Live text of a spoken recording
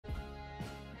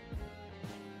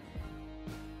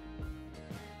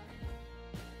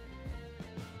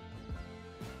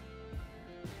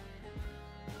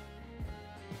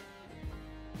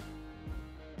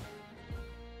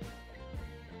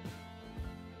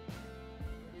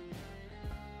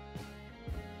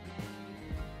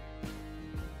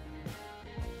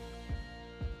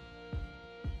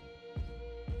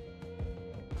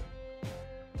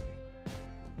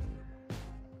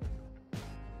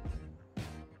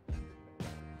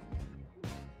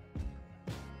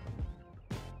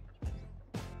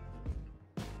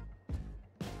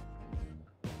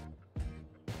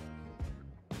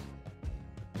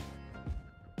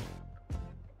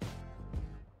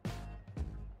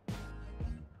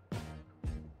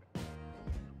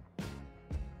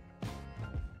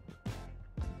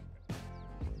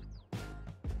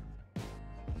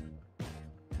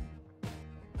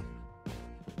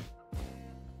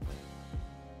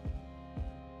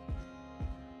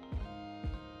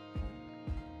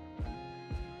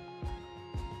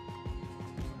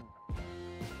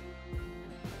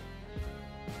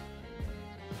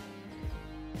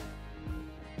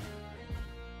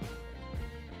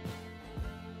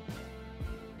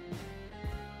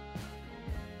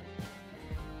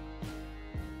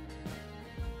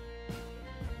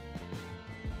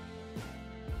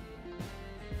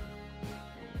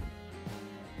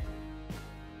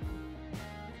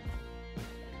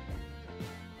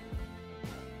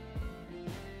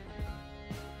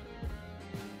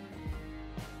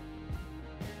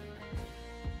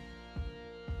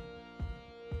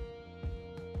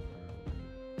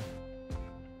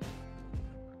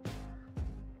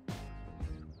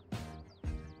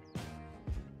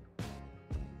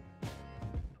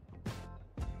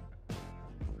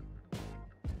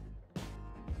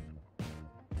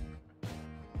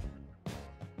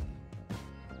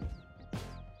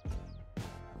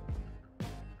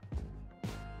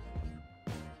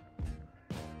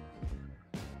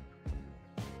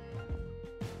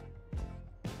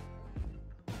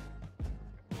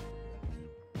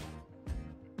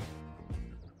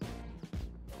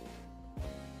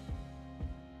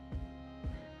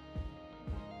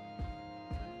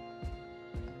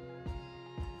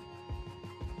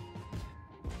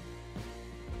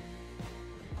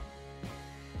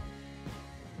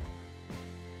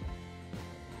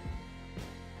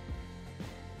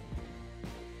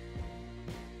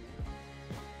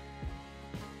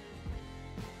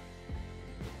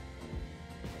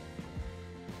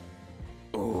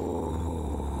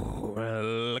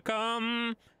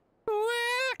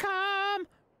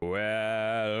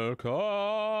Welcome.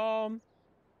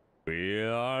 We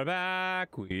are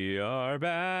back. We are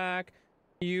back.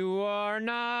 You are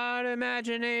not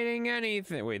imagining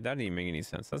anything. Wait, that didn't even make any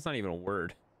sense. That's not even a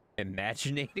word.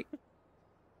 Imaginating?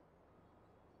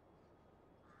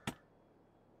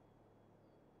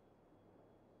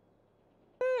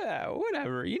 Yeah,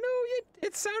 whatever. You know,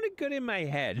 it sounded good in my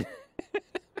head.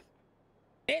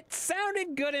 It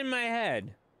sounded good in my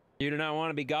head. You do not want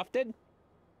to be gufted?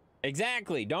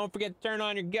 Exactly. Don't forget to turn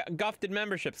on your gufted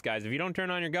memberships, guys. If you don't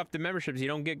turn on your gufted memberships, you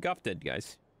don't get gufted,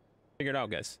 guys. Figure it out,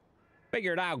 guys.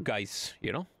 Figure it out, guys.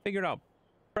 You know, figure it out.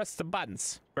 Press the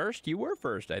buttons. First, you were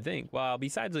first, I think. Well,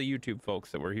 besides the YouTube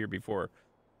folks that were here before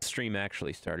the stream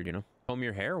actually started, you know. Comb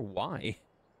your hair? Why?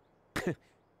 No.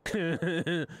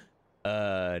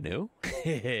 No.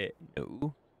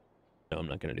 No, I'm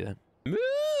not gonna do that.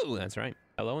 Moo! That's right.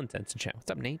 Hello, Intense Chat. What's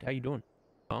up, Nate? How you doing?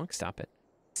 Honk, stop it.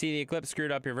 See, the eclipse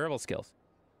screwed up your verbal skills.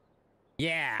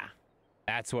 Yeah,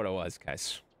 that's what it was,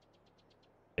 guys.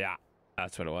 Yeah,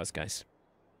 that's what it was, guys.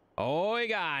 Oh, we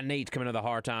got Nate coming to the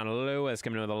heart on, Lewis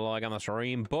coming to the leg on the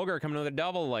stream, Booger coming to the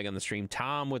double leg on the stream,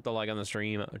 Tom with the leg on the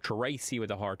stream, Tracy with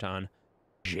the heart on,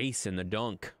 Jason the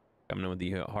dunk coming in with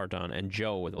the heart on, and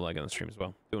Joe with the leg on the stream as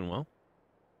well. Doing well.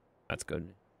 That's good.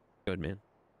 Good, man.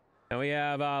 And we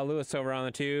have Lewis over on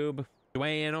the tube,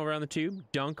 Dwayne over on the tube,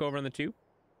 Dunk over on the tube.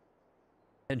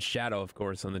 And Shadow, of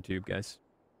course, on the tube, guys.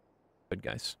 Good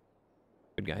guys.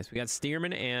 Good guys. We got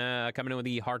Steerman coming in with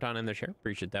the heart on in the share.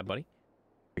 Appreciate that, buddy.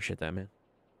 Appreciate that, man.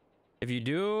 If you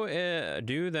do,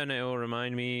 then it will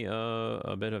remind me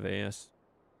a bit of AS.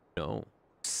 No.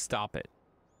 Stop it.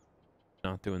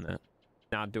 Not doing that.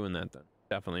 Not doing that, then.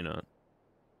 Definitely not.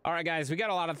 All right, guys. We got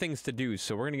a lot of things to do,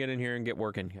 so we're going to get in here and get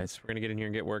working, guys. We're going to get in here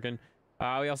and get working.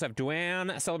 We also have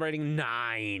Dwayne celebrating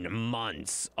 9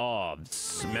 months of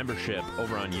membership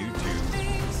over on YouTube.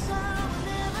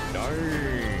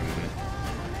 Dang.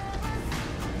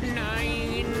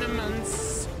 9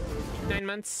 months. 9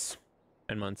 months.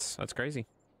 9 months. That's crazy.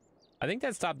 I think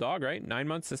that's top dog, right? 9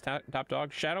 months is top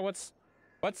dog. Shadow, what's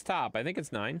top? I think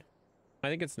it's 9. I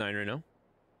think it's 9 right now.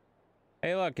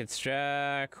 Hey, look, it's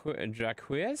Jacques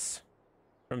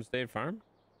from State Farm.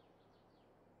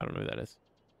 I don't know who that is.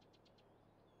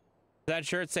 Does that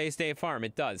shirt say State Farm?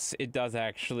 It does. It does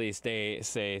actually say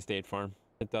State Farm.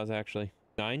 It does actually.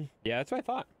 9? Yeah, that's what I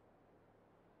thought.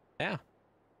 Yeah.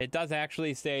 It does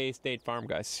actually say State Farm,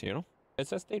 guys, you know? It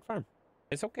says State Farm.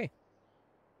 It's okay.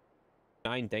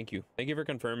 9, thank you. Thank you for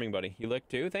confirming, buddy. You look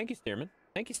too? Thank you, Steerman.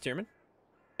 Thank you, Steerman.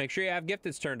 Make sure you have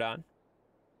gifteds turned on.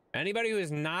 Anybody who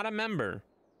is not a member,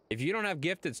 if you don't have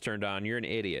gifteds turned on, you're an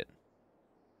idiot.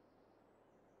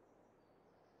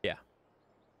 Yeah.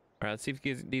 All right, let's see if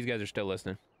these guys are still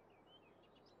listening.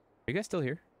 Are you guys still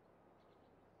here?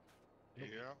 Yeah.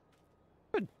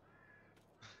 Good.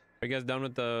 Are you guys done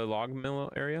with the log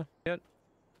mill area yet?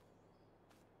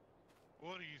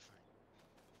 What do you think?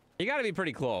 You got to be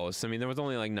pretty close. I mean, there was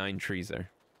only like 9 trees there.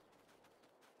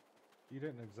 You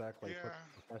didn't exactly put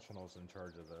professionals in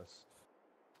charge of this.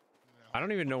 No. I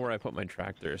don't even know where I put my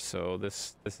tractor, so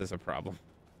this is a problem.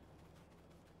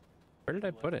 Where did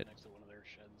I put it? Next to one of their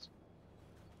sheds.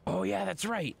 Oh yeah, that's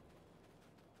right.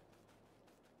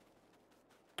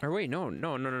 Or wait, no.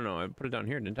 I put it down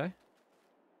here, didn't I?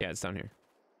 Yeah, it's down here.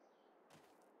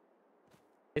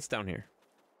 It's down here.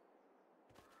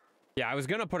 Yeah, I was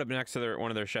gonna put it next to one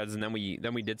of their sheds, and then we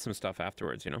did some stuff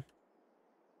afterwards, you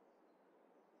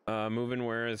know. Moving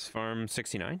where is farm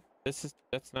 69? That's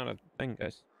not a thing,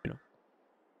 guys. You know,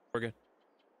 we're good.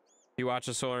 You watch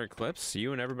the solar eclipse,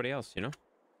 you and everybody else, you know.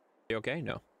 You okay?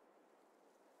 No.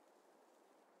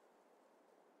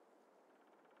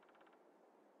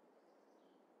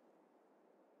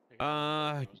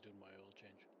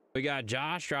 We got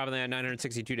Josh dropping that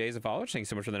 962 days of followers. Thanks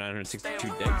so much for the 962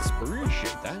 days.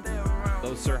 Appreciate that.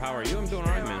 Hello, sir. How are you? I'm doing all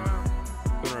right, man.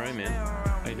 Doing all right, man.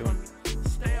 How you doing?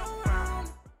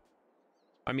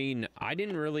 I mean, I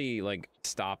didn't really like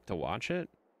stop to watch it.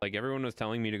 Like everyone was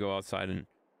telling me to go outside and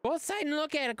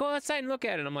look at it. Go outside and look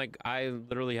at it. I'm like, I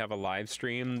literally have a live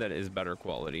stream that is better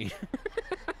quality.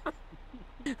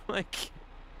 Like,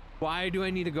 why do I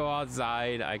need to go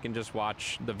outside? I can just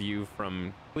watch the view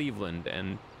from Cleveland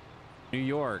and New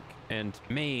York and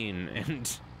Maine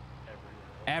and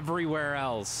everywhere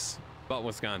else but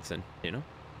Wisconsin, you know?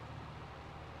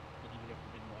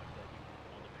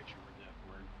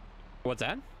 What's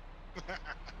that?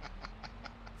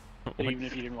 Even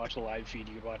if you didn't watch the live feed,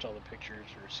 you could watch all the pictures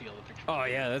or see all the pictures. Oh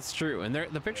yeah, that's true. And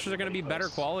the pictures are going to be better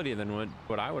quality than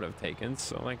what I would have taken.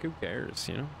 So like, who cares,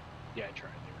 you know? Yeah, I tried.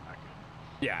 They were not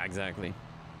good. Yeah, exactly.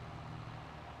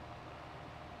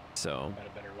 So. Got a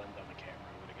better lens on the camera.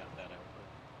 Would have got that out.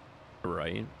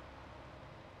 Right.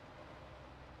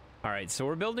 All right, so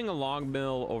we're building a log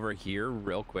mill over here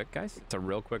real quick, guys. It's a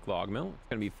real quick log mill. It's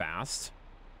gonna be fast.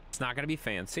 It's not gonna be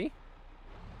fancy,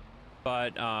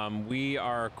 but we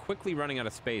are quickly running out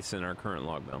of space in our current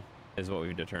log mill, is what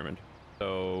we've determined.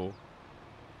 So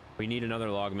we need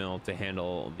another log mill to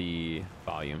handle the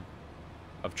volume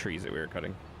of trees that we were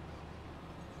cutting.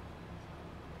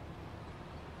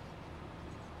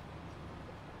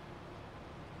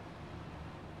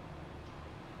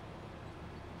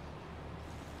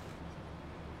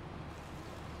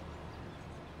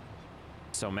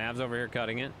 So Mav's over here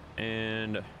cutting it,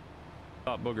 and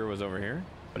thought Booger was over here,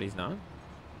 but he's not.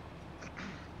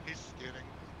 He's skidding.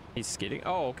 He's skidding.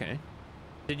 Oh, okay.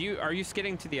 Are you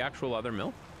skidding to the actual other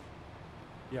mill?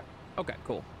 Yeah. Okay,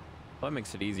 cool. Well, that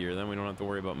makes it easier. Then we don't have to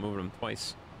worry about moving them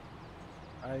twice.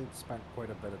 I spent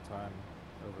quite a bit of time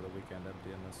over the weekend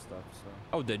emptying this stuff, so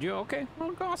Oh, did you? Okay.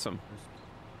 Well, awesome.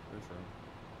 there's room.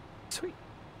 Sweet.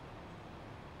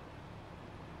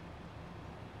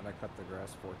 And I cut the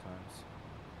grass 4 times.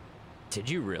 Did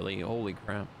you really? Holy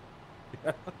crap.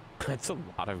 Yeah. That's a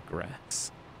lot of grass.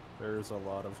 There's a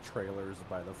lot of trailers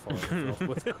by the farm filled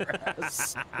with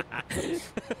grass.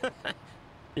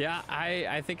 Yeah,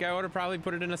 I think I would have probably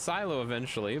put it in a silo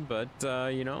eventually, but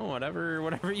you know, whatever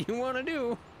you want to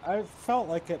do. I felt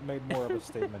like it made more of a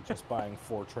statement just buying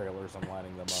 4 trailers and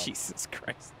lining them up. Jesus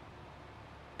Christ.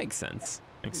 Makes sense.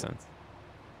 Makes sense.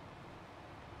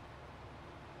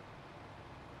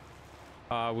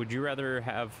 Would you rather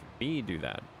have me do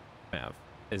that, Mav,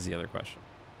 is the other question.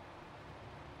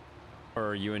 Or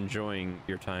are you enjoying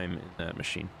your time in that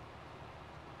machine?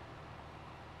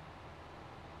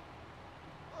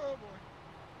 Oh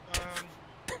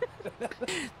boy.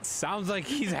 Sounds like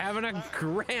he's having a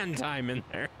grand time in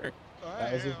there.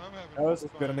 I was am. a- I'm having That was as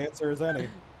good an fun. answer as any.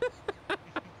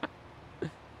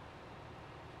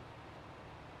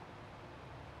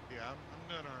 Yeah, I'm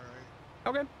doing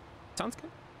all right. Okay, sounds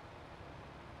good.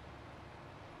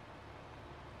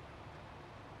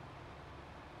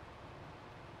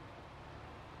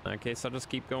 In that case, I'll just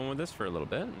keep going with this for a little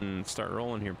bit and start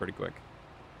rolling here pretty quick.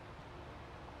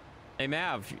 Hey,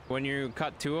 Mav, when you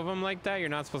cut 2 of them like that, you're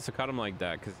not supposed to cut them like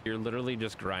that because you're literally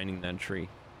just grinding that tree.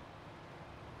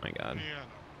 My God. Yeah, no.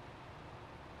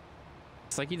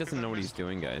 It's like he doesn't know what he's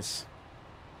doing, guys.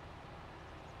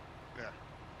 Yeah,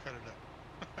 cut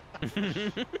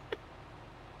it up.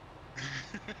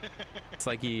 It's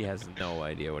like he has no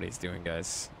idea what he's doing,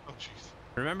 guys. Oh jeez.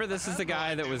 Remember, this is the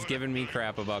guy that was giving me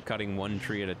crap about cutting 1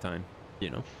 tree at a time, you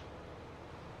know?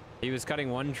 He was cutting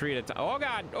 1 tree at a time. Oh,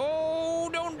 God. Oh,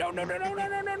 no, I'm going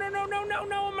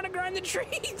to grind the tree.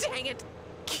 Dang it.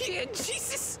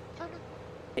 Jesus.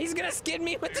 He's going to skid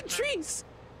me with the trees.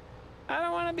 I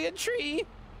don't want to be a tree.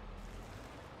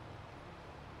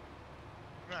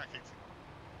 Nah, I can't see.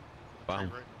 Wow. Right in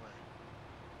the way.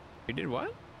 You did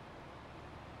what?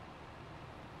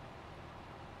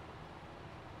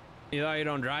 You thought you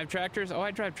don't drive tractors? Oh,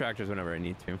 I drive tractors whenever I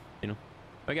need to, you know?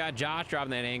 I got Josh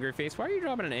dropping that angry face. Why are you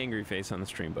dropping an angry face on the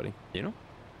stream, buddy? You know?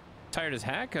 Tired as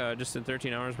heck. Just did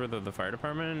 13 hours worth of the fire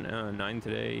department. 9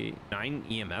 today. 9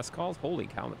 EMS calls. Holy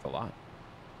cow, that's a lot.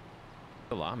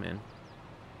 It's a lot, man.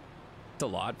 It's a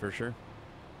lot for sure.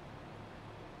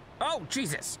 Oh,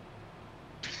 Jesus.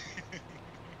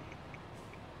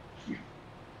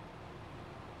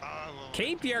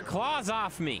 Keep your claws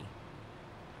off me.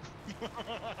 Oh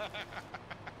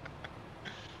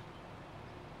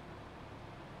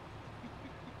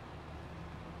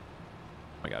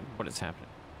my God, what is happening?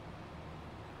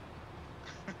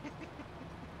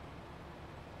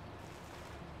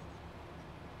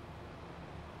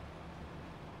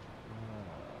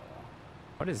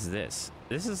 What is this?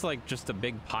 This is like just a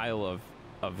big pile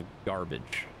of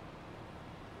garbage.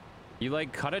 You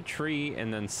like cut a tree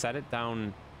and then set it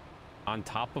down on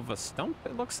top of a stump,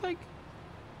 it looks like?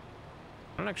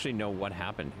 I don't actually know what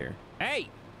happened here. Hey!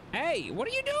 Hey, what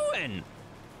are you doing?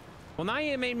 Well, now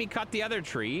you made me cut the other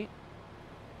tree.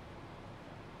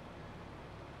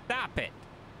 Stop it.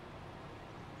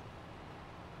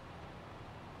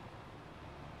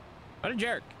 What a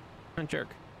jerk. What a jerk.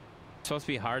 It's supposed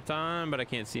to be heart on, but I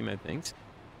can't see my things.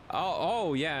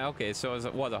 Oh, yeah, okay, so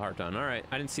it was a heart on. All right,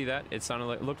 I didn't see that. It sounded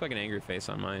like, it looked like an angry face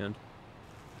on my end.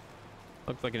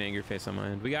 Looked like an angry face on my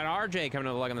end. We got RJ coming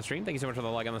to the like on the stream. Thank you so much for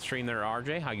the like on the stream there,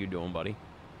 RJ. How you doing, buddy? How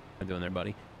you doing there,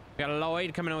 buddy? We got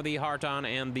Lloyd coming in with the heart on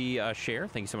and the share.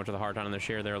 Thank you so much for the heart on and the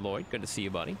share there, Lloyd. Good to see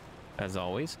you, buddy, as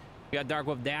always. We got Dark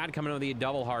Wolf Dad coming in with the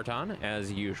double heart on,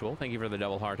 as usual. Thank you for the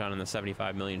double heart on and the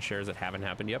 75 million shares that haven't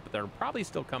happened yet, but they're probably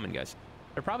still coming, guys.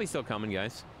 They're probably still coming,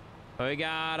 guys. We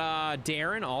got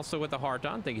Darren also with the heart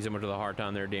on. Thank you so much for the heart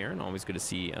on there, Darren. Always good to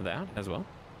see that as well.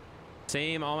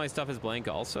 Same, all my stuff is blank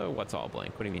also. What's all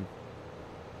blank? What do you mean?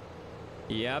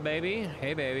 Yeah, baby.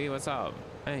 Hey, baby. What's up?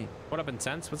 Hey, what up,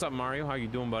 Intense? What's up, Mario? How you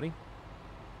doing, buddy?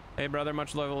 Hey, brother.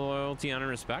 Much love, loyalty, honor,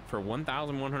 and respect for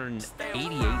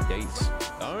 1,188 days.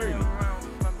 Dang.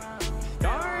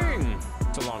 Dang.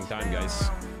 It's a long time, guys.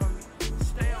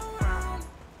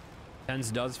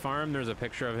 Tense does farm. There's a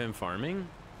picture of him farming.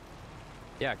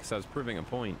 Yeah, because I was proving a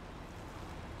point.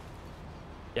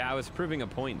 Yeah, I was proving a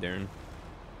point, Darren.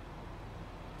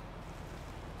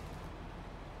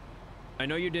 I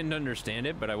know you didn't understand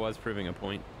it, but I was proving a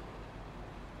point.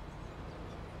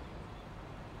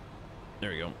 There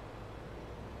we go.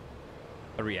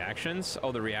 The reactions?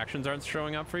 Oh, the reactions aren't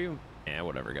showing up for you? Yeah,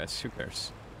 whatever, guys. Who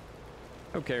cares?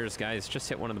 Who cares, guys? Just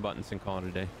hit one of the buttons and call it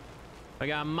a day. I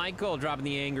got Michael dropping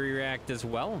the angry react as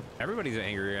well. Everybody's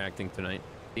angry reacting tonight.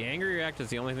 The angry react is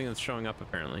the only thing that's showing up,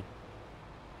 apparently.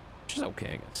 Which is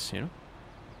okay, I guess, you know?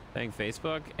 Thank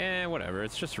Facebook. Whatever.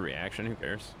 It's just a reaction. Who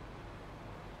cares?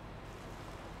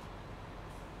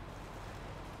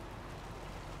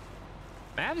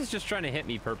 Mav is just trying to hit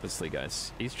me purposely,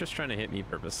 guys. He's just trying to hit me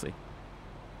purposely.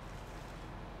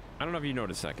 I don't know if you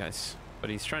noticed that, guys, but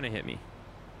he's trying to hit me.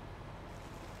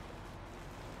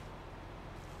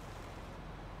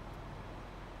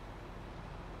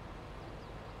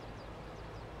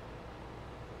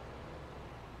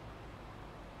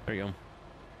 There you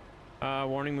go.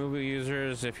 Warning Mooooveee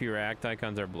users, if your react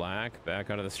icons are black, back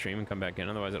out of the stream and come back in,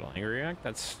 otherwise it'll angry react.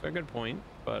 That's a good point,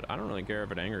 but I don't really care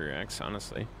if it angry reacts,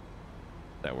 honestly.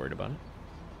 That worried about it.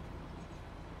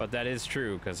 But that is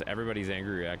true, because everybody's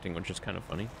angry reacting, which is kind of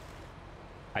funny.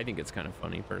 I think it's kind of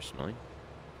funny, personally. I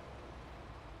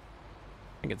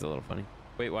think it's a little funny.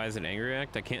 Wait, why is it angry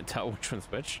react? I can't tell which one's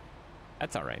which.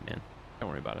 That's all right, man. Don't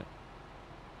worry about it.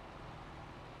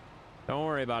 Don't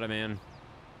worry about it, man.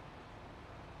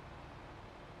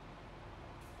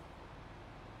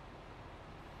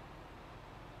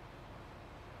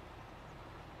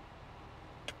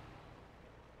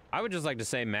 I would just like to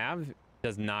say Mav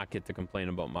does not get to complain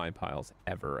about my piles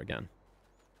ever again.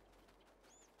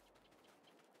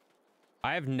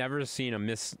 I have never seen a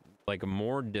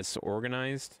more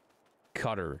disorganized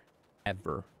cutter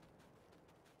ever.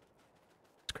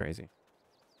 It's crazy.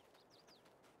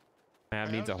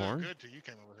 Mav needs a horn. Good till you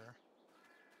came over here.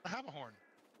 I have a horn.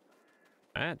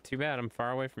 Ah, too bad. I'm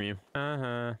far away from you.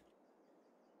 Uh-huh.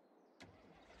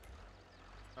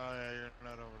 Oh yeah, you're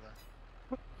not over there.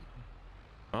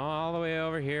 All the way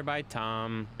over here by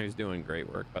Tom, who's doing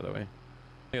great work, by the way.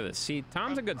 Look at this. See,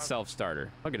 Tom's a good self-starter.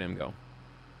 Look at him go.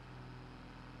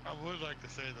 I would like to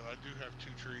say, though, I do have 2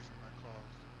 trees in my closet.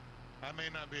 I may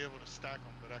not be able to stack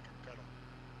them, but I can cut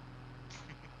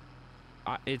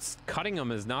them. It's cutting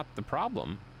them is not the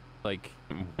problem. Like,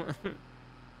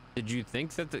 did you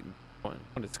think that what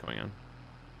is going on?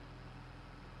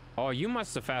 Oh, you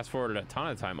must have fast-forwarded a ton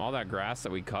of time. All that grass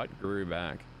that we cut grew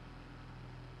back.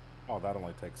 Oh, that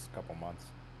only takes a couple months.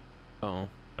 Oh,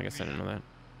 I guess I didn't know that.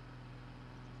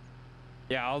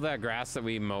 Yeah, all that grass that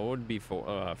we mowed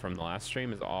before from the last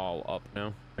stream is all up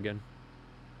now again.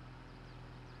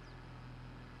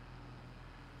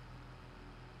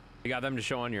 You got them to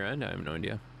show on your end? I have no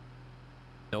idea.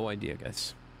 No idea,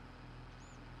 guys.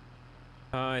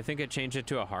 I think I changed it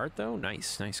to a heart though.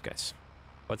 Nice, nice, guys.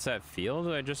 What's that field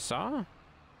I just saw?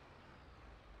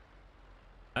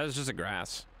 That was just a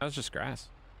grass. That was just grass.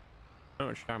 I don't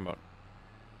know what you're talking about.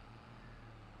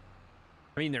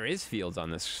 I mean, there is fields on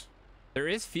this. There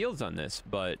is fields on this,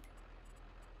 but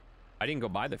I didn't go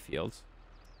buy the fields.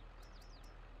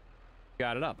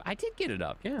 Got it up. I did get it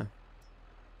up, yeah.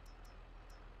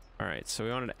 All right, so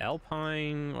we wanted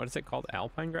alpine. What is it called?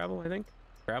 Alpine gravel, I think.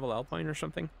 Gravel alpine or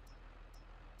something.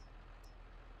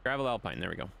 Gravel alpine. There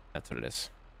we go. That's what it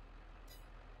is.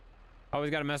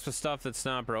 Always got to mess with stuff that's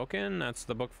not broken. That's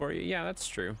the book for you. Yeah, that's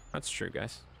true. That's true,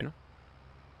 guys. You know.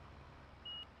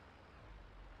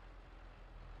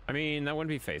 I mean, that wouldn't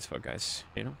be Facebook, guys.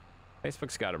 You know,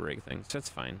 Facebook's got to break things. That's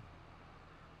fine.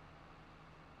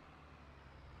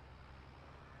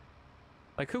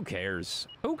 Like, who cares?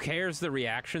 Who cares the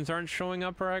reactions aren't showing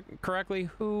up correctly?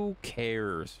 Who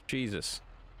cares? Jesus.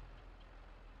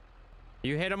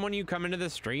 You hit them when you come into the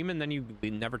stream, and then you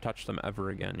never touch them ever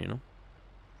again, you know?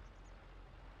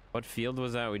 What field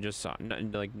was that we just saw?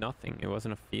 Like, nothing. It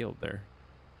wasn't a field there,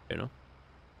 you know?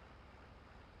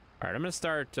 All right, I'm gonna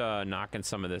start knocking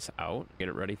some of this out. Get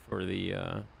it ready for the.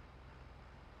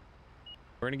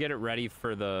 We're gonna get it ready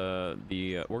for the.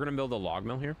 We're gonna build a log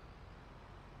mill here.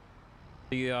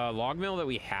 The log mill that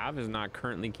we have is not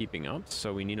currently keeping up,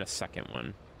 so we need a second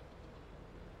one.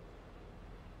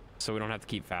 so we don't have to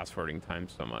keep fast forwarding time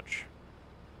so much.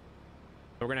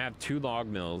 So we're gonna have 2 log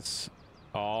mills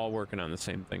all working on the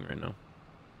same thing right now.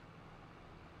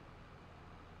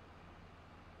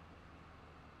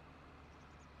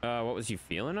 What was you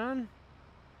feeling on?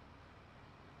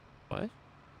 What?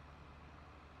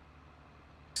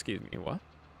 Excuse me, what?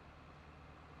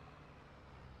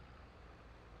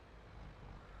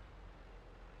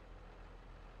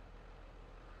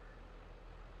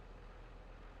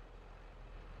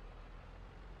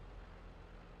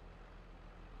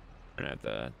 I'm gonna have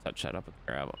to touch that up with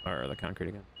the gravel or the concrete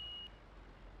again.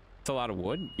 It's a lot of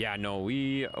wood. Yeah, no,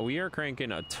 we are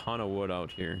cranking a ton of wood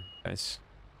out here, guys.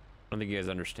 I don't think you guys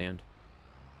understand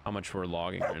how much we're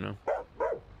logging right now.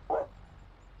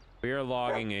 We are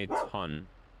logging a ton.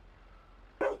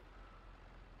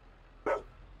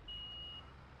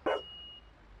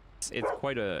 It's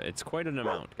quite an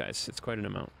amount, guys. It's quite an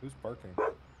amount. Who's barking?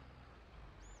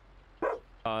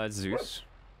 It's Zeus.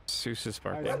 Zeus is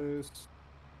barking. Hi, Zeus.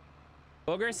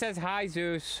 Booger says hi,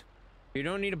 Zeus. You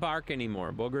don't need to bark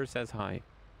anymore. Booger says hi.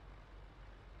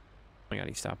 Oh my god,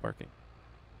 he stopped barking.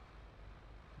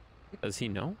 Does he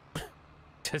know?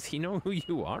 Does he know who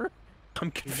you are? I'm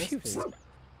confused.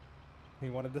 He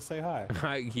wanted to say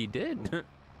hi. He did.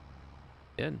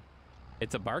 Did.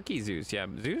 It's a barky Zeus. Yeah,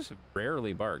 Zeus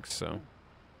rarely barks, so.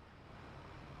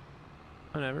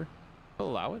 Whatever. We'll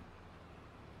allow it.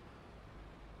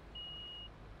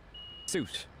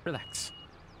 Zeus, relax.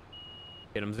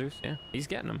 Get him, Zeus? Yeah, he's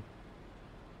getting him.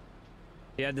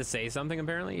 He had to say something,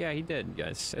 apparently? Yeah, he did,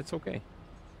 guys. It's okay.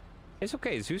 It's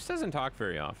okay. Zeus doesn't talk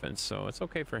very often, so it's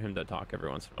okay for him to talk every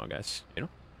once in a while, guys. You know?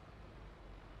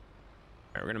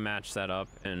 Alright, we're gonna match that up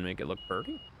and make it look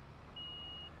pretty.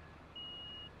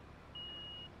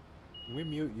 Can we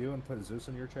mute you and put Zeus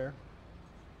in your chair?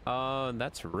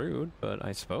 That's rude, but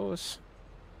I suppose.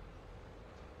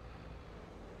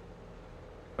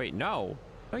 Wait, no.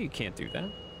 No, you can't do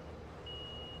that.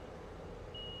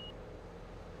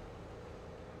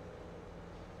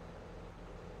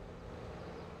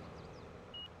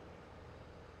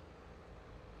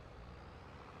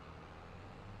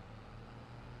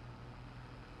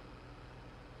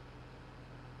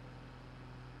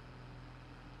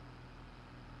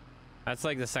 That's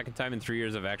like the second time in 3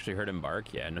 years I've actually heard him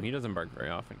bark. Yeah, no, he doesn't bark very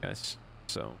often, guys.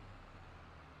 So,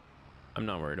 I'm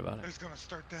not worried about it. Who's gonna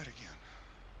start that again?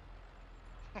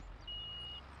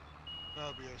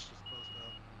 That'll be us just closed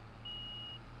out.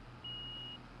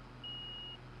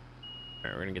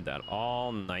 Alright, we're gonna get that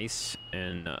all nice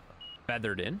and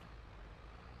feathered in.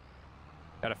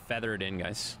 Gotta feather it in,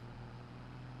 guys.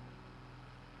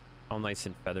 All nice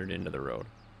and feathered into the road.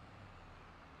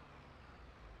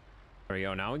 There we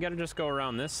go. Now we gotta just go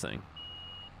around this thing.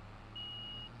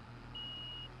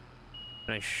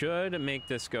 And I should make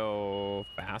this go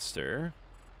faster,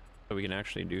 so we can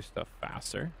actually do stuff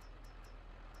faster.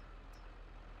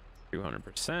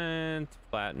 200%.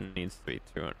 Flatten needs to be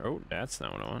 200. Oh, that's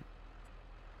not what I want.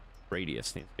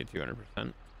 Radius needs to be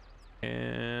 200%.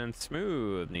 And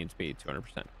smooth needs to be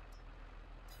 200%.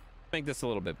 Make this a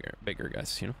little bit bigger,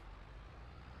 guys, you know?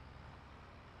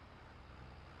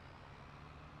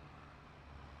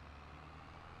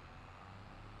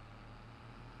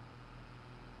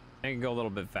 I can go a little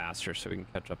bit faster so we can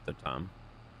catch up to Tom.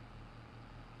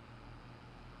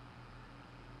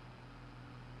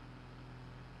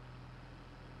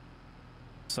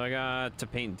 So I got to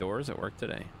paint doors at work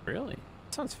today. Really?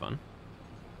 Sounds fun.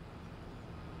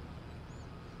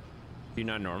 Do you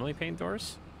not normally paint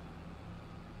doors?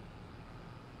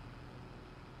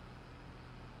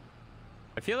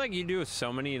 I feel like you do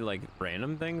so many like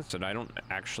random things that I don't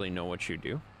actually know what you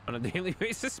do on a daily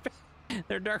basis.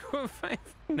 They're dark wood 5.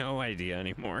 No idea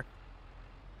anymore.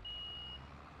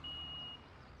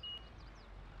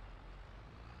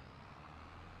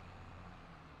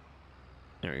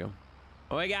 There we go.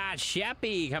 Oh my god,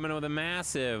 Sheppy coming with a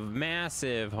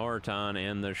massive Horton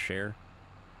and the share.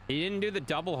 He didn't do the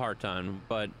double Horton,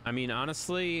 but I mean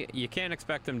honestly, you can't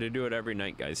expect him to do it every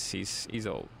night, guys. He's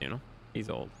old, you know? He's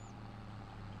old.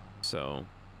 So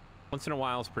once in a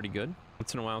while is pretty good.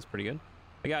 Once in a while is pretty good.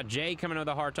 We got Jay coming with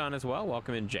a Horton as well.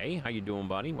 Welcome in, Jay. How you doing,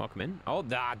 buddy? Welcome in. Oh,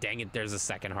 dang it. There's a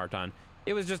second Horton.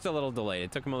 It was just a little delayed.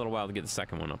 It took him a little while to get the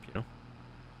second one up, you know?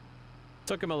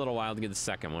 Took him a little while to get the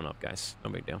second one up, guys.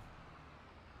 No big deal.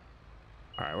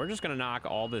 All right, we're just going to knock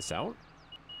all this out.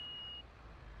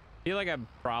 I feel like I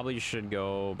probably should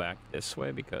go back this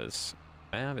way because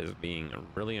Mav is being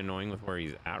really annoying with where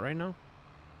he's at right now.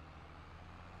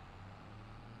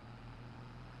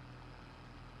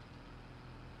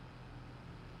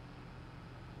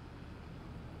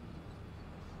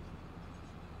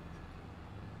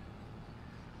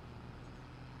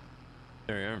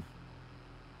 There you are.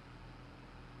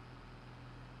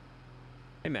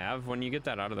 Hey Mav, when you get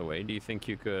that out of the way, do you think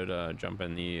you could jump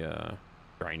in the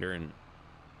grinder and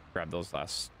grab those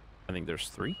last, I think there's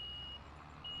 3?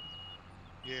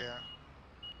 Yeah.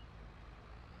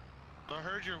 So I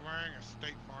heard you're wearing a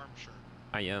State Farm shirt.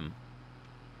 I am.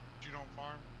 But you don't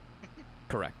farm?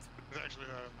 Correct. It's actually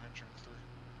out of my insurance too.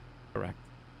 Correct.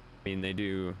 I mean, they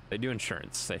do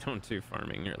insurance. They don't do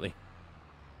farming really.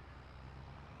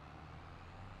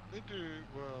 They do,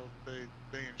 well, they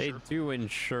They insure. do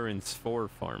insurance for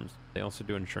farms. They also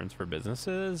do insurance for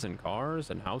businesses and cars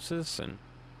and houses and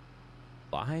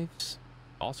lives,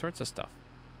 all sorts of stuff.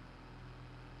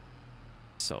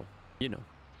 So, you know.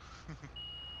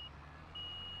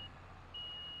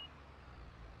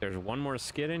 There's one more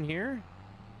skid in here.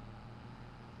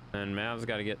 And Mav's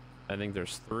got to get, I think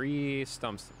there's 3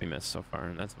 stumps that we missed so far,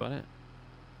 and that's about it.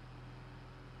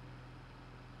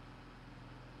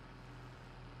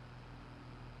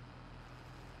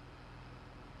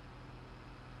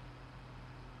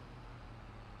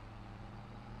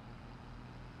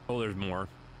 Oh, there's more.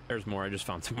 There's more. I just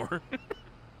found some more.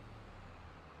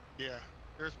 Yeah,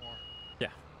 there's more. Yeah.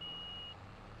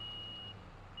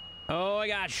 Oh, I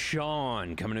got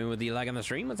Sean coming in with the leg on the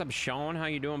stream. What's up, Sean? How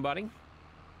you doing, buddy?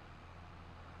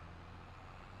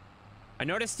 I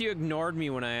noticed you ignored me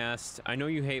when I asked. I know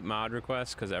you hate mod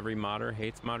requests because every modder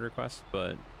hates mod requests,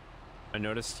 but I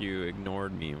noticed you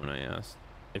ignored me when I asked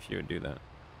if you would do that.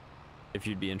 If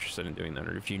you'd be interested in doing that,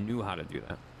 or if you knew how to do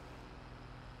that.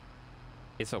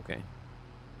 It's okay.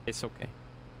 It's okay.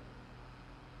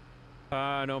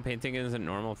 No, painting isn't a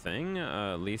normal thing,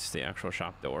 at least the actual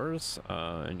shop doors.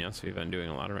 And yes, we've been doing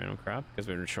a lot of random crap because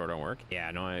we've been short on work. Yeah,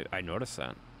 no, I noticed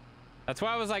that. That's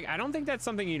why I was like, I don't think that's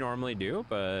something you normally do,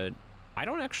 but I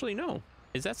don't actually know.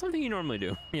 Is that something you normally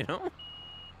do, you know?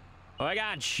 Oh, I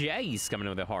got Chase coming in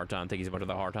with a heart on. Thank you so much for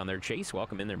the heart on there. Chase,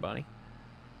 welcome in there, buddy.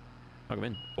 Welcome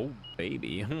in. Oh,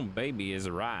 baby. Oh, baby is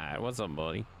right. What's up,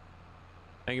 buddy?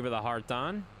 Thank you for the heart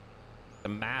on. The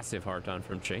massive heart on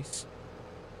from Chase.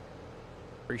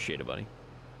 Appreciate it, buddy.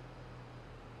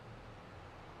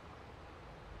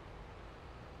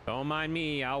 Don't mind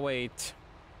me, I'll wait.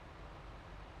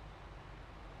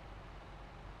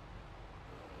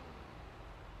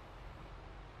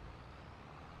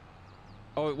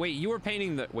 Oh, wait, you were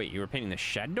painting the, wait, you were painting the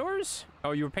shed doors?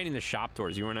 Oh, you were painting the shop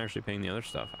doors. You weren't actually painting the other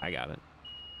stuff. I got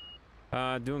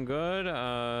it. Doing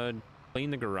good.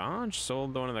 Cleaned the garage,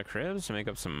 sold one of the cribs to make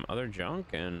up some other junk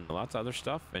and lots of other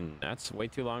stuff, and that's way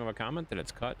too long of a comment that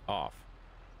it's cut off.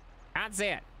 That's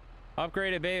it.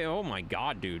 Upgraded, baby. Oh my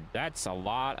god, dude, that's a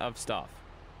lot of stuff.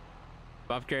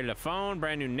 Upgraded a phone,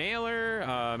 brand new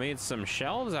nailer, made some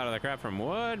shelves out of the crap from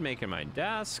wood, making my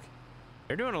desk.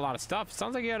 They're doing a lot of stuff.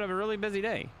 Sounds like you had a really busy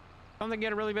day. Sounds like you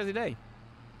had a really busy day.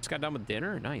 Just got done with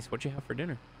dinner. Nice. What'd you have for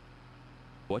dinner?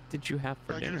 What did you have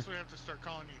for dinner? I guess we have to start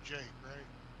calling you Jake, right?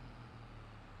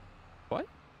 What?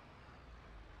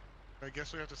 I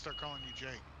guess we have to start calling you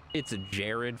Jake. It's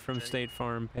Jared from Jake. State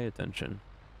Farm. Pay attention.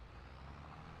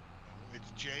 No, it's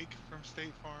Jake from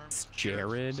State Farm. It's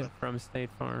Jared from State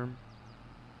Farm.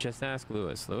 Just ask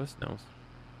Lewis. Lewis knows.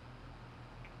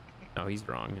 No, he's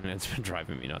wrong, and it's been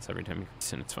driving me nuts every time he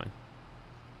comes in. It's fine.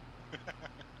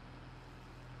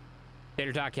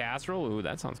 Tater tot casserole? Ooh,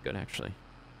 that sounds good, actually.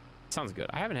 Sounds good.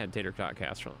 I haven't had tater tot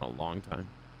casserole in a long time.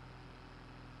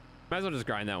 Might as well just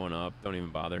grind that one up. Don't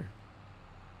even bother.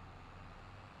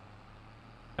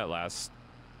 That last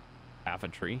half a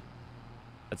tree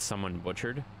that someone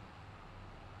butchered.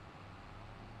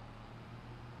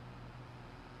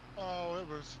 Oh, it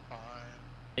was fine.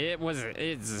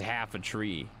 It's half a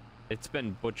tree. It's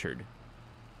been butchered.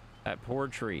 That poor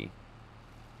tree.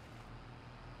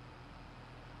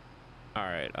 All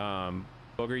right,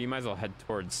 Booger, you might as well head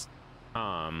towards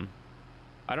I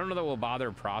don't know that we'll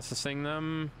bother processing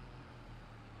them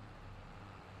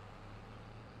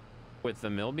with the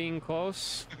mill being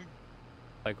close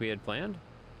like we had planned.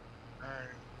 Alright.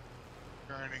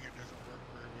 Grinding it doesn't work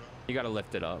very well. You got to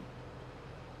lift it up.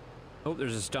 Oh,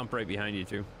 there's a stump right behind you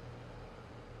too.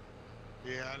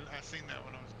 Yeah, I seen that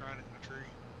when I was grinding the tree.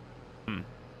 Hmm.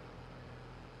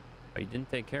 But you didn't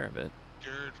take care of it.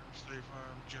 Jared from State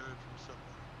Farm, Jared from Subway.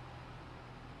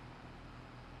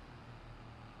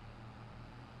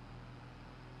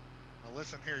 Now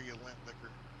listen here, you lint liquor.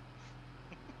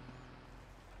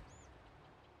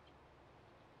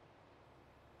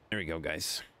 There we go,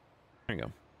 guys. There we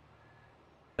go.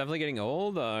 Definitely getting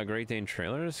old. Great Dane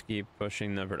trailers keep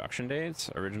pushing the production dates.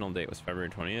 Original date was February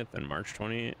 20th, then March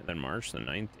 20th, then March the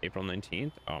 9th, April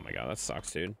 19th. Oh my god, that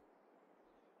sucks, dude.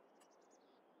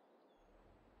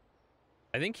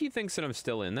 I think he thinks that I'm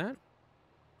still in that.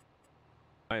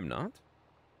 I am not.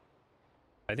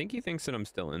 I think he thinks that I'm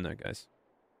still in there, guys.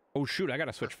 Oh, shoot. I got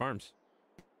to switch farms.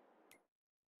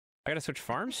 I got to switch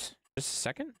farms? Just a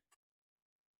second.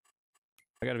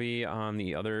 I got to be on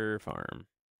the other farm.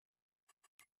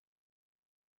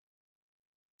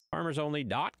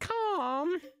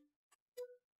 FarmersOnly.com. There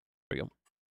we go.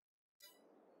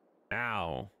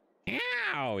 Ow.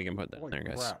 Ow. We can put that in there,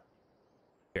 guys. Crap.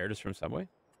 Scared us from Subway?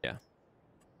 Yeah.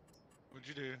 What'd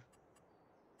you do?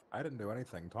 I didn't do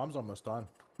anything. Tom's almost done.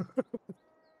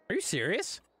 Are you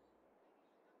serious?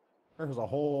 There's a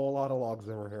whole lot of logs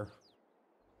over here.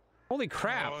 Holy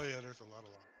crap. Oh, yeah, there's a lot of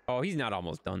logs. Oh, he's not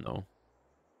almost done, though.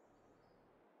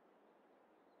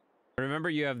 Remember,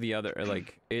 you have the other,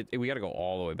 like, we got to go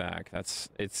all the way back. It's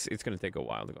going to take a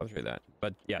while to go through that.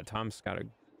 But, yeah, Tom's got a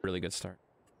really good start.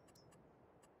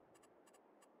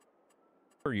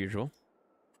 Per usual.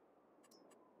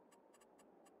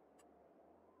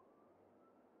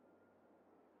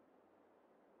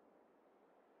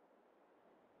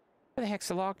 Where the heck's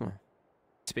the logma?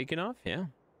 Speaking of, yeah,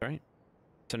 right.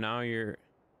 So now you're...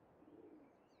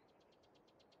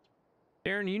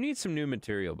 Darren, you need some new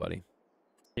material, buddy.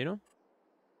 You know?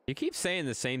 You keep saying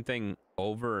the same thing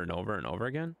over and over and over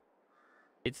again.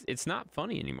 It's not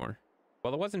funny anymore.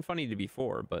 Well, it wasn't funny to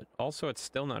before, but also it's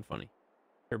still not funny.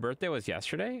 Your birthday was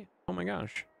yesterday? Oh my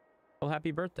gosh. Well,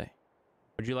 happy birthday.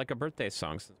 Would you like a birthday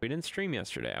song? Since we didn't stream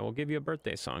yesterday, I will give you a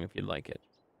birthday song if you'd like it.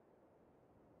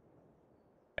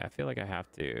 I feel like I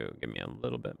have to give me a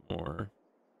little bit more.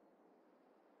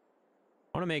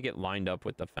 I want to make it lined up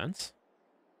with the fence.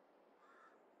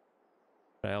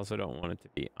 But I also don't want it to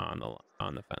be on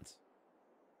the fence.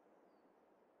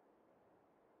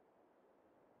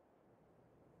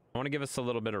 I want to give us a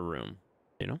little bit of room,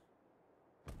 you know?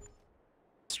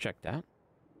 Let's check that.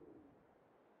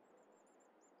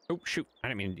 Oh, shoot. I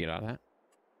didn't mean to get out of that.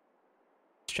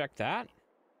 Let's check that.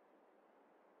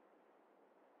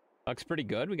 Looks pretty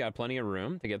good. We got plenty of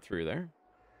room to get through there.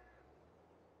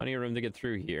 Plenty of room to get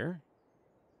through here.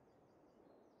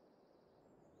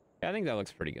 Yeah, I think that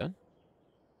looks pretty good.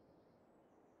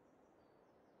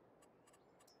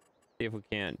 See if we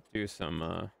can't do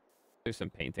some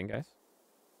painting, guys.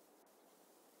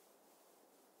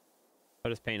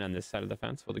 I'll just paint on this side of the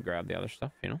fence. We'll grab the other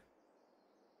stuff, you know.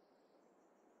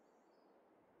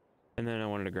 And then I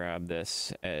wanted to grab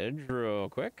this edge real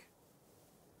quick.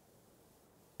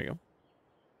 There you go.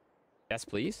 Yes,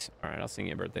 please. All right, I'll sing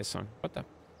you a birthday song. What the?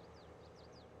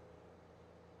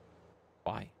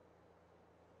 Why?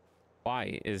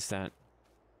 Why is that?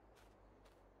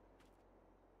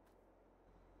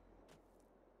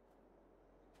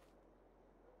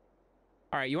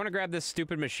 All right, you want to grab this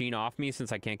stupid machine off me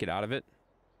since I can't get out of it?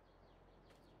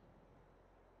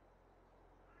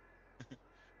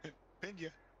 Thank you.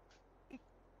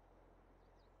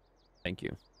 Thank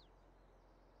you.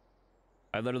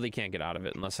 I literally can't get out of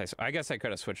it unless I guess I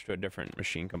could have switched to a different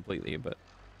machine completely, but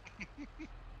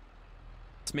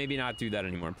let's maybe not do that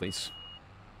anymore, please.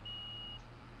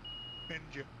 Thank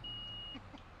you.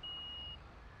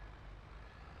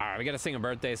 All right, we got to sing a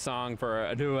birthday song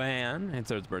for Duane.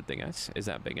 It's his birthday, guys. Is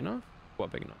that big enough?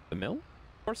 What big enough? The mill?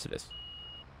 Of course it is.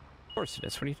 Of course it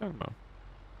is. What are you talking about?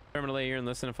 I'm gonna lay here and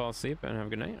listen and fall asleep and have a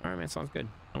good night. All right, man. Sounds good.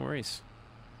 No worries.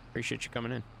 Appreciate you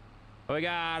coming in. We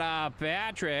got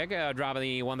Patrick dropping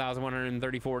the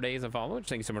 1,134 days of followers.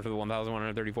 Thank you so much for the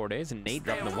 1,134 days. And Nate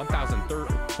dropping the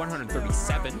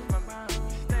 1,137.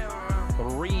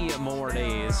 3 more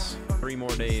days. 3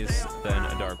 more days than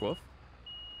a Dark Wolf.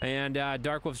 And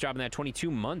Dark Wolf's dropping that 22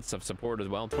 months of support as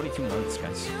well. 22 months,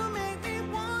 guys.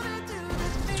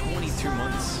 22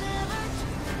 months.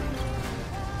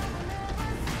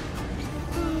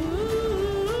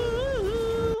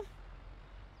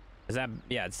 Is that,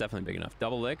 yeah, it's definitely big enough.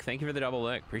 Double lick. Thank you for the double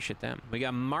lick. Appreciate them. We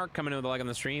got Mark coming in with a like on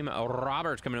the stream.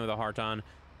 Robert's coming in with a heart on.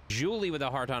 Julie with a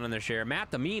heart on their share.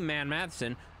 Matt the meme man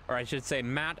Matheson, or I should say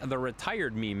Matt the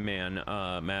retired meme man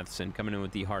Matheson coming in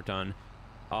with the heart on.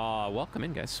 Welcome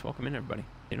in, guys. Welcome in, everybody.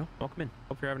 You know, welcome in.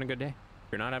 Hope you're having a good day.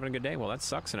 If you're not having a good day, well, that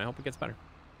sucks, and I hope it gets better.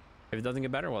 If it doesn't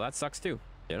get better, well, that sucks too.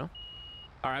 You know.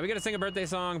 All right, we got to sing a birthday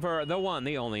song for the one,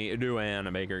 the only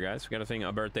Duane Baker, guys. We got to sing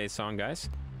a birthday song, guys.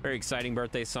 Very exciting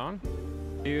birthday song.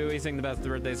 We sing the best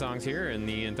birthday songs here in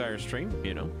the entire stream,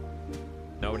 you know.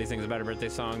 Nobody sings a better birthday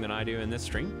song than I do in this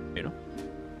stream, you know.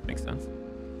 Makes sense.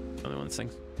 Only one that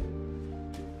sings.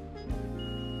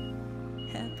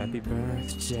 Happy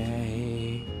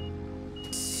birthday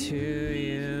to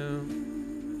you.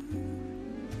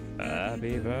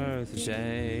 Happy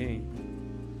birthday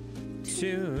to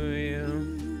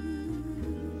you.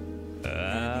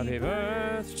 Happy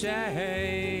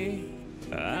birthday.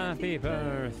 Happy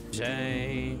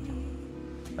birthday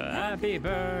Happy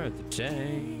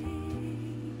birthday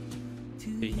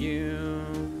to you.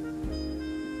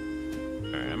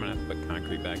 All right, I'm gonna have to put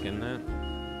concrete back in that.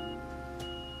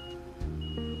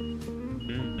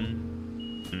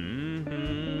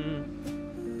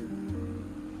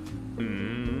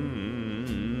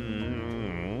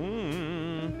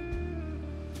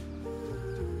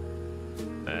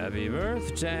 Happy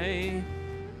birthday,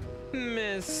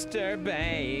 Mr.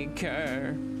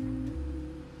 Baker.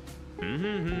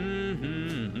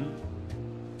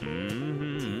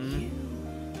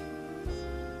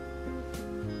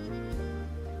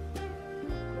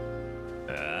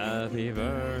 Happy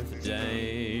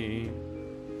birthday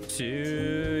to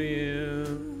you.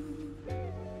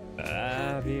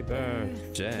 Happy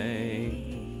birthday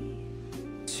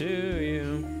to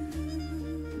you.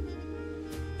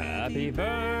 Happy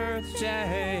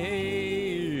birthday.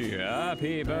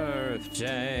 Happy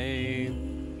birthday.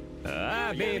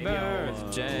 Happy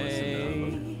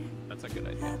birthday. That's a good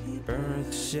idea.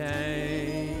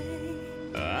 Birthday.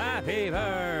 Happy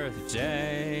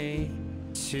birthday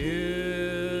to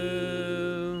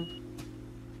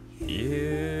you.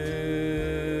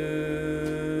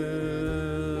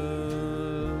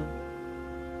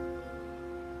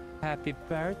 Happy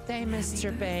birthday,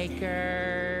 Mr.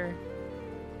 Baker.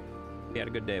 You had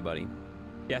a good day, buddy.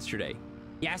 Yesterday.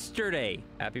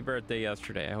 Happy birthday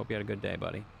yesterday. I hope you had a good day,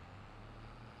 buddy.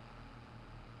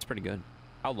 It's pretty good.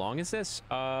 How long is this?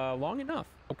 Long enough.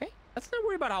 Okay. Let's not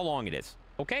worry about how long it is.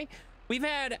 Okay. We've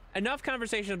had enough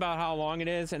conversations about how long it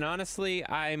is, and honestly,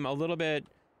 I'm a little bit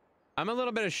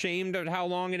ashamed of how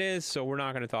long it is, so we're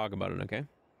not going to talk about it, okay?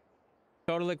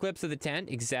 Total eclipse of the tent.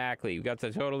 Exactly. We got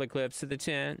the total eclipse of the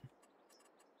tent.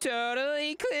 Total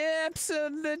eclipse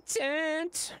of the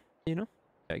tent. You know,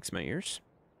 yikes my ears.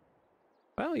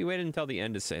 Well, you waited until the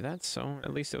end to say that, so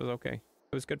at least it was okay.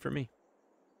 It was good for me.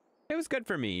 It was good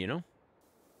for me, you know?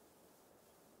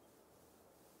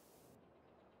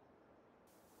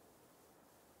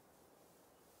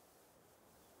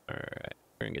 Alright,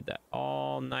 we're gonna get that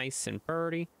all nice and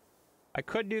pretty. I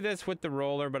could do this with the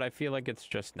roller, but I feel like it's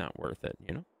just not worth it,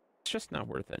 you know? It's just not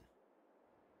worth it.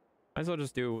 Might as well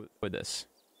just do it with this.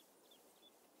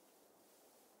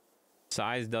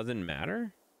 Size doesn't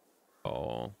matter?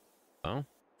 Oh, well,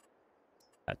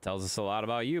 that tells us a lot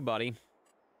about you, buddy.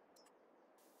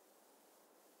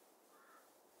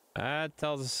 That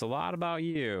tells us a lot about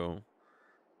you.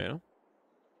 You know?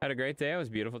 Had a great day. It was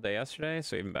a beautiful day yesterday,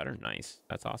 so even better. Nice.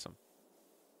 That's awesome.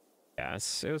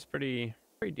 Yes, it was pretty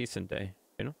decent day,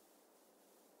 you know?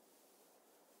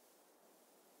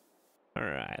 All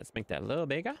right, let's make that a little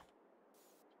bigger.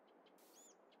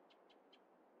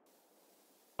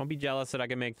 Don't be jealous that I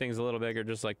can make things a little bigger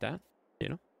just like that, you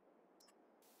know?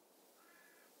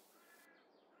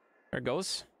 There it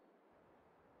goes.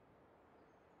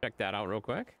 Check that out real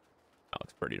quick. That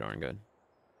looks pretty darn good.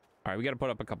 All right, we got to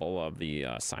put up a couple of the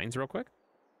signs real quick.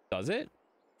 Does it?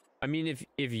 I mean, if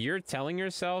you're telling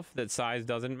yourself that size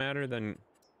doesn't matter, then,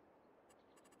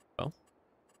 well,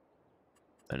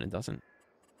 then it doesn't.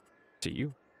 To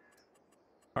you.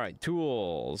 All right,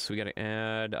 tools. We got to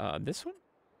add this one.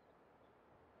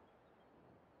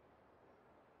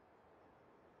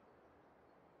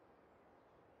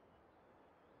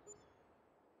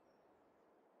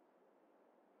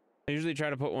 I usually try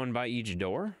to put one by each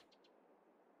door.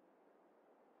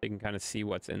 You can kind of see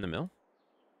what's in the mill.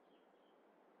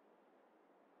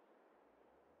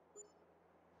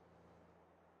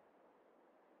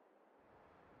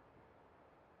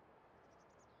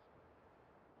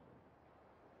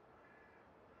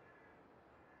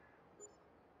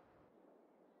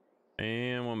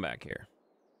 And one back here.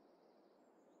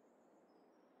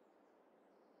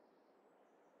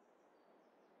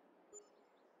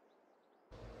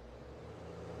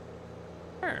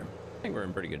 Sure. I think we're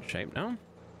in pretty good shape now.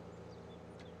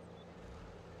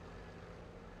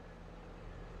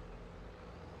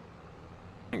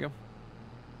 There you go.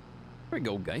 There we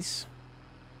go, guys.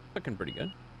 Looking pretty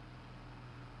good.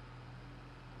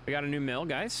 We got a new mill,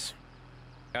 guys.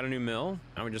 Got a new mill.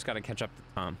 Now we just got to catch up to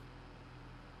Tom.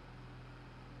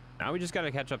 Now we just got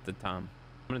to catch up to Tom.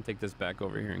 I'm going to take this back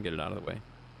over here and get it out of the way.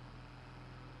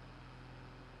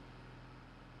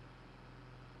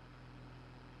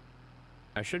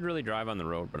 I should really drive on the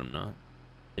road, but I'm not,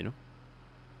 you know?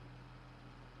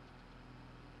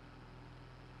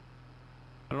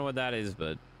 I don't know what that is,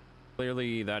 but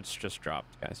clearly that's just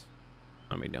dropped, guys.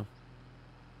 No big deal.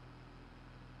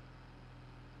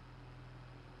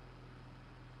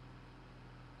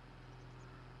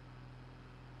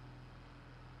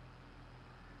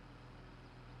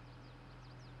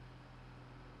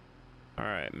 All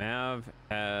right, Mav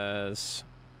has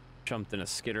jumped in a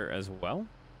skidder as well.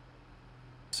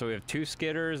 So we have 2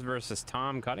 skidders versus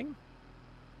Tom cutting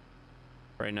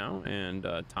right now, and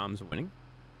Tom's winning.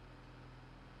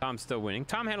 Tom's still winning.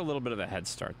 Tom had a little bit of a head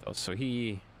start though, so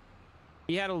he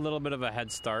had a little bit of a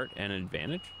head start and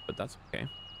advantage, but that's okay.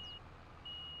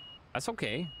 That's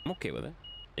okay. I'm okay with it,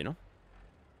 you know.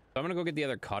 So I'm gonna go get the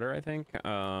other cutter, I think.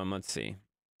 Let's see.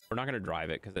 We're not gonna drive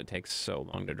it because it takes so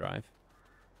long to drive.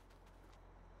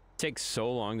 It takes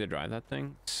so long to drive that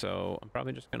thing, so I'm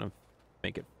probably just gonna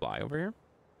make it fly over here.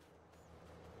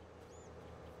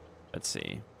 Let's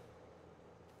see.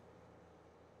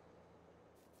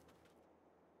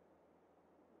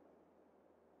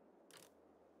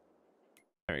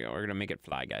 There we go. We're gonna make it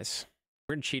fly, guys.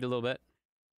 We're gonna cheat a little bit.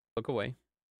 Look away.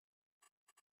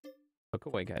 Look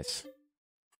away, guys.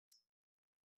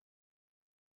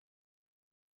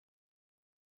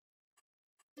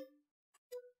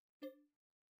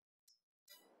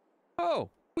 Oh,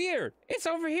 weird. It's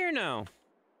over here now.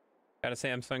 Got a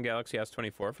Samsung Galaxy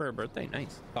S24 for her birthday.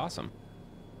 Nice. Awesome.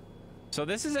 So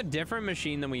this is a different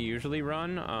machine than we usually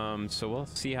run. So we'll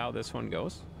see how this one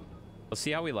goes. We'll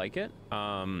see how we like it.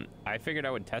 I figured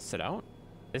I would test it out.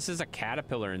 This is a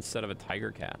Caterpillar instead of a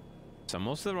Tiger Cat. So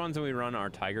most of the ones that we run are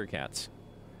Tiger Cats.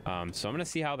 So I'm going to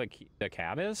see how the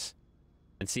cab is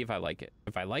and see if I like it.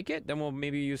 If I like it, then we'll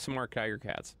maybe use some more Tiger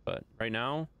Cats. But right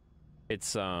now,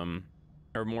 it's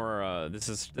or more. This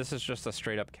is just a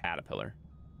straight up Caterpillar,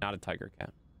 not a Tiger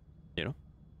Cat. You know.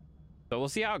 So we'll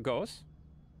see how it goes.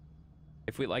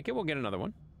 If we like it, we'll get another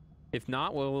one. If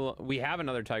not, we have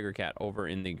another Tiger Cat over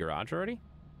in the garage already.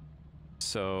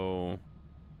 So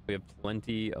we have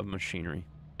plenty of machinery,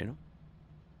 you know.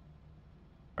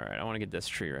 All right, I want to get this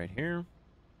tree right here.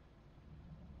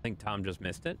 I think Tom just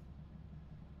missed it.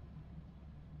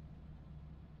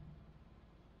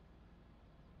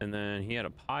 And then he had a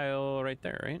pile right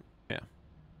there, right? Yeah.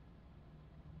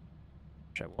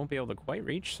 Which I won't be able to quite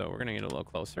reach, so we're gonna get a little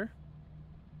closer.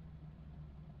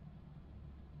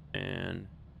 And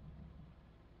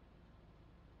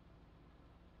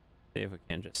see if we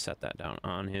can just set that down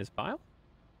on his pile.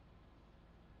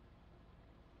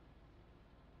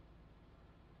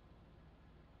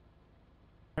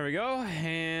 There we go.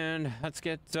 And let's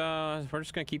get, we're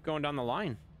just going to keep going down the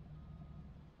line.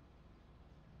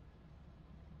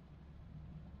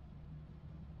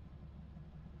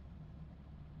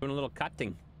 Doing a little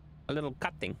cutting. A little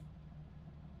cutting.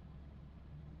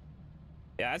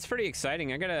 Yeah, that's pretty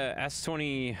exciting. I got an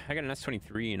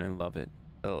S23 and I love it.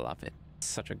 I love it. It's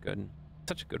such a good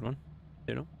one,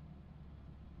 you know?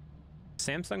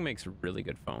 Samsung makes really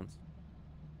good phones.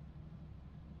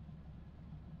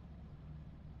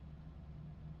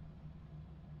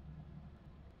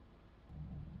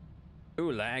 Ooh,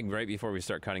 lag right before we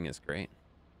start cutting is great.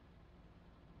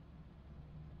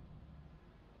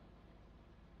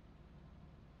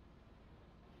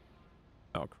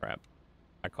 Oh, crap.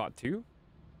 I caught 2?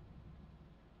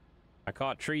 I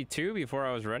caught tree 2 before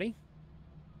I was ready?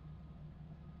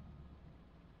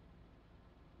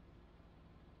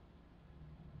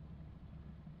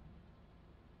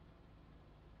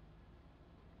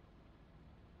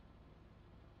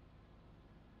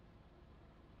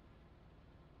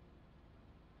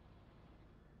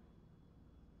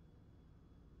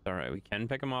 All right, we can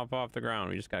pick them off the ground.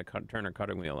 We just gotta turn our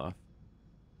cutting wheel off.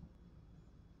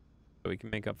 So we can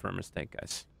make up for a mistake,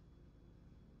 guys.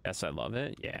 Yes, I love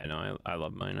it. Yeah, no, I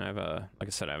love mine. I have a, like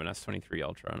I said, I have an S23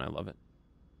 Ultra and I love it.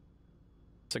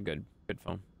 It's a good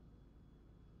phone.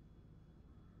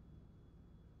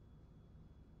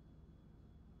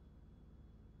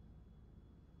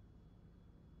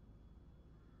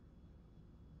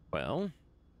 Well,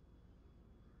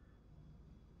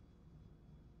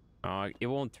 it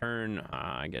won't turn.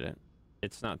 I get it.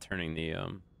 It's not turning the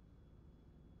not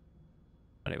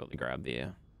able to grab the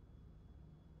there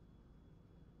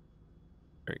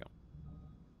we go.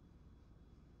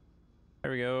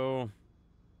 There we go.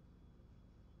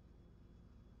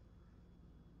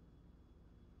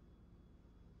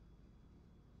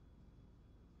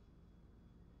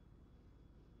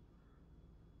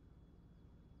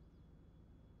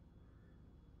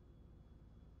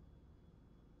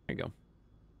 There you go.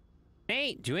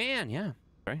 Hey, Joanne, yeah,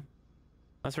 right.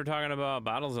 Unless we're talking about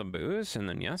bottles of booze, and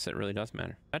then yes, it really does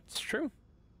matter. That's true.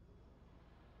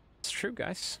 It's true,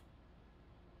 guys.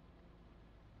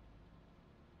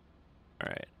 All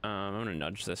right, I'm gonna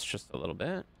nudge this just a little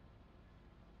bit.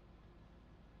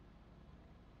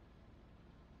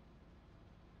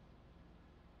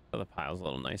 So the pile's a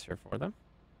little nicer for them.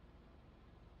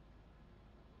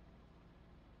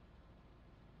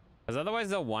 Because otherwise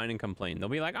they'll whine and complain. They'll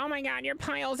be like, oh my god, your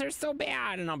piles are so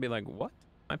bad. And I'll be like, what?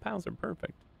 My piles are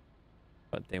perfect.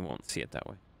 but they won't see it that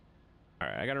way. All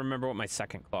right, I gotta remember what my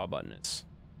second claw button is.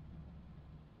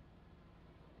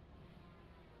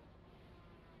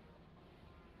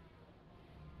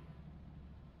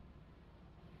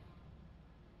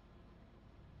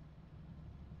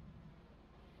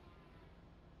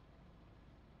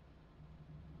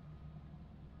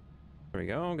 There we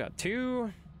go, got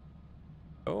 2.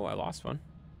 Oh, I lost one.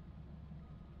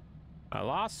 I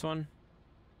lost one.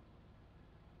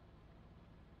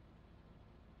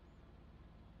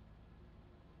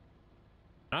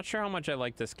 Not sure how much I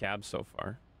like this cab so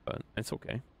far, but it's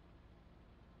okay.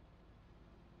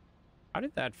 How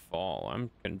did that fall?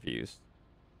 I'm confused.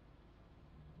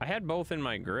 I had both in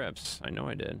my grips. I know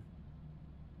I did.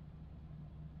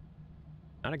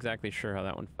 Not exactly sure how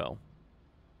that one fell.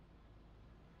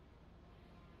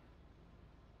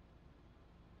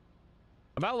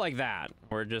 About like that.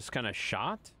 We're just kind of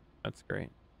shot. That's great.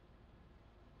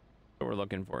 What we're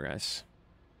looking for, guys.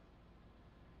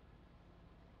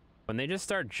 When they just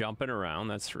start jumping around,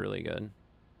 that's really good.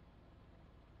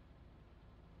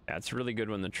 Yeah, it's really good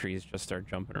when the trees just start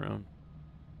jumping around.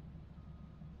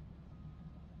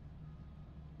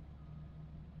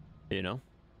 You know?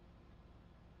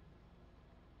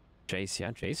 Jace,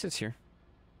 yeah, Jace is here.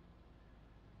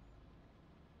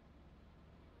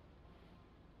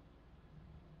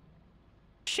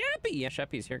 Sheppy! Yeah,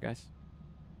 Sheppy's here, guys.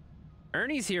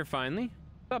 Ernie's here finally.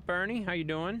 What's up, Ernie? How you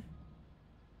doing?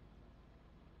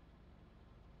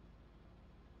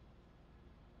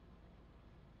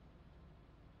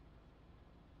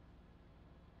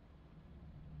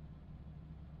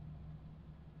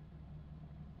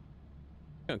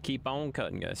 Gonna keep on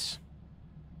cutting, guys.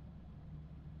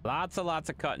 Lots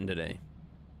of cutting today.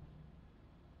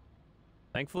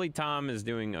 Thankfully, Tom is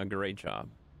doing a great job.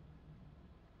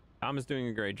 Tom is doing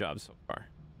a great job so far.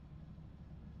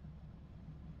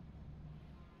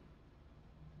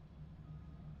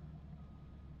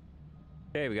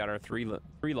 Okay, we got our three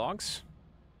logs.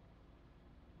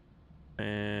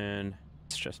 And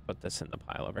let's just put this in the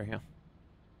pile over here.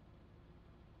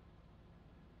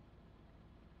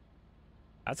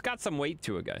 That's got some weight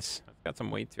to it, guys. That's got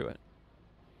some weight to it.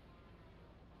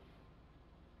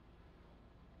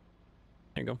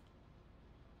 There you go.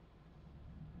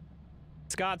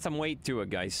 It's got some weight to it,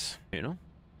 guys. You know?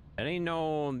 It ain't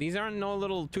no... These aren't no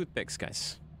little toothpicks,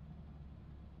 guys.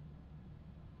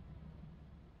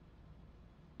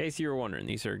 In case you were wondering,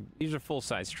 these are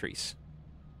full-size trees.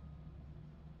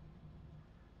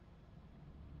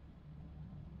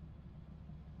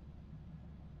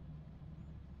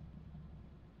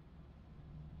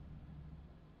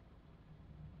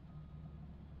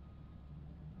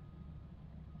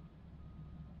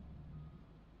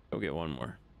 Go get one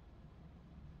more.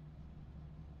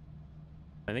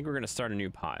 I think we're gonna start a new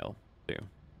pile, too.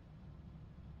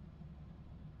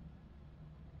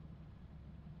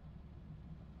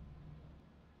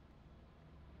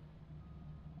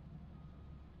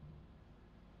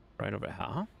 Right over here,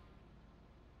 huh?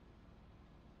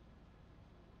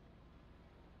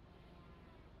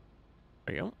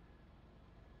 There you go.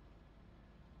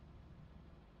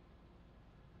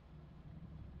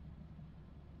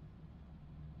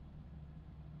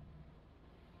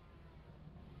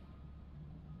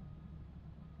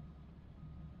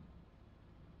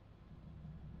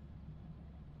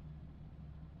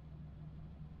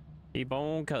 Keep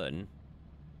on cutting.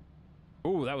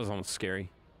 Ooh, that was almost scary.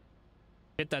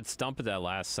 Hit that stump at that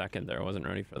last second there. I wasn't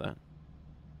ready for that.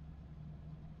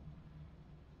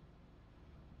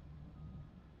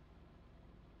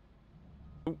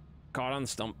 Ooh, caught on the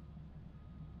stump.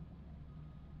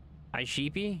 Hi,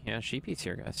 Sheepy. Yeah, Sheepy's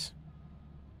here, guys.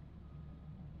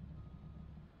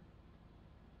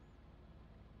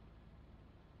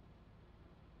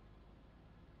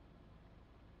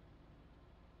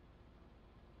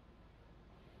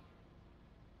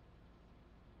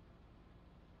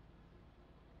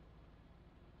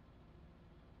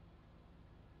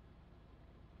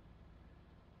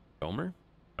 Gomer?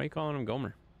 Why are you calling him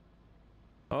Gomer?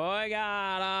 Oh, I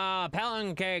got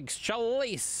pancakes,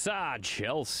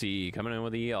 Chelsea coming in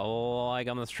with the like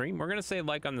on the stream. We're gonna say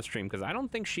like on the stream because I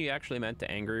don't think she actually meant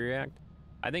to angry react.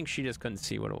 I think she just couldn't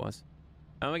see what it was.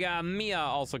 And we got Mia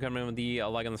also coming in with the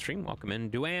like on the stream. Welcome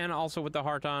in. Duane also with the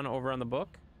heart on over on the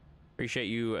book. Appreciate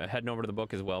you heading over to the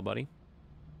book as well, buddy.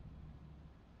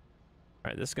 All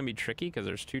right, this is gonna be tricky because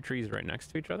there's 2 trees right next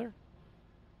to each other.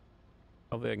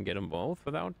 Hopefully I can get them both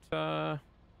without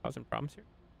causing problems here.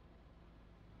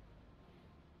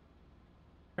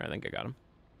 I think I got him.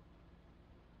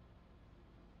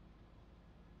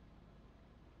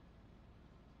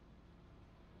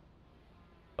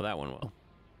 Well, that one will.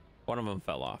 One of them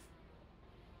fell off.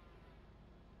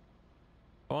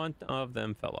 One of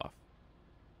them fell off.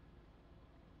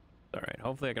 All right,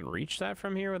 hopefully I can reach that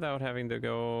from here without having to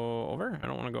go over. I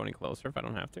don't want to go any closer if I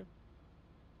don't have to.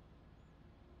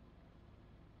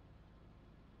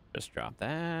 Just drop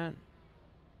that.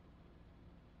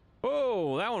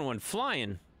 Oh, that one went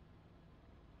flying.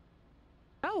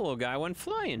 That little guy went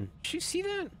flying. Did you see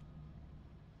that?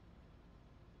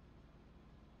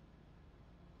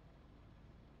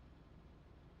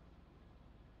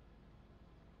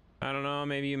 I don't know,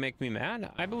 maybe you make me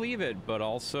mad. I believe it, but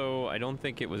also I don't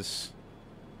think it was...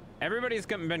 Everybody's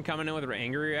been coming in with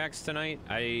angry reacts tonight.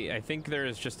 I think there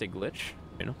is just a glitch,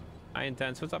 you know? Hi,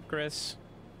 Intense. What's up, Chris?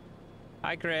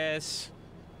 Hi, Chris.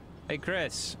 Hey,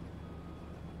 Chris.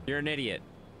 You're an idiot.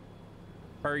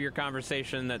 Per your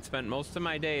conversation that spent most of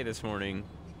my day this morning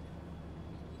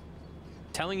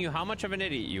telling you how much of an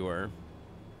idiot you were.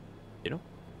 You know?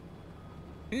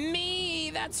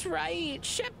 Me, that's right.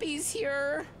 Sheppy's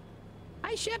here.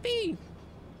 Hi, Sheppy.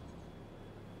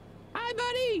 Hi,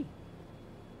 buddy.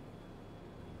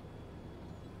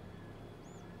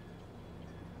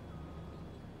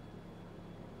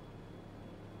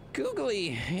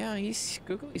 Googly. Yeah,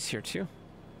 Googly's here too.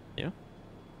 Yeah.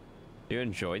 You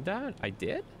enjoyed that? I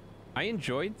did. I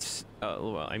enjoyed,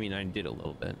 well, I mean, I did a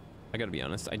little bit. I gotta be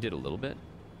honest, I did a little bit.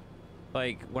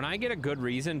 Like, when I get a good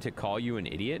reason to call you an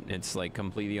idiot, and it's like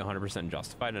completely 100%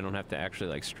 justified, I don't have to actually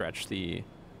like stretch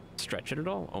it at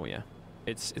all. Oh yeah,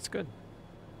 it's good.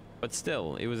 But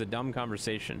still, it was a dumb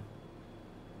conversation.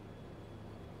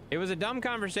 It was a dumb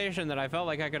conversation that I felt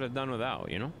like I could have done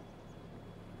without, you know?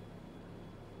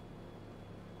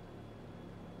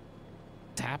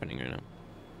 What's happening right now?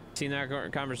 Seen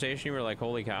that conversation, you were like,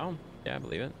 holy cow? Yeah, I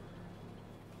believe it.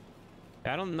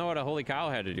 I don't know what a holy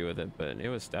cow had to do with it, but it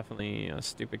was definitely a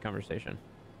stupid conversation.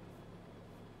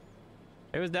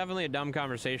 It was definitely a dumb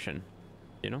conversation,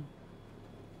 you know?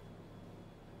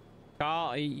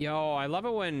 Yo, I love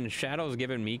it when Shadow's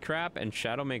giving me crap and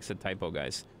Shadow makes a typo,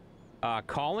 guys.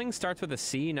 Calling starts with a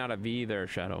C, not a V there,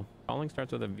 Shadow. Calling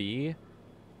starts with a V.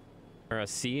 Or a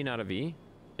C, not a V,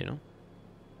 you know?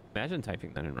 Imagine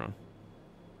typing that in wrong.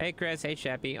 Hey, Chris. Hey,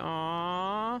 Shappy.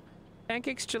 Aww.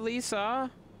 Pancakes Chalisa.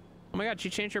 Oh my god, she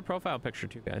changed her profile picture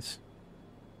too, guys.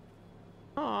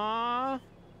 Aww.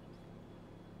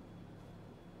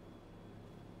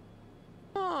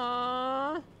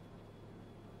 Aww.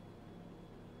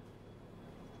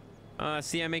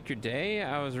 See, I make your day.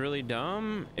 I was really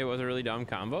dumb. It was a really dumb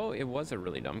combo. It was a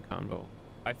really dumb combo.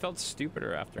 I felt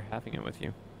stupider after having it with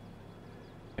you.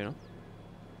 You know?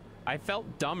 I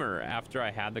felt dumber after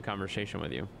I had the conversation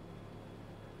with you.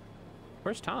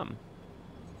 Where's Tom?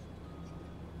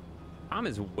 Tom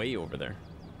is way over there.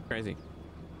 Crazy.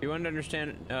 You want to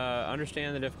understand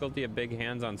the difficulty of big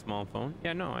hands on small phone?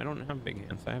 Yeah, no, I don't have big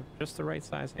hands. I have just the right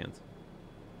size hands.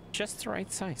 Just the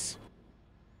right size.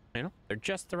 You know, they're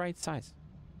just the right size.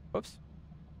 Whoops.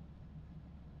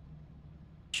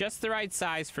 Just the right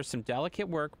size for some delicate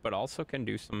work, but also can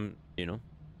do some, you know,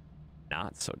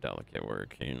 not so delicate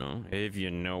work, you know, if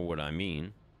you know what I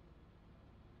mean.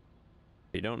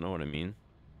 If you don't know what I mean,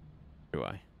 do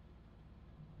I?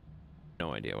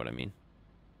 No idea what I mean.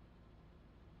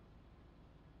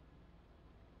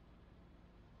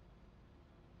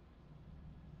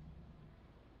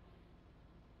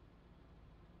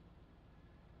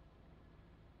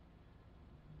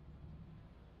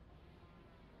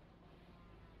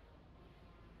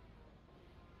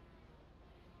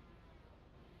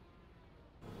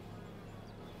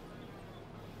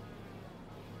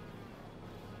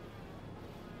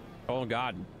 Oh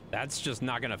god, that's just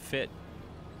not gonna fit.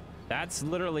 That's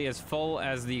literally as full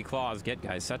as the claws get,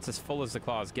 guys. That's as full as the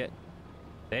claws get.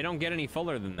 They don't get any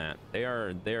fuller than that. They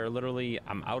are literally,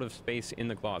 I'm out of space in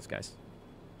the claws, guys.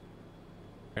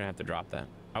 I'm gonna have to drop that.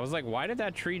 I was like, why did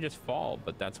that tree just fall?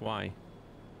 But that's why.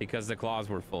 Because the claws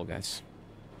were full, guys.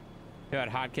 You had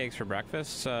hotcakes for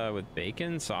breakfast with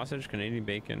bacon, sausage, Canadian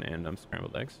bacon, and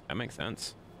scrambled eggs. That makes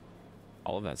sense.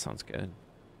 All of that sounds good.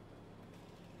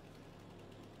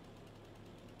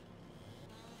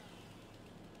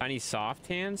 Tiny soft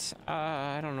hands?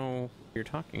 I don't know what you're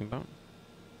talking about.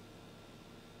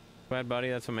 Glad, buddy,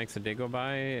 that's what makes a day go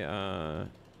by,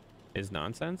 is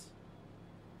nonsense?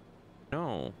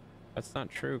 No, that's not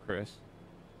true, Chris.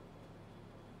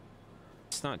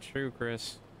 It's not true,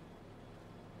 Chris.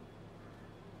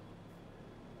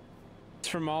 It's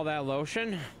from all that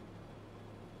lotion?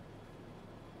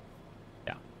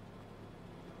 Yeah.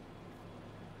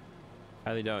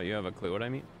 Highly doubt you have a clue what I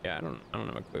mean? Yeah, I don't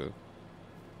have a clue.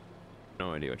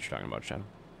 No idea what you're talking about, Shadow.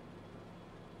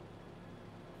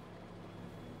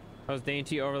 Those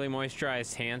dainty, overly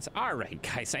moisturized hands. All right,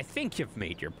 guys, I think you've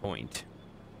made your point.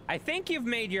 I think you've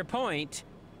made your point,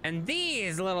 and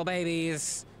these little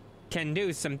babies can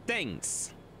do some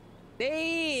things.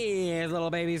 These little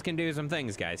babies can do some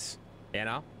things, guys. You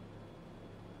know?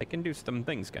 They can do some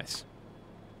things, guys.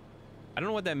 I don't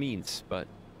know what that means, but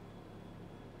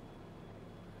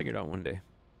I'll figure it out one day.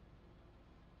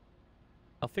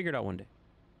 I'll figure it out one day.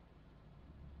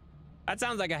 That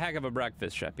sounds like a heck of a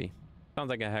breakfast, Sheppy. Sounds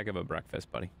like a heck of a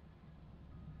breakfast, buddy.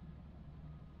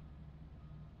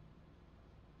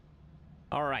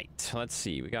 All right, let's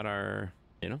see. We got our,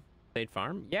 you know, State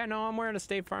Farm. Yeah, no, I'm wearing a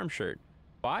State Farm shirt.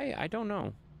 Why? I don't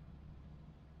know.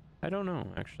 I don't know,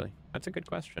 actually. That's a good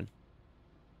question.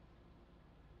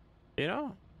 You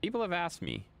know, people have asked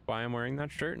me why I'm wearing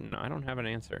that shirt, and I don't have an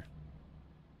answer.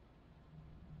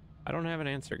 I don't have an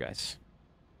answer, guys.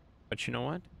 But you know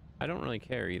what? I don't really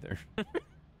care either.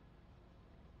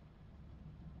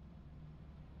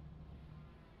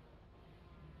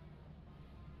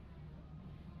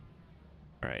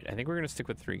 All right, I think we're gonna stick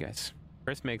with 3 guys.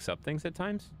 Chris makes up things at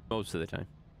times. Most of the time.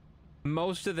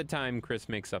 Most of the time, Chris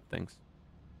makes up things.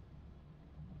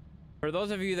 For those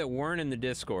of you that weren't in the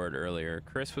Discord earlier,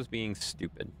 Chris was being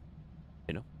stupid.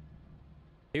 You know?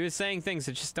 He was saying things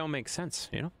that just don't make sense,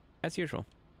 you know? As usual.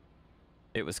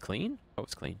 It was clean? Oh,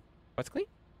 it's clean. What's clean?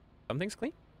 Something's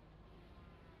clean?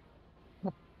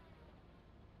 There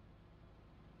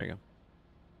you go.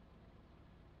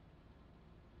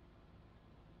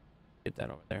 Get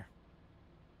that over there.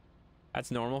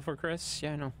 That's normal for Chris?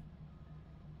 Yeah, I know.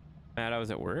 Matt, I was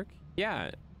at work?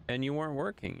 Yeah, and you weren't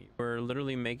working. You were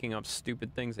literally making up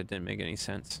stupid things that didn't make any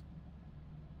sense.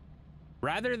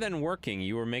 Rather than working,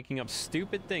 you were making up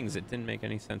stupid things that didn't make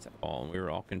any sense at all, and we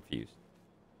were all confused.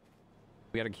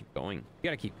 We gotta keep going. We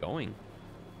gotta keep going.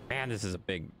 Man, this is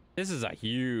a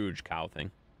huge cow thing.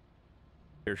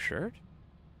 Your shirt?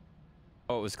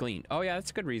 Oh, it was clean. Oh yeah, that's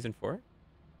a good reason for it.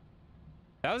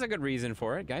 That was a good reason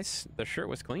for it, guys. The shirt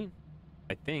was clean.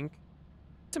 I think.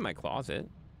 It's in my closet.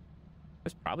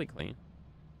 It's probably clean.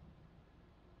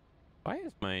 Why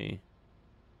is my...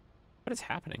 What is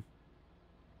happening?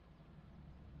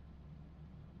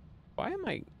 Why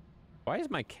is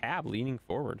my cab leaning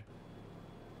forward?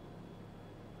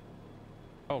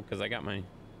 Oh, because I got my...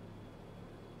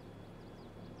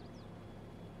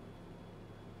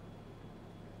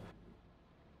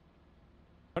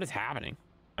 What is happening?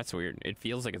 That's weird. It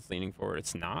feels like it's leaning forward.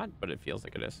 It's not, but it feels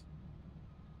like it is.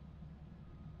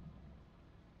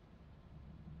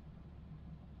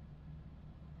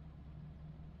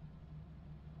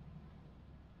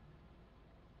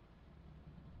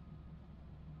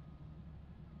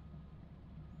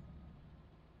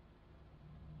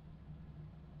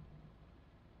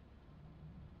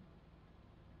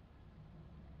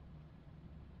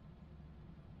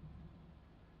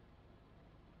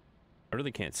 I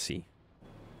really can't see.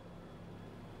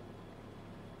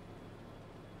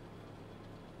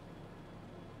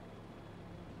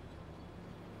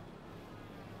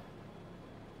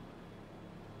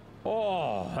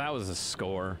 Oh, that was a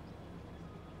score.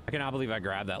 I cannot believe I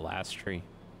grabbed that last tree.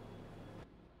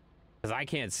 Because I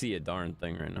can't see a darn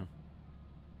thing right now.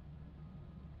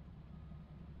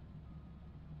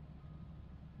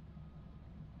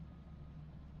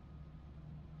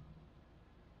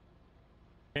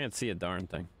 Can't see a darn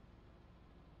thing.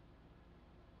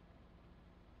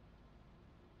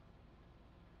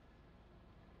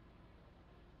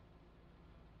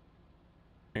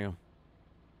 There you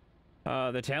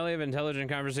go. The tally of intelligent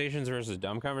conversations versus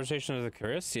dumb conversations of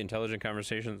Chris. The intelligent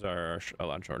conversations are a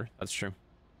lot shorter. That's true.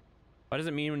 What does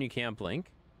it mean when you can't blink?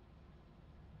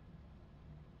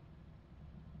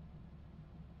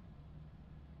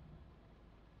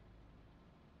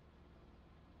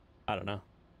 I don't know.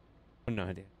 I have no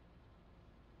idea.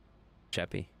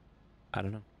 Cheppy. I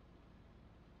don't know.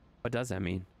 What does that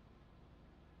mean?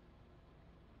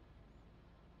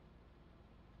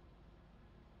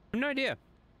 I have no idea.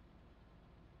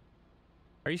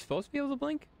 Are you supposed to be able to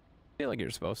blink? I feel like you're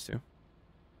supposed to.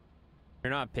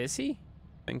 You're not pissy?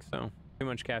 I think so. Too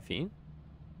much caffeine?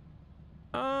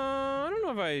 I don't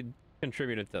know if I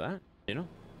contributed to that, you know?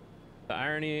 The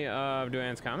irony of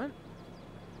Duane's comment?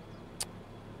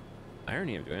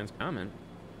 Irony of Duane's comment?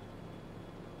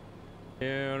 You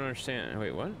don't understand.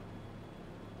 Wait, what?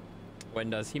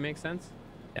 When does he make sense?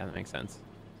 Yeah, that makes sense.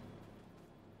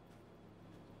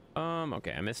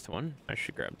 Okay, I missed one. I'll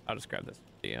just grab this.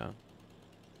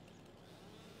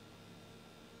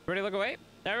 Everybody look away.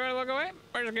 Everybody look away.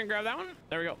 We're just gonna grab that one.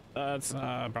 There we go. That's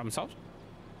problem solved.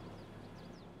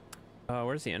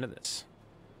 Where's the end of this?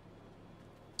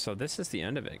 So this is the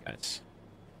end of it, guys.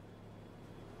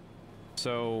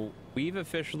 So we've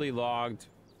officially logged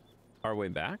our way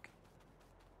back.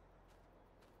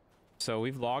 So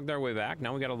we've logged our way back.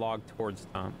 Now we got to log towards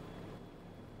Tom.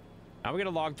 Now we got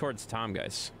to log towards Tom,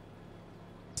 guys.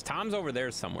 Tom's over there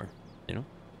somewhere, you know?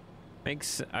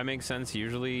 Makes sense.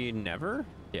 Usually never.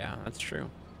 Yeah, that's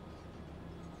true.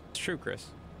 It's true, Chris.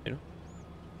 You know?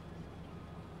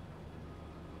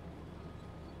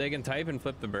 They can type and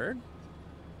flip the bird?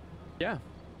 Yeah.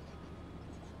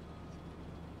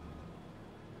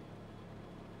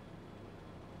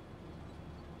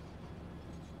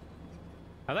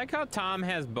 I like how Tom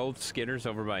has both skidders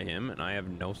over by him and I have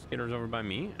no skidders over by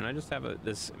me, and I just have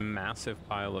this massive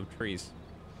pile of trees.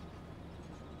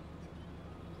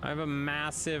 I have a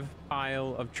massive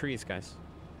pile of trees, guys.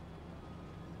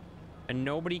 And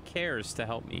nobody cares to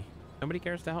help me. Nobody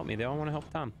cares to help me. They all want to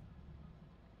help Tom.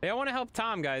 They all want to help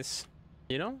Tom, guys.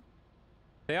 You know?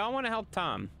 They all want to help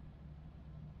Tom.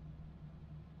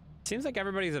 Seems like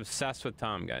everybody's obsessed with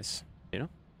Tom, guys. You know?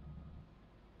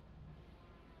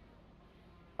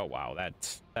 Oh wow, that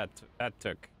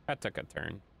took a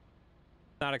turn.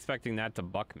 Not expecting that to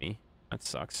buck me. That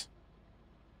sucks.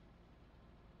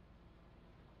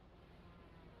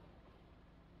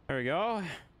 There we go.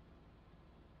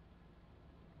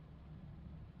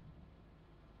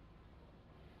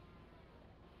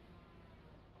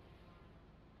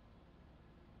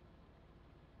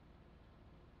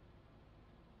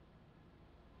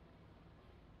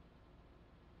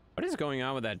 What is going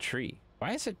on with that tree?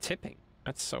 Why is it tipping?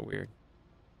 That's so weird.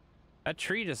 That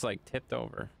tree just like tipped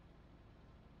over.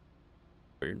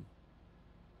 Weird.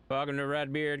 Welcome to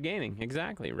Redbeard Gaming.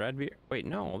 Exactly, Redbeard. Wait,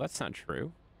 no, that's not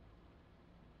true.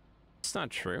 It's not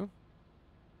true.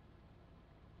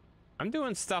 I'm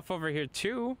doing stuff over here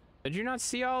too. Did you not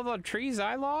see all the trees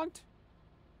I logged?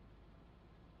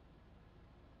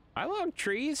 I logged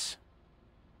trees.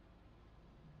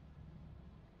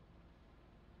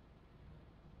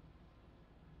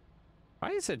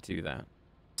 Why does it do that?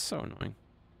 It's so annoying.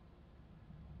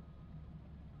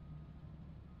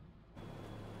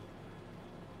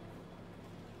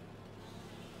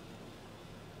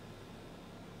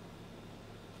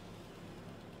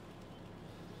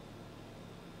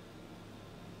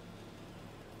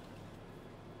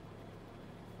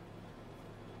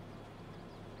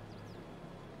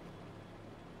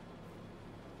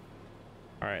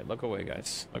 All right, look away,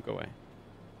 guys. Look away.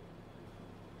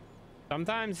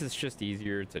 Sometimes it's just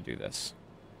easier to do this.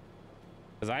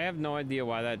 Because I have no idea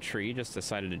why that tree just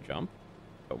decided to jump.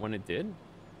 But when it did,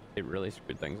 it really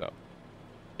screwed things up.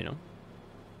 You know?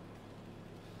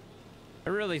 It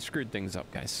really screwed things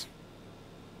up, guys.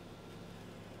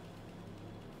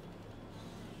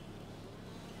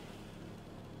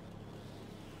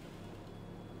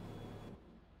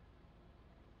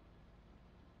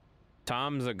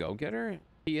 Tom's a go-getter?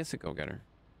 He is a go-getter.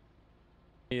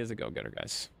 He is a go-getter,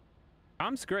 guys.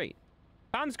 Tom's great.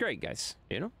 Tom's great, guys.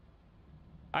 You know?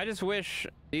 I just wish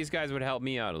these guys would help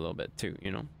me out a little bit too, you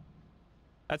know?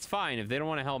 That's fine. If they don't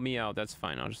want to help me out, that's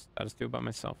fine. I'll just do it by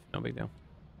myself. No big deal.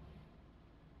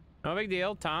 No big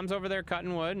deal. Tom's over there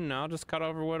cutting wood, and I'll just cut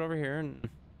over wood over here, and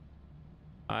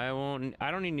I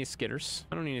don't need any skidders.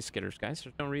 I don't need any skidders, guys.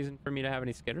 There's no reason for me to have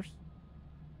any skidders.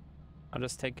 I'll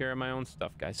just take care of my own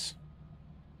stuff, guys.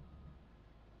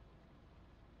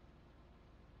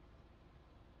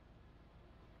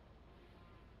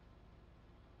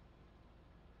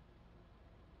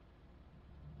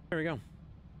 There we go.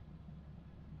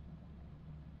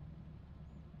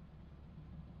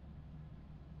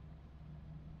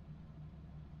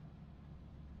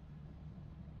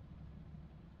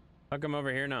 Welcome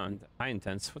over here now. High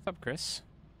Intense. What's up, Chris?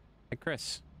 Hey,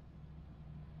 Chris.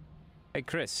 Hey,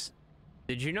 Chris.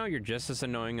 Did you know you're just as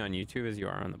annoying on YouTube as you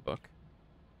are on the book?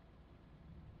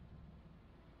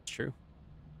 It's true.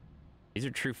 These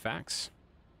are true facts.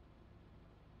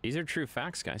 These are true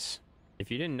facts, guys. If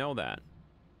you didn't know that,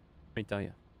 let me tell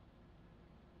you.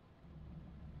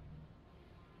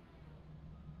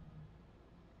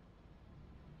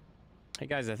 Hey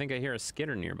guys, I think I hear a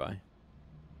skidder nearby. You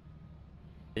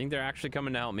think they're actually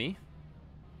coming to help me?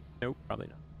 Nope, probably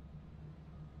not.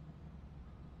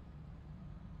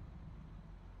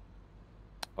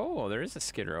 Oh, there is a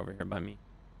skidder over here by me.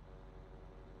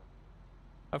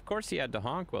 Of course he had to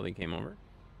honk while he came over.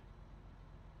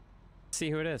 Let's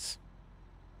see who it is.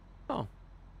 Oh,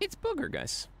 it's Booger,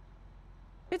 guys.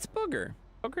 It's Booger.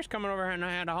 Booger's coming over here and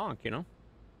I had a honk, you know?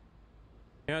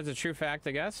 You know, it's a true fact,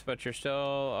 I guess, but you're still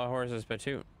a horse's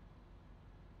patoot.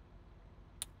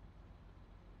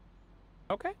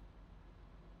 Okay.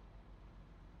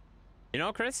 You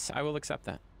know, Chris, I will accept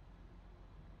that.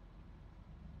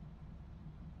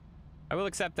 I will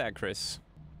accept that, Chris.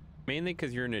 Mainly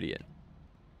because you're an idiot.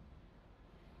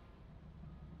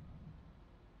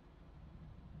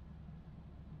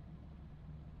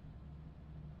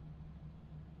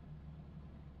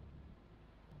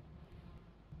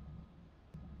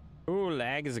 Ooh,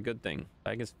 lag is a good thing.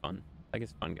 Lag is fun. Lag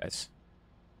is fun, guys.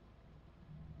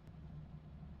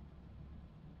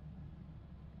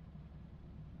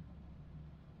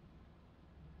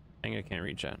 Dang it, I can't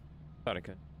reach that. Thought I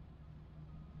could.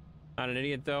 Not an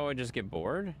idiot, though. I just get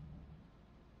bored.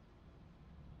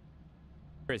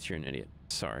 Chris, you're an idiot.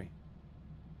 Sorry.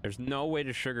 There's no way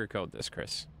to sugarcoat this,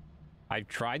 Chris. I've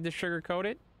tried to sugarcoat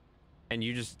it, and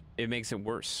it makes it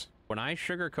worse. When I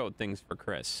sugarcoat things for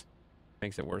Chris, it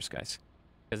makes it worse, guys.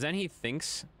 Because then he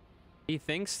thinks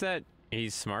that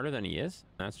he's smarter than he is.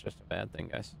 That's just a bad thing,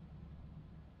 guys.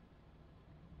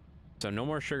 So no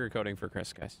more sugarcoating for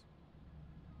Chris, guys.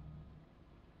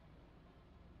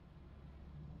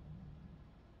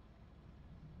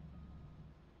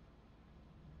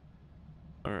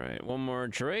 All right, one more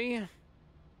tree.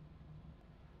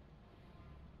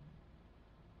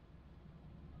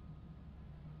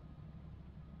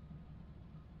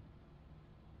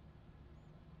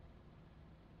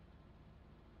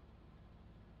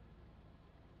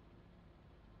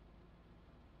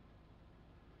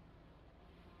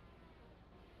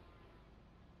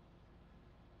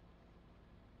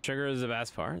 Sugar is the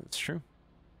best part. It's true.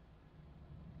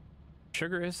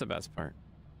 Sugar is the best part.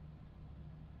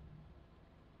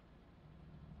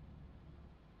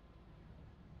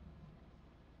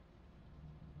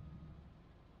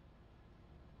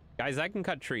 Guys, I can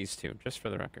cut trees too, just for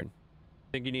the record.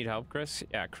 Think you need help, Chris?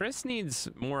 Yeah, Chris needs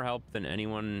more help than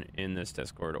anyone in this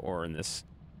Discord or in this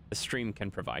stream can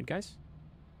provide, guys.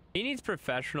 He needs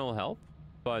professional help,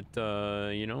 but,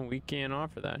 you know, we can't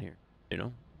offer that here, you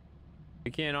know? We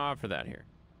can't offer that here.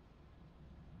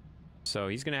 So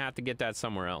he's gonna have to get that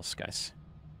somewhere else, guys.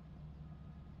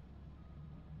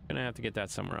 Gonna have to get that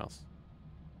somewhere else.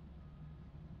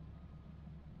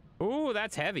 Ooh,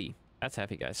 that's heavy. That's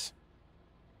heavy, guys.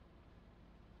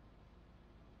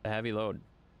 A heavy load.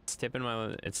 It's tipping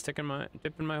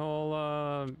my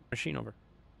whole machine over.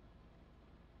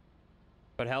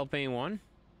 But help ain't one.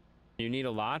 You need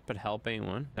a lot, but help ain't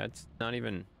one. That's not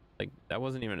even like that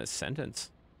wasn't even a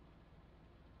sentence.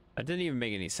 That didn't even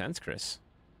make any sense, Chris.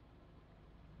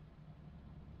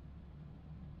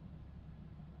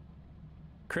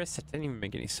 Chris, that didn't even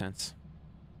make any sense.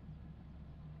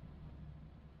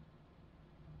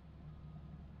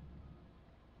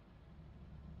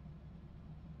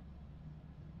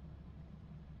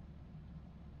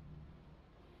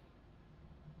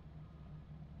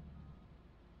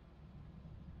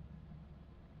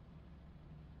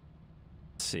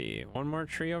 Let's see, one more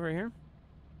tree over here.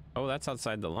 Oh, that's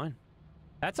outside the line.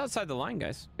 That's outside the line,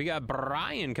 guys. We got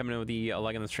Brian coming in with the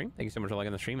like on the stream. Thank you so much for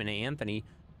liking the stream. And Anthony,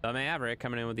 the Maverick,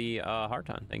 coming in with the heart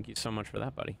on. Thank you so much for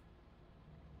that, buddy.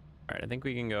 All right, I think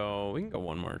we can go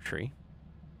one more tree.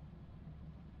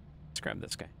 Let's grab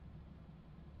this guy.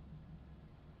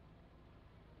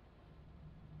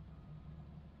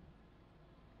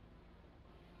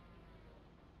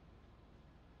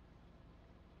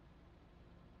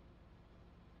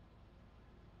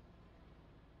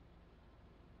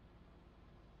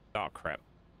 Oh, crap.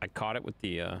 I caught it with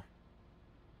the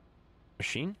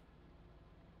machine.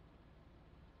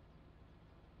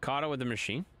 Caught it with the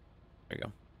machine. There you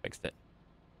go. Fixed it.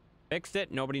 Fixed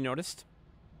it. Nobody noticed.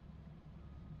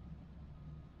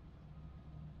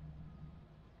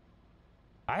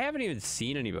 I haven't even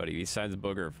seen anybody besides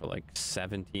Booger for like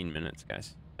 17 minutes,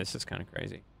 guys. This is kind of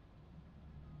crazy.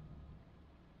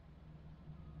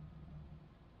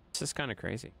 This is kind of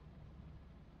crazy.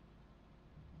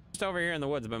 Just over here in the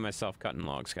woods by myself cutting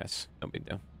logs, guys. No big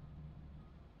deal.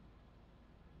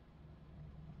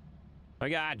 I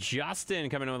got Justin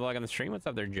coming in with a log on the stream. What's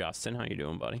up there, Justin? How you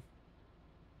doing, buddy?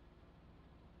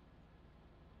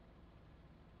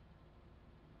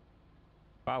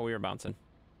 Wow, we were bouncing.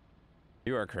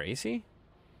 You are crazy?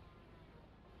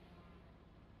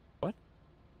 What?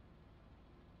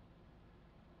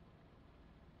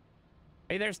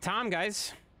 Hey, there's Tom,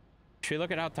 guys. Should we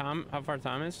look at how far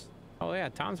Tom is? Oh yeah,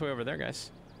 Tom's way over there, guys.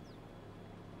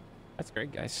 That's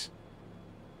great, guys.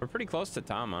 We're pretty close to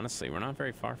Tom, honestly. We're not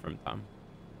very far from Tom.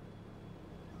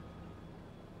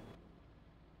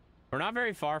 We're not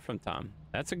very far from Tom.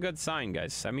 That's a good sign,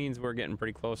 guys. That means we're getting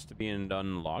pretty close to being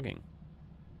done logging.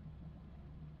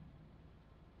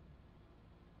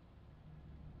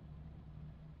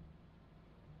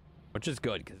 Which is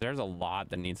good, because there's a lot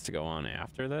that needs to go on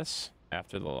after this,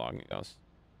 after the logging goes.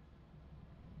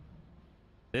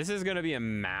 This is going to be a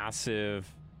massive,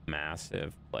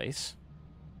 massive place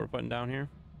we're putting down here.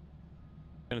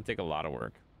 It's going to take a lot of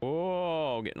work.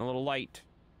 Whoa, getting a little light.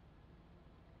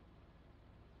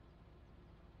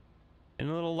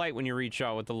 Getting a little light when you reach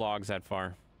out with the logs that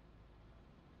far.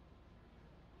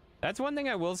 That's one thing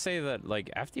I will say that,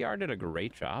 like, FDR did a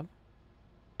great job.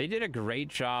 They did a great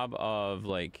job of,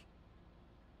 like,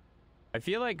 I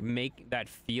feel like make that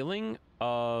feeling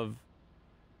of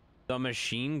the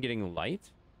machine getting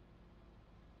light.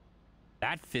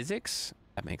 That physics,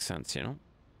 that makes sense, you know?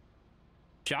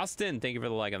 Justin, thank you for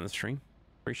the like on the stream.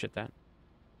 Appreciate that.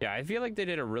 Yeah, I feel like they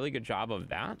did a really good job of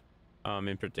that,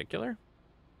 in particular.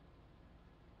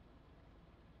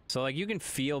 So, like, you can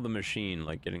feel the machine,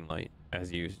 like, getting light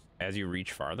as you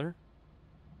reach farther.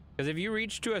 Because if you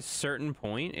reach to a certain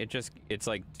point, it's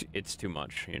like, it's too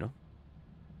much, you know?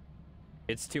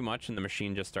 It's too much and the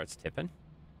machine just starts tipping.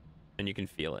 And you can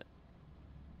feel it.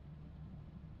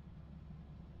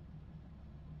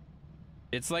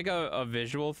 It's like a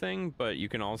visual thing, but you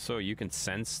can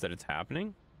sense that it's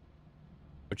happening.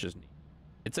 Which is neat.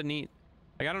 It's a neat...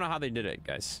 Like, I don't know how they did it,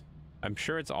 guys. I'm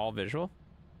sure it's all visual.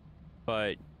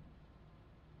 But...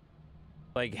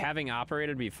 like, having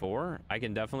operated before, I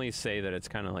can definitely say that it's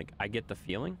kind of like, I get the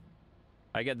feeling.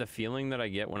 I get the feeling that I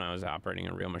get when I was operating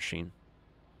a real machine.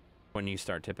 When you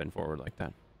start tipping forward like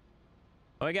that.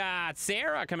 Oh, we got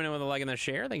Sarah coming in with a like in the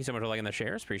share. Thank you so much for liking the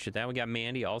shares. Appreciate that. We got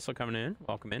Mandy also coming in.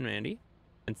 Welcome in, Mandy.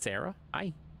 And Sarah.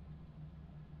 Hi.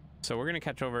 So we're going to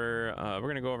catch over, we're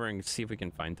going to go over and see if we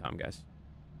can find Tom, guys.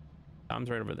 Tom's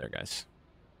right over there, guys.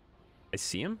 I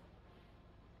see him.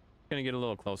 Going to get a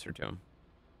little closer to him.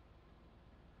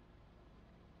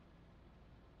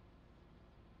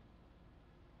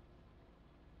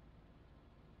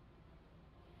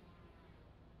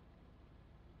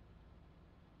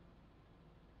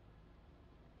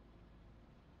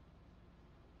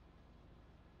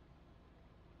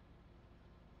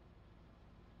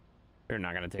 We're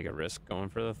not going to take a risk going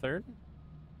for the third.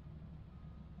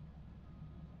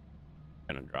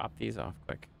 Gonna drop these off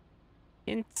quick.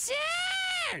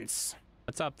 Intense!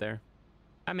 What's up there?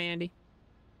 I'm Andy.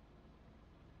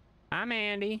 I'm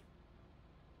Andy.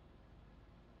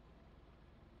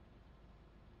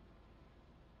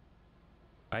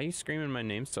 Why are you screaming my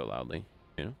name so loudly?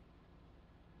 You know?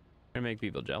 Gonna make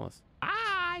people jealous.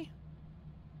 Hi!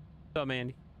 What's up,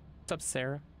 Andy? What's up,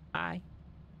 Sarah? Hi.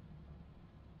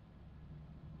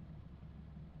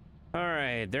 All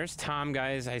right, there's Tom,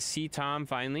 guys. I see Tom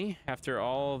finally. After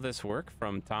all this work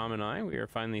from Tom and I, we are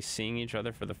finally seeing each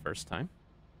other for the first time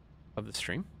of the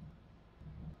stream.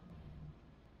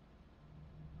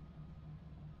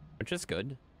 Which is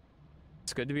good.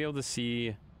 It's good to be able to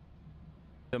see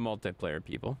the multiplayer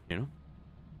people, you know?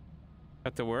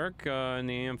 Got to work in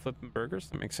the AM flipping burgers.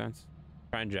 That makes sense.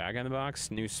 Trying Jag in the box.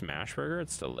 New smash burger.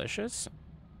 It's delicious.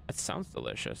 That sounds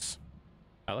delicious.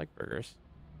 I like burgers.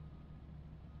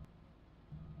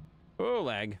 Whoa,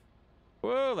 lag.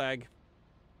 Whoa, lag.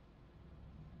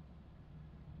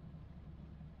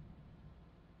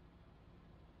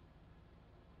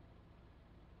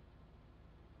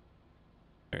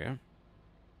 There you go.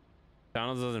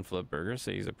 McDonald's doesn't flip burgers,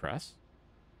 they use a press.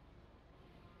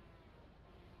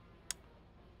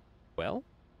 Well,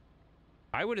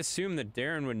 I would assume that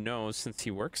Darren would know since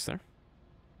he works there.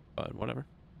 But whatever.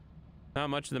 Not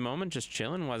much at the moment, just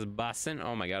chilling. Was bussin'.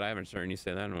 Oh my god, I haven't heard you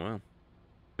say that in a while.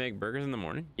 Make burgers in the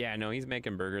morning? Yeah, no, he's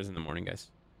making burgers in the morning,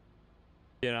 guys.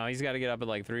 You know, he's got to get up at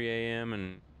like 3 a.m.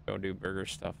 and go do burger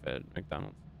stuff at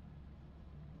McDonald's.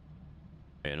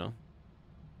 You know?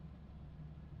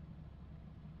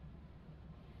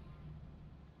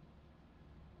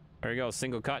 There you go.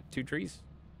 Single cut, 2 trees.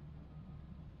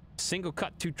 Single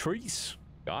cut, 2 trees.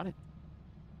 Got it.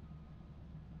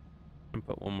 I'm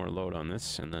gonna put one more load on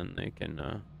this, and then they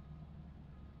can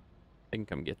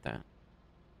come get that.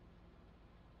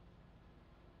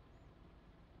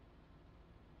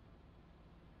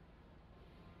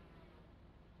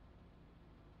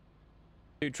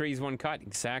 Two trees, 1 cut.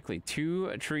 Exactly.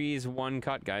 2 trees, 1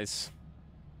 cut, guys.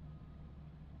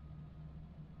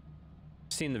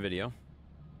 Seen the video.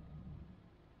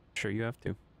 Sure you have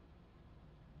to.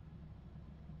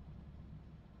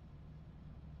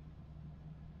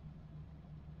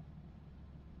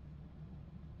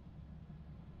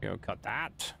 Go cut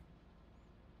that.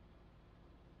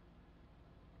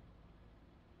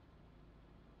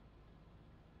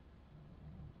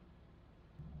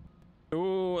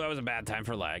 Ooh, that was a bad time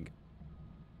for lag.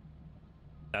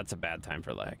 That's a bad time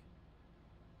for lag.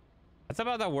 That's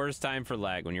about the worst time for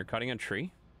lag when you're cutting a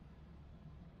tree.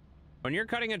 When you're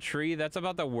cutting a tree, that's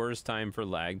about the worst time for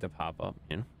lag to pop up,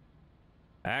 you know?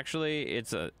 Actually,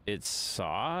 it's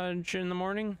sausage in the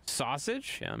morning.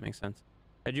 Sausage? Yeah, that makes sense.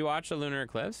 Did you watch the lunar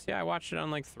eclipse? Yeah, I watched it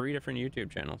on like 3 different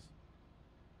YouTube channels.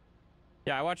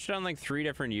 Yeah, I watched it on like 3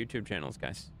 different YouTube channels,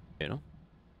 guys. You know?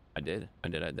 I did.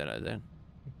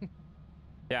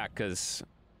 Yeah, because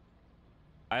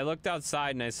I looked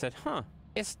outside and I said, huh,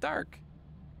 it's dark.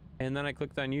 And then I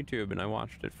clicked on YouTube and I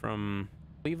watched it from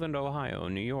Cleveland, Ohio,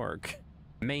 New York,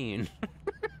 Maine.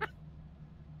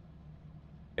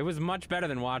 It was much better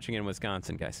than watching it in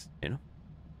Wisconsin, guys. You know?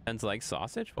 Tends like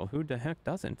sausage? Well, who the heck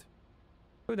doesn't?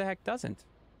 Who the heck doesn't?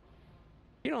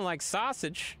 You don't like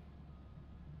sausage,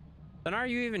 then are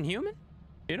you even human?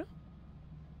 You know?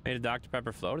 Made a Dr.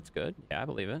 Pepper float, it's good. Yeah, I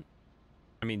believe it.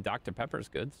 I mean, Dr. Pepper's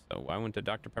good, so why wouldn't a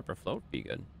Dr. Pepper float be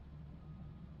good?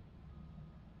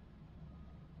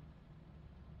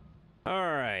 All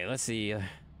right, let's see.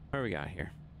 What we got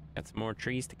here? Got some more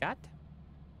trees to cut.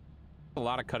 A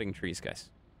lot of cutting trees,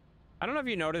 guys. I don't know if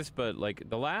you noticed, but like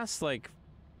the last like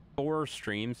 4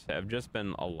 streams have just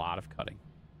been a lot of cutting.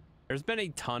 There's been a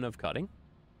ton of cutting.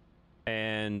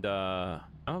 And I'm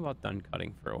about done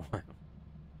cutting for a while.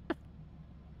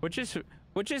 which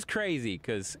is crazy,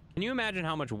 because can you imagine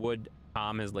how much wood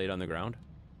Tom has laid on the ground?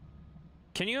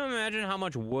 Can you imagine how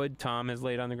much wood Tom has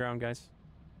laid on the ground, guys?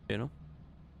 You know?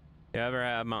 You ever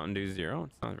have Mountain Dew Zero?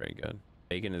 It's not very good.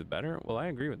 Bacon is better? Well, I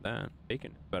agree with that.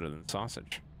 Bacon is better than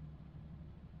sausage.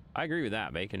 I agree with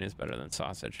that. Bacon is better than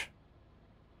sausage.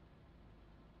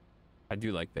 I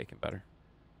do like bacon better.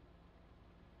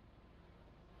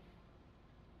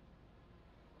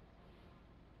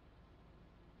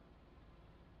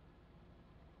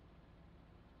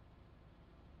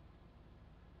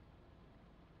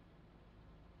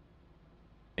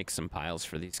 Make some piles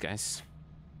for these guys.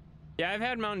 Yeah, I've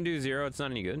had Mountain Dew Zero. It's not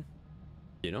any good.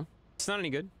 You know? It's not any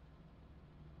good.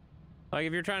 Like,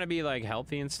 if you're trying to be, like,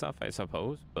 healthy and stuff, I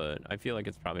suppose. But I feel like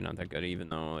it's probably not that good, even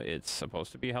though it's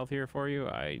supposed to be healthier for you.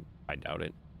 I doubt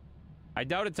it. I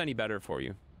doubt it's any better for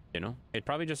you, you know? It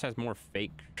probably just has more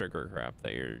fake sugar crap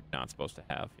that you're not supposed to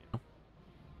have, you know?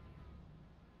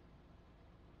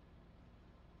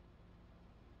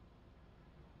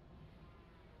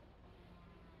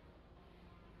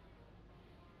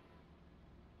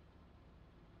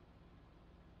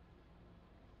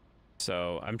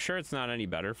 So I'm sure it's not any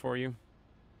better for you.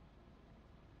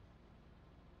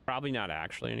 Probably not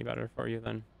actually any better for you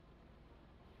than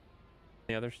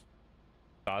the others.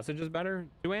 Sausage is better?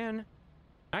 Duane,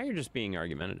 now you're just being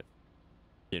argumentative.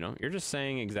 You know, you're just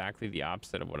saying exactly the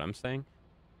opposite of what I'm saying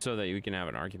so that we can have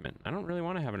an argument. I don't really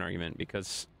want to have an argument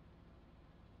because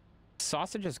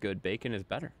sausage is good, bacon is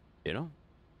better, you know?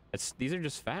 These are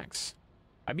just facts.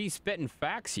 I be spitting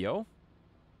facts, yo.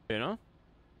 You know?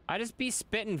 I just be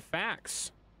spitting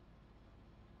facts.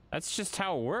 That's just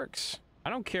how it works. I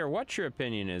don't care what your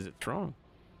opinion is, it's wrong.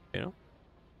 You know?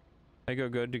 They go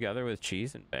good together with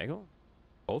cheese and bagel.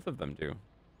 Both of them do.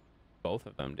 Both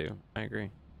of them do. I agree.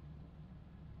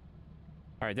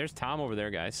 All right, there's Tom over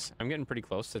there, guys. I'm getting pretty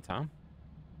close to Tom.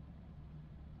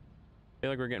 I feel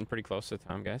like we're getting pretty close to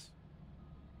Tom, guys.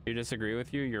 If you disagree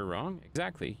with you, you're wrong.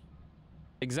 Exactly.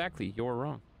 Exactly, you're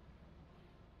wrong.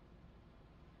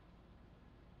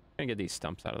 I'm gonna get these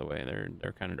stumps out of the way.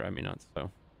 They're kind of driving me nuts, so.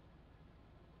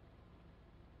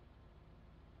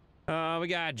 We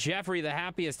got Jeffrey, the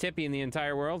happiest hippie in the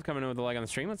entire world, coming in with a leg on the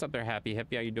stream. What's up there, happy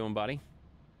hippie? How you doing, buddy?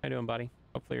 How you doing, buddy?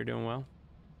 Hopefully you're doing well.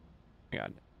 Oh my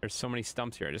God, there's so many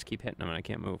stumps here. I just keep hitting them and I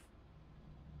can't move.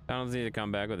 Donald's need to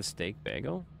come back with a steak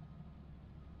bagel.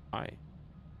 Why?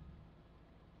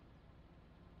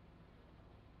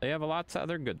 They have lots of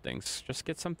other good things. Just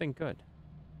get something good.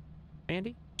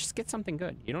 Andy, just get something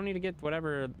good. You don't need to get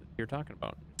whatever you're talking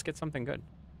about. Just get something good.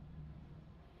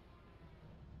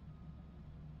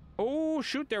 Oh,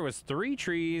 shoot, there was 3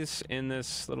 trees in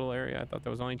this little area. I thought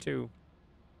there was only 2.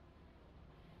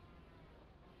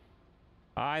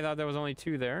 I thought there was only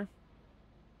 2 there.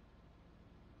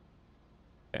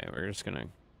 Okay, we're just gonna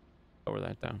lower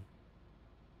that down.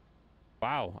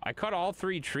 Wow, I cut all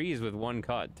 3 trees with 1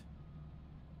 cut.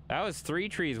 That was 3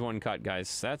 trees, 1 cut,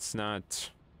 guys. That's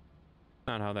not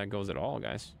how that goes at all,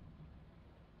 guys.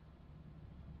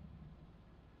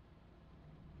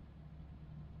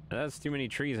 That's too many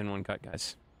trees in 1 cut,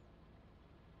 guys.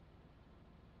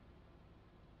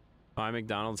 My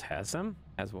McDonald's has them?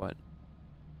 Has what?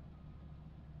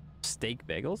 Steak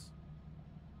bagels?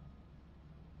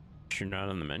 You're not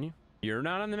on the menu? You're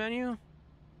not on the menu?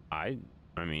 I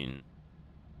mean,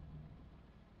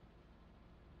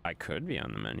 I could be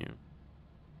on the menu.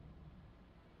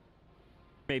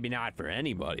 Maybe not for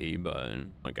anybody, but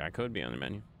like I could be on the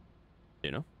menu.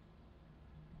 You know?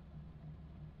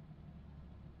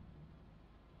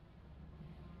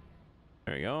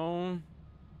 There we go.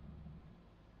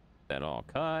 That all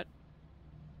cut.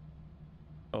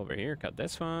 Over here, cut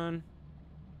this one.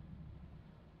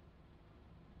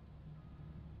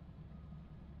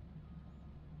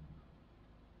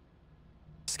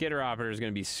 skidder operator is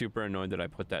going to be super annoyed that I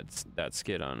put that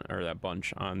skid on, or that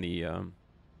bunch on the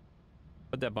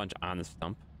put that bunch on the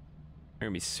stump. They're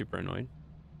going to be super annoyed.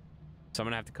 So I'm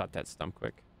going to have to cut that stump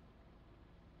quick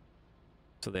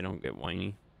so they don't get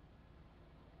whiny.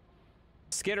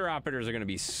 Skidder operators are going to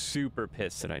be super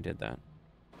pissed that I did that.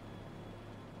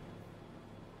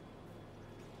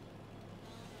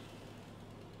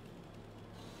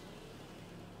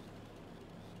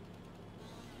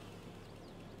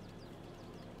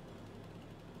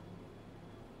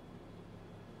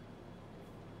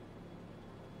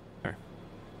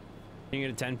 You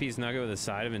can get a 10-piece nugget with a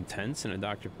side of intense and a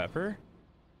Dr. Pepper?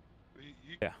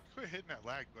 You Yeah. quit hitting that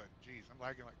lag button. Jeez, I'm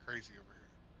lagging like crazy over here.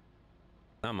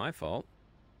 Not my fault.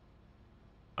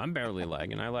 I'm barely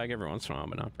lagging. I lag every once in a while,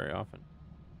 but not very often.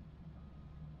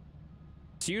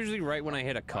 It's usually right when I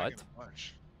hit a cut.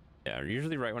 Yeah,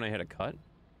 usually right when I hit a cut.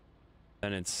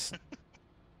 Then it's...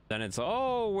 then it's,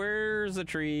 oh, where's the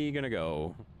tree gonna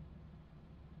go?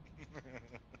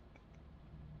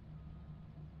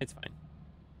 It's fine.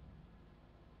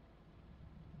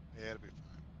 Yeah, it'll be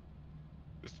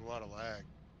fine. Just a lot of lag.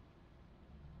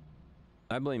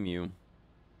 I blame you.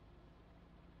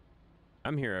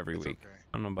 I'm here every It's week. okay.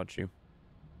 I don't know about you.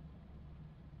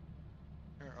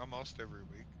 Here, almost every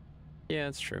week. Yeah,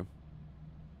 it's true.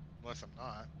 Unless I'm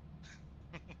not.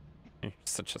 You're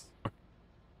such a...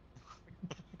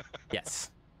 Yes.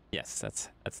 Yes, that's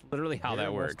literally how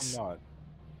that works. Not.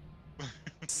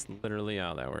 It's literally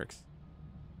how that works.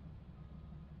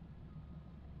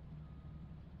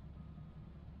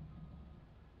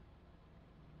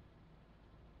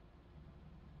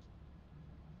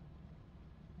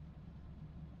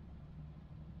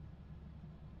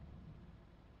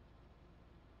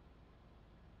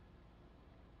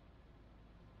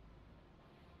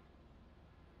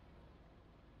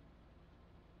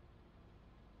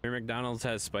 Your McDonald's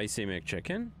has spicy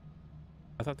McChicken?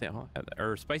 I thought they all had that.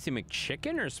 Or spicy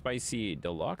McChicken or spicy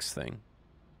deluxe thing?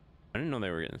 I didn't know they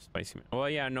were getting spicy. Well,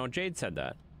 yeah, no, Jade said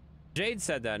that. Jade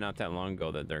said that not that long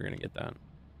ago that they're gonna get that.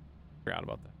 Forgot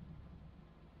about that.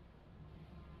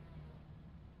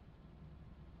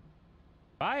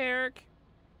 Bye, Eric.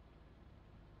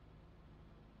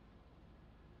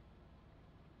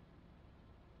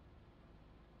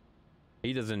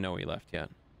 He doesn't know he left yet.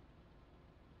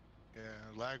 Yeah,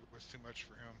 lag was too much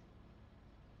for him.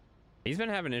 He's been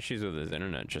having issues with his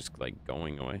internet just like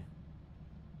going away.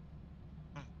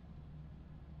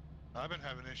 I've been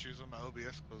having issues with my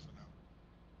OBS closing out.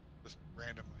 Just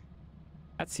randomly.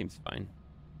 That seems fine.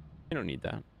 You don't need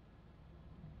that.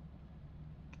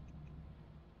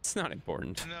 It's not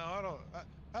important. No,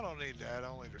 I don't need that.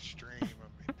 Only to stream. I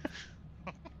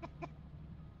mean.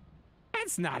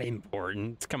 That's not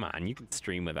important. Come on, you can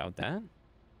stream without that.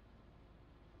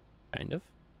 Kind of.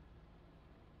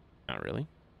 Not really.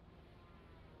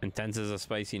 Intense as a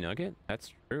spicy nugget?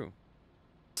 That's true.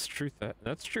 It's true.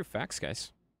 That's true facts,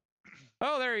 guys.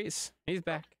 Oh, there he is. He's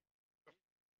back.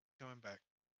 Coming back.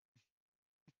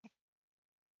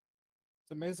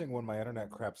 It's amazing when my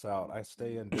internet craps out. I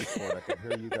stay in Discord. I can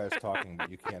hear you guys talking, but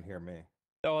you can't hear me.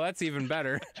 Oh, that's even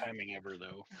better. Timing ever,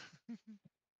 though.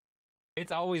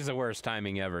 It's always the worst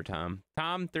timing ever, Tom.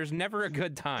 Tom, there's never a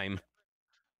good time.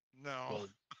 No. Well,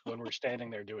 when we're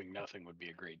standing there doing nothing would be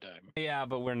a great time. Yeah,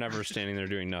 but we're never standing there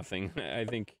doing nothing. I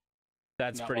think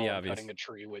that's Not pretty while I'm obvious. cutting a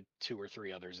tree with 2 or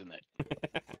 3 others in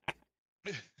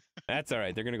it. That's all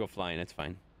right. They're gonna go flying. It's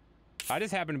fine. I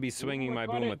just happen to be swinging my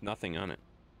boom with nothing on it,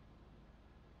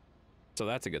 so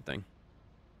that's a good thing.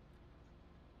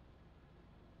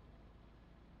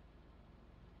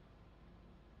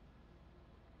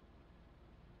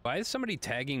 Why is somebody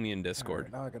tagging me in Discord?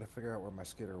 Right, now I gotta figure out where my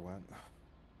skidder went.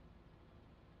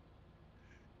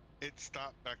 It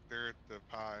stopped back there at the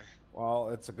pie. Well,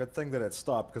 it's a good thing that it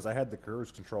stopped because I had the cruise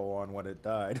control on when it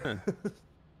died.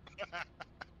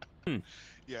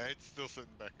 Yeah, it's still sitting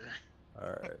back there. All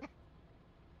right.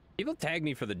 People tag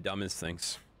me for the dumbest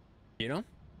things. You know?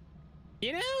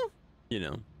 You know? You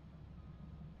know.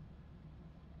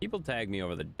 People tag me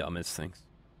over the dumbest things.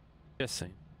 Just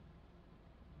saying.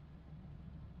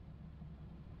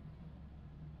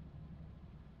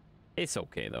 It's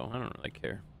okay though. I don't really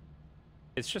care.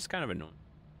 It's just kind of annoying.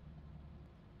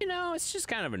 You know, it's just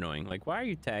kind of annoying. Like, why are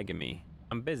you tagging me?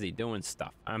 I'm busy doing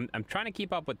stuff. I'm trying to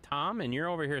keep up with Tom, and you're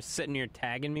over here sitting here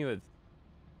tagging me with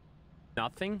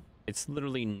nothing. It's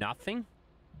literally nothing.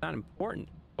 It's not important.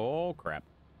 Oh crap.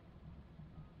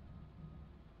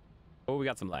 Oh, we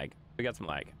got some lag. We got some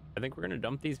lag. I think we're gonna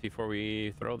dump these before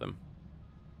we throw them.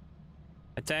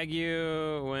 I tag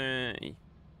you when...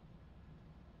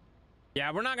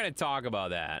 Yeah, we're not gonna talk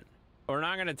about that. We're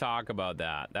not gonna talk about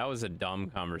that. That was a dumb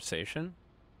conversation.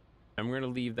 I'm going to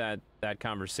leave that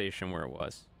conversation where it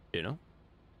was, you know?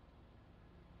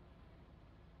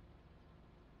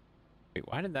 Wait,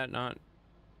 why did that not...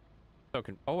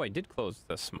 Oh, I did close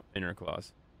the inner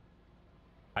clause.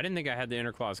 I didn't think I had the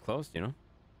inner clause closed, you know?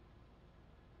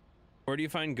 Where do you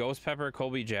find ghost pepper,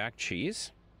 Colby Jack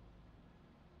cheese?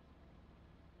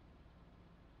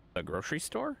 The grocery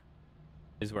store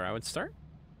is where I would start.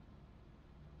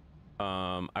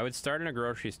 I would start in a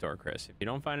grocery store, Chris. If you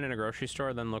don't find it in a grocery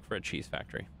store, then look for a cheese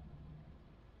factory.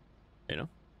 You know?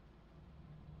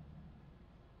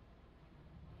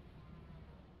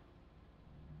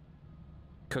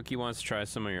 Cookie wants to try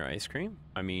some of your ice cream.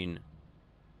 I mean,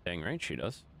 dang right she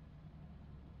does.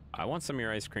 I want some of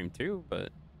your ice cream too, but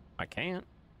I can't.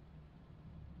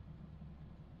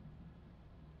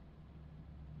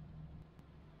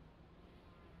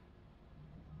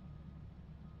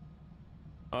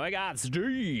 Oh my God,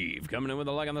 Steve coming in with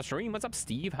a leg on the stream. What's up,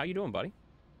 Steve? How you doing, buddy?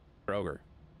 Kroger.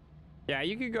 Yeah,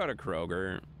 you could go to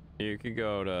Kroger. You could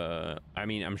go to, I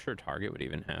mean, I'm sure Target would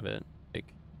even have it.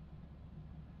 Like,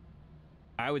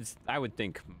 I would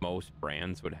think most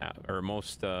brands would have, or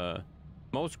most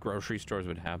grocery stores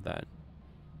would have that.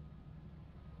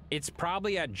 It's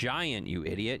probably at Giant, you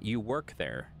idiot. You work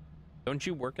there. Don't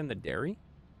you work in the dairy?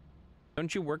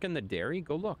 Don't you work in the dairy?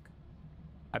 Go look.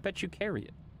 I bet you carry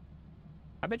it.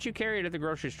 I bet you carry it at the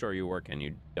grocery store you work in,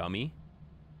 you dummy.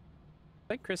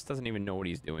 Like Chris doesn't even know what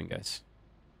he's doing, guys.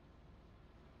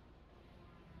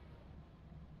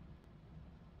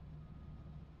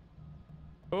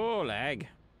 Oh, lag.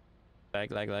 Lag.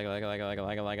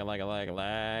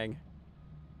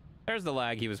 There's the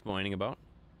lag he was whining about.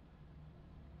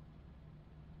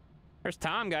 There's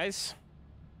Tom, guys.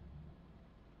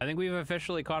 I think we've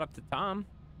officially caught up to Tom.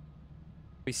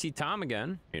 We see Tom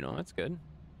again. You know, that's good.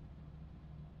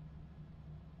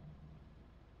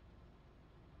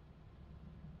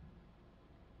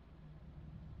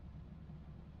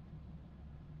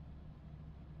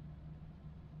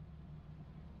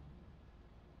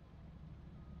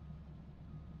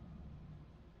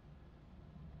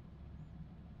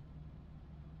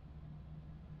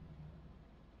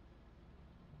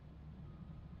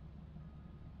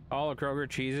 All the Kroger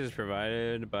cheese is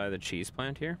provided by the cheese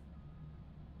plant here.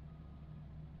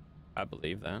 I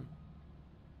believe that.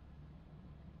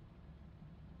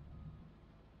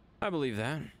 I believe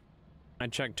that. I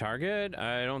checked Target.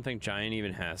 I don't think Giant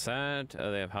even has that.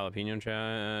 They have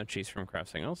jalapeno cheese from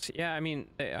Kraft Singles. Yeah, I mean,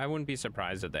 I wouldn't be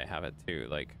surprised if they have it too.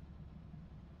 Like,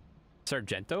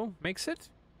 Sargento makes it.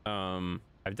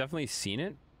 I've definitely seen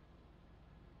it.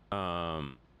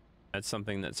 That's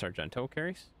something that Sargento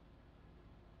carries.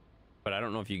 But I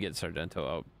don't know if you get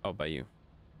Sargento out by you.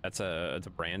 It's a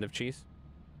brand of cheese.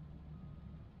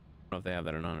 I don't know if they have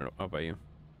that or not out by you.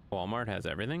 Walmart has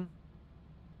everything.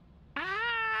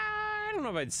 I don't know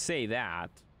if I'd say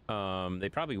that. They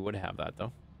probably would have that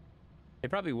though. They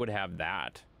probably would have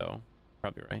that though.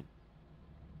 Probably right.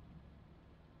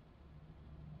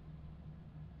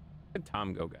 Where'd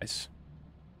Tom go, guys?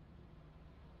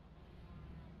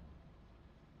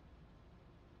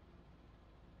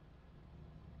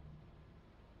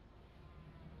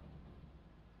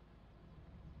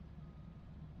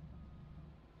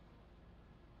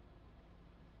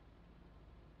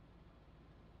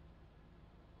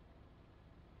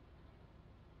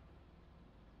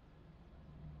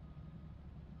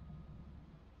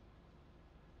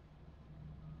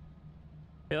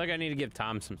 I feel like I need to give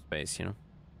Tom some space, you know?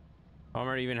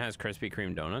 Walmart even has Krispy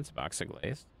Kreme donuts, box of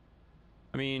glazed.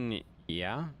 I mean,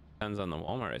 yeah, depends on the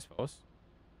Walmart, I suppose.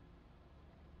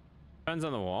 Depends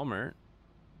on the Walmart.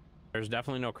 There's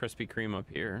definitely no Krispy Kreme up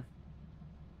here,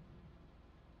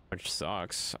 which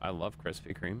sucks. I love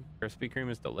Krispy Kreme. Krispy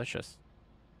Kreme is delicious,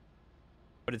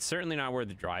 but it's certainly not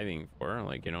worth driving for.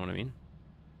 Like, you know what I mean?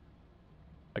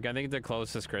 Like, I think the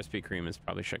closest Krispy Kreme is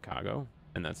probably Chicago,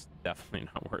 and that's definitely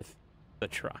not worth the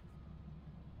try.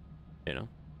 You know,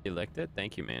 you licked it.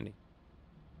 Thank you, Mandy.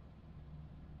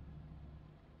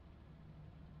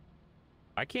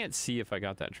 I can't see if I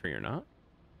got that tree or not.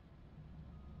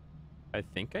 I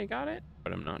think I got it,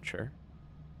 but I'm not sure.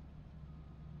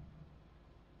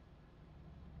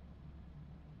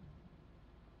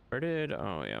 Where did...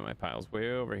 Oh, yeah, my pile's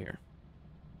way over here.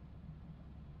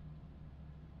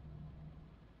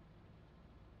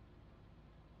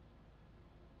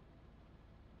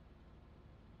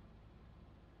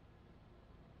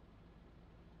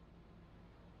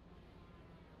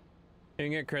 You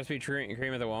can get Krispy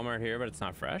Kreme at the Walmart here, but it's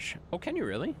not fresh. Oh, can you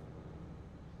really?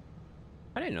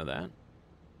 I didn't know that.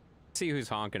 Let's see who's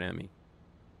honking at me.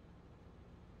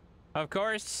 Of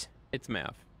course, it's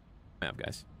Mav. Mav,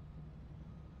 guys.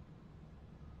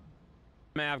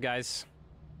 Mav, guys.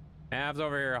 Mav's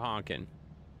over here honking.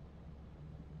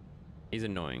 He's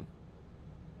annoying.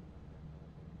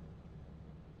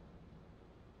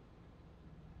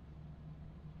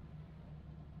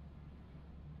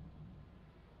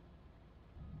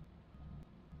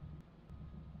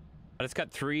 I just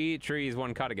cut 3 trees,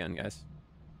 1 cut again, guys.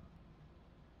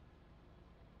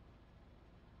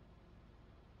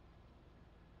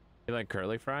 You like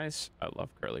curly fries? I love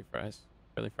curly fries.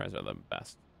 Curly fries are the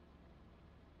best.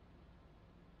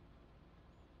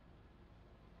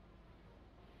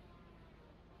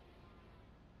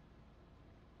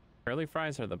 Curly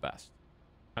fries are the best.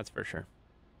 That's for sure.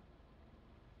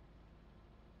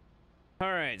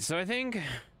 All right, so I think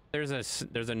there's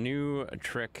a new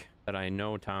trick that I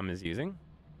know Tom is using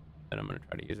that I'm gonna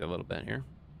try to use a little bit here.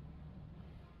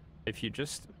 If you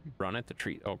just run at the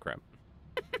tree, oh crap.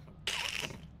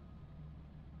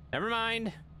 Never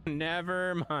mind.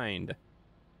 Never mind.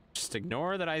 Just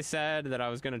ignore that I said that I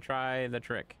was gonna try the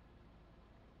trick.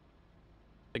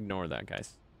 Ignore that,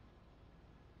 guys.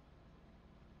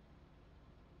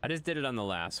 I just did it on the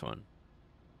last one.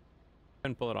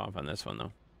 Couldn't pull it off on this one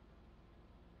though.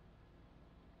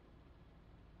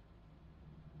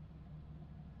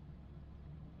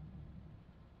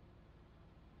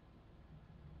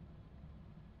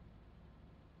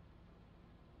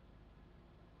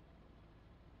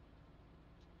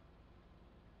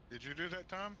 Did you do that,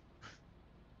 Tom?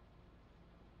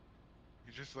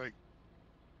 You just like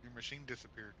your machine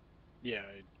disappeared. Yeah,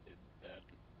 I did that.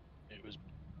 It was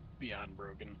beyond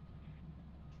broken.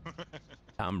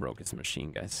 Tom broke his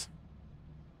machine, guys.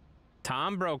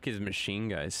 Tom broke his machine,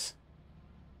 guys.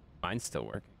 Mine's still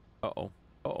working. Uh-oh.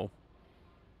 Uh-oh.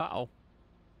 Uh-oh.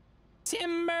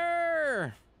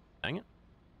 Timber! Dang it.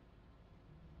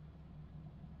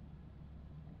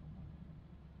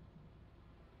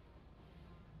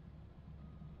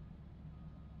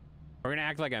 We're gonna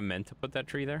act like I meant to put that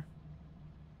tree there.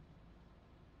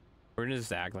 We're gonna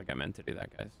just act like I meant to do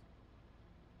that, guys.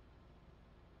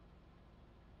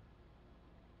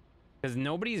 Because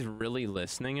nobody's really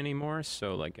listening anymore,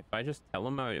 so like if I just tell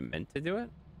them I meant to do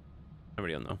it,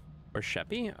 nobody will know. Where's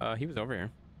Sheppy? He was over here.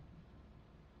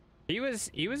 He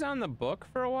was on the book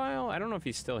for a while. I don't know if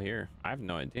he's still here. I have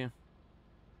no idea.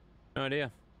 No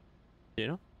idea. You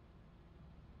know?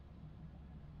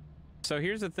 So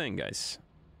here's the thing, guys.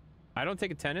 I don't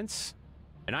take attendance,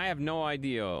 and I have no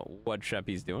idea what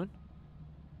Sheppy's doing.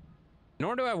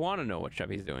 Nor do I want to know what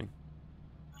Sheppy's doing.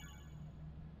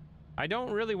 I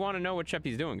don't really want to know what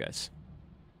Sheppy's doing, guys.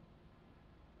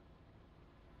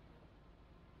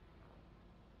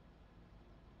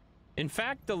 In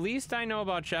fact, the least I know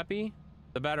about Sheppy,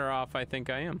 the better off I think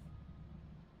I am.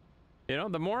 You know,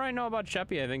 the more I know about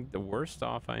Sheppy, I think the worse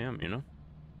off I am, you know?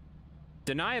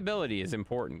 Deniability is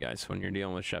important, guys, when you're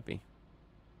dealing with Sheppy.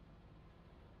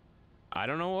 I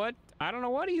don't know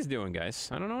what he's doing, guys.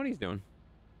 I don't know what he's doing.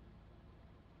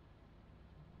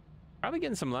 Probably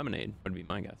getting some lemonade would be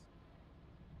my guess.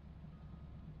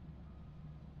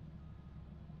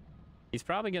 He's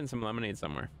probably getting some lemonade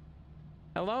somewhere.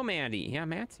 Hello, Mandy. Yeah,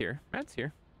 Matt's here. Matt's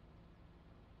here.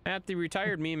 Matt, the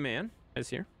retired meme man, is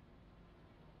here.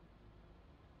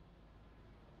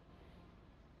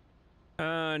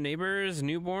 Neighbor's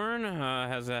newborn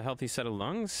has a healthy set of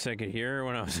lungs. I could hear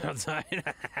when I was outside.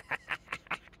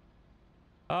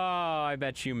 Oh, I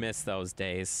bet you miss those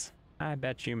days. I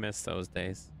bet you miss those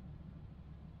days.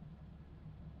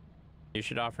 You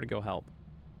should offer to go help.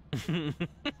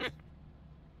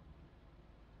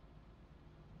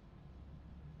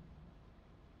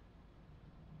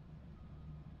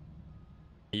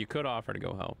 You could offer to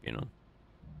go help, you know.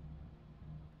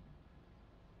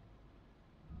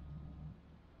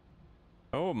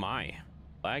 Oh my.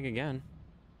 Lag again.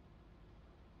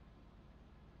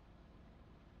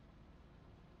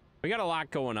 We got a lot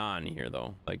going on here,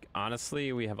 though. Like,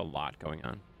 honestly, we have a lot going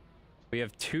on. We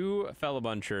have 2 fellow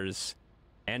bunchers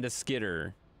and a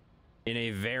skidder in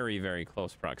a very, very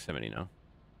close proximity now.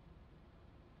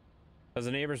 Does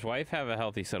the neighbor's wife have a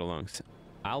healthy set of lungs?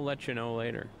 I'll let you know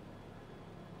later.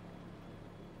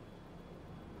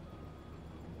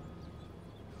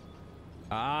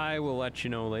 I will let you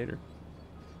know later.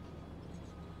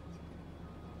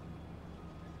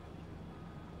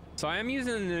 So I am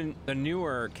using the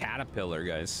newer Caterpillar,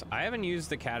 guys. I haven't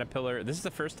used the Caterpillar. This is the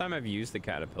first time I've used the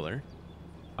Caterpillar.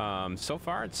 So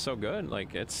far, it's so good.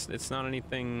 Like, it's not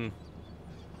anything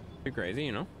too crazy,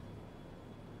 you know?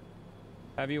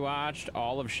 Have you watched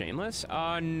all of Shameless?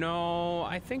 No.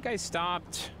 I think I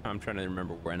stopped. I'm trying to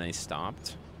remember when I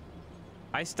stopped.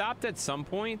 I stopped at some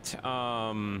point.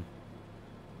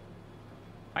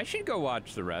 I should go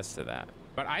watch the rest of that.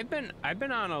 But I've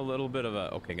been on a little bit of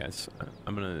a, okay guys,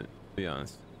 I'm gonna be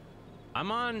honest. I've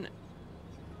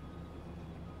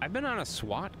been on a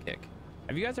SWAT kick.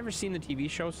 Have you guys ever seen the TV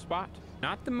show SWAT?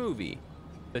 Not the movie,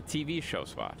 the TV show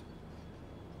SWAT.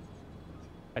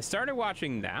 I started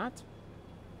watching that,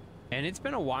 and it's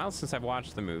been a while since I've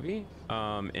watched the movie.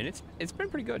 And it's been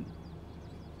pretty good.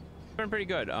 It's been pretty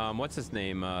good. What's his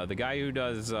name? The guy who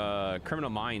does Criminal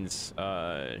Minds,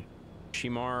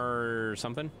 Shimar or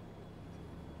something.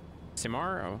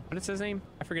 Simar? Oh, what is his name?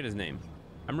 I forget his name.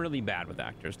 I'm really bad with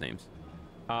actors' names.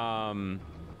 More.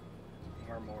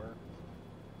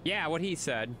 Yeah, what he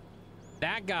said.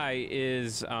 That guy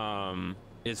is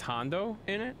Hondo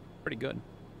in it. Pretty good.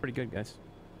 Pretty good, guys.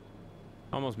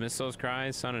 Almost missed those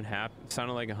cries. Sounded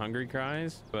like a hungry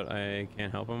cries, but I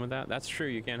can't help him with that. That's true.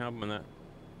 You can't help him with that.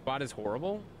 Spot is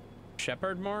horrible.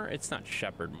 Shepherd more? It's not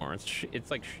Shepherd more. It's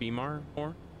like Shemar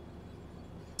more.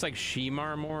 It's like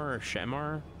Shemar more or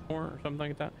Shemar more or something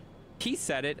like that. He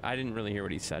said it. I didn't really hear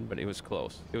what he said, but it was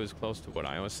close. It was close to what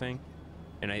I was saying,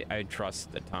 and I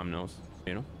trust that Tom knows.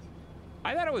 You know.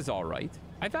 I thought it was all right.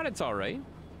 I thought it's all right.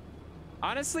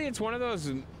 Honestly, it's one of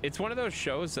those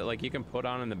shows that like you can put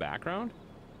on in the background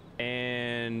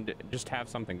and just have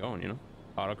something going, you know?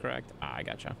 Autocorrect. Ah, I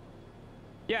gotcha.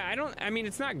 Yeah, I mean,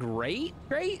 it's not great,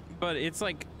 but it's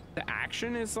like the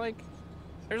action is like,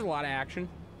 there's a lot of action.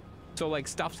 So like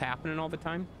stuff's happening all the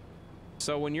time.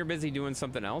 So when you're busy doing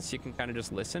something else, you can kind of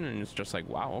just listen and it's just like,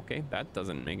 wow, okay, that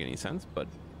doesn't make any sense, but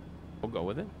we'll go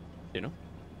with it, you know?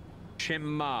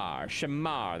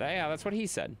 Shemar. Yeah, that's what he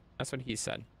said. That's what he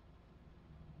said.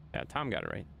 Yeah, Tom got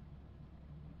it right.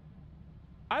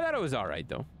 I thought it was all right,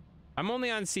 though. I'm only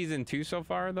on season 2 so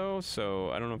far, though, so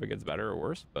I don't know if it gets better or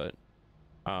worse, but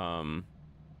so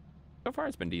far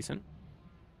it's been decent.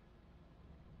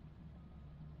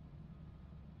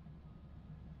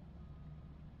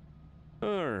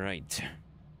 All right.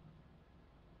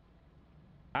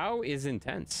 How is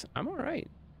intense? I'm all right.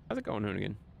 How's it going,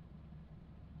 Hoonigan?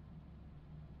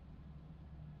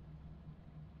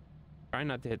 Try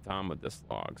not to hit Tom with this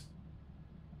logs.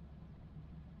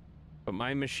 But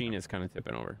my machine is kind of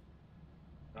tipping over.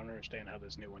 I don't understand how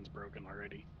this new one's broken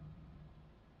already.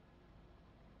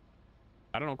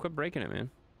 I don't know. Quit breaking it, man.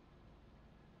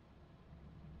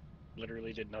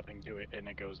 Literally did nothing to it, and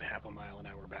it goes half a mile an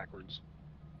hour backwards.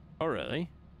 Oh, really?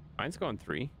 Mine's going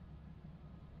 3.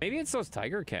 Maybe it's those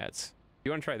tiger cats.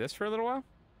 You want to try this for a little while?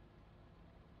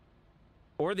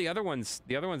 Or the other one's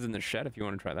in the shed if you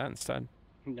want to try that instead.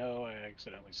 No, I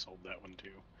accidentally sold that one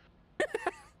too.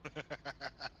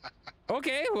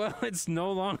 Okay, well, it's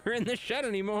no longer in the shed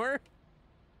anymore.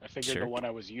 I figured Sure. the one I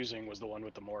was using was the one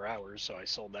with the more hours, so I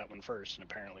sold that one first, and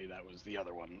apparently that was the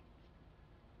other one.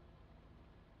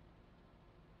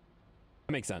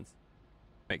 Makes sense.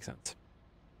 Makes sense.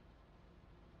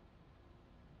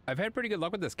 I've had pretty good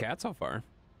luck with this cat so far.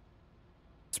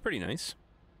 It's pretty nice.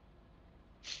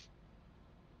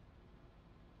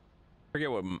 Forget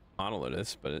what model it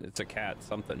is, but it's a cat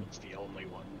something. It's the only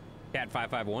one. Cat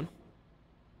 551.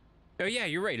 Oh yeah,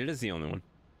 you're right. It is the only one.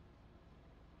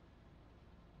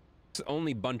 It's the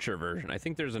only buncher version. I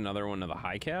think there's another one of the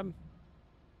high cab.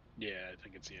 Yeah, I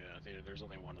think it's, there's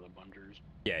only one of the bungers.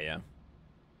 Yeah.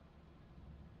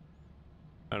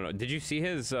 I don't know. Did you see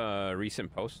his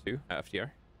recent post too,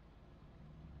 FDR?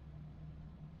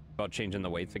 About changing the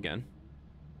weights again.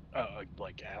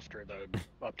 Like after the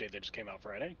update that just came out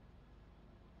Friday?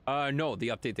 No, the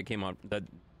update that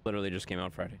literally just came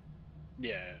out Friday.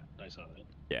 Yeah, I saw that.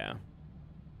 Yeah.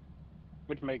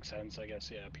 Which makes sense, I guess.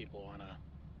 Yeah, people want to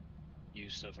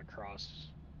use stuff across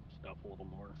stuff a little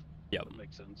more. Yep. That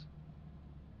makes sense.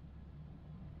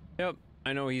 Yep.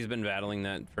 I know he's been battling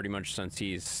that pretty much since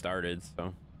he's started,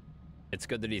 so it's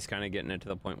good that he's kind of getting it to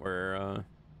the point where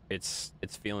it's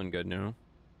feeling good now.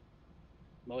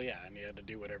 Well, yeah, and he had to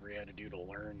do whatever he had to do to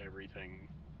learn everything.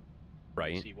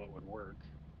 Right. See what would work.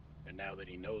 And now that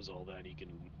he knows all that, he can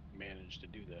manage to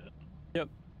do that. Yep.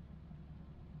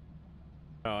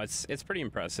 Oh, it's pretty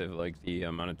impressive, like the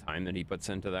amount of time that he puts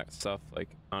into that stuff. Like,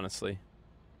 honestly,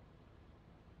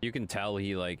 you can tell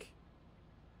he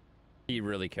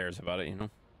really cares about it, you know.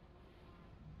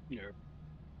 Yeah.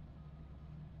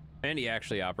 And he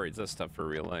actually operates this stuff for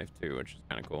real life too, which is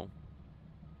kind of cool.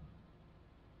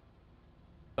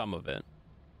 Some of it.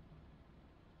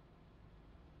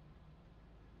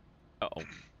 Uh-oh.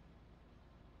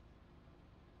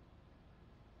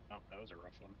 Oh, that was a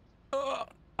rough one. Oh,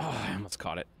 I almost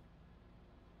caught it.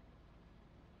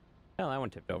 Well, that one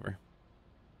tipped over.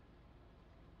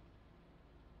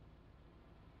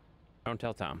 Don't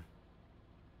tell Tom.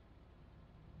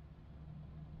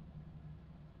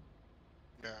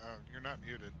 Yeah, you're not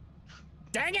muted.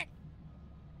 Dang it!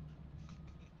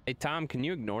 Hey, Tom, can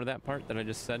you ignore that part that I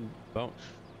just said about?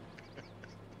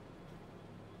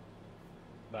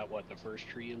 About what, the first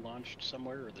tree you launched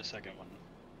somewhere or the second one?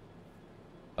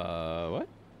 What?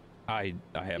 I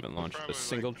haven't launched a Probably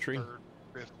single like the tree. third,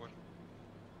 fifth one.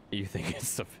 You think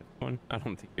it's the fifth one? I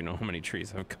don't think you know how many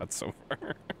trees I've cut so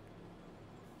far.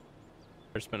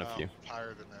 There's been a few.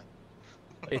 Higher than that.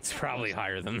 It's probably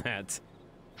higher than that.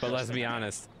 But let's be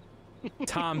honest.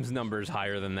 Tom's number's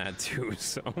higher than that too,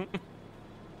 so.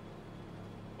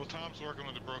 Well, Tom's working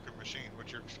with a broken machine.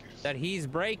 What's your excuse? That he's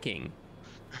breaking.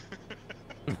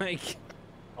 Like.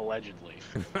 Allegedly.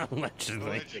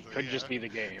 Allegedly. It could just be the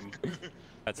game.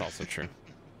 That's also true.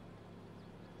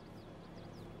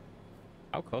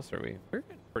 How close are we? We're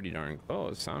getting pretty darn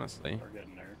close, honestly. We're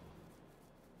getting there.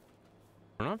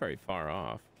 We're not very far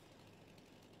off.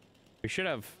 We should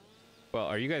have... Well,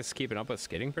 are you guys keeping up with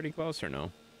skidding pretty close or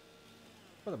no?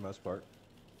 For the most part.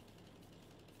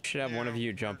 Should have one of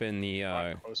you jump in the... A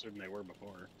lot closer than they were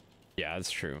before. Yeah,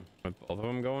 that's true. With both of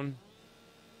them going.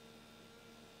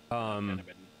 I've kind of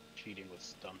been cheating with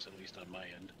stumps, at least on my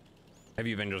end. Have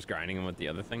you been just grinding them with the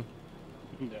other thing?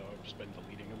 No, I've just been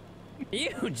deleting them.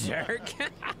 You jerk!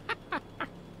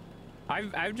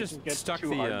 I've just stuck too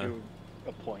the hard to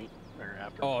a point or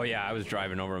after. Oh yeah, I was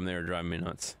driving over them. They were driving me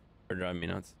nuts. They're driving me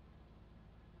nuts.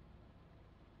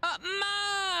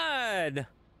 Mud!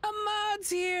 A Mud's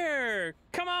here!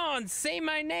 Come on, say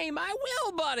my name. I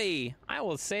will, buddy. I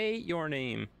will say your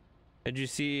name. Did you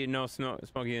see No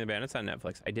Smokey and the Bandits on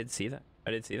Netflix? I did see that.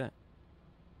 I did see that.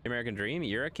 The American Dream.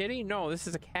 You're a kitty? No, this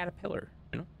is a caterpillar.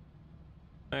 You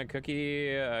know. Cookie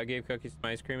gave Cookie some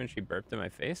ice cream and she burped in my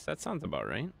face. That sounds about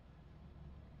right.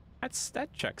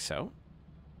 That checks out.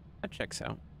 That checks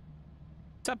out.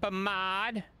 What's up,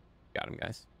 Ahmad? Got him,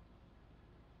 guys.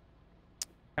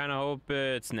 Kind of hope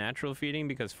it's natural feeding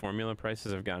because formula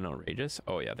prices have gotten outrageous.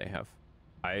 Oh yeah, they have.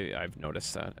 I've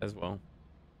noticed that as well.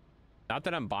 Not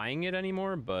that I'm buying it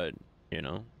anymore, but you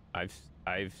know, I've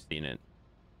seen it.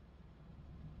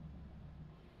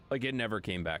 Like it never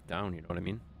came back down. You know what I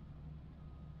mean?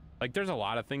 Like there's a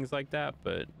lot of things like that,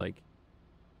 but like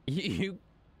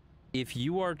if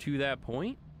you are to that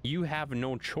point, you have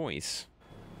no choice.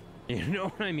 You know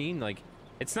what I mean? Like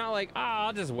it's not like,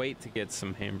 I'll just wait to get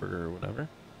some hamburger or whatever.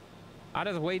 I'll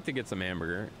just wait to get some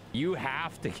hamburger. You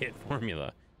have to get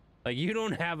formula. Like you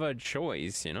don't have a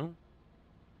choice, you know?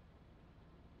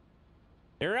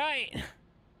 You're right.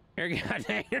 You're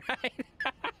goddamn right.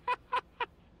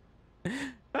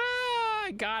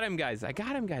 I got him, guys. I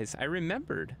got him, guys. I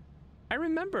remembered.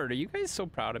 Are you guys so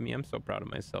proud of me? I'm so proud of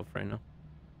myself right now.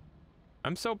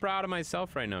 I'm so proud of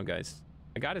myself right now, guys.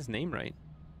 I got his name right.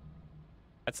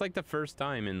 That's like the first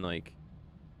time in like...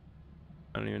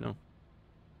 I don't even know.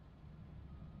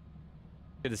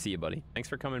 Good to see you, buddy. Thanks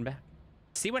for coming back.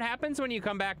 See what happens when you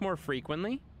come back more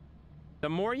frequently? The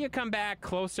more you come back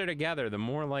closer together, the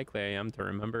more likely I am to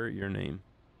remember your name.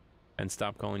 And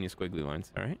stop calling you squiggly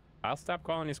lines, all right? I'll stop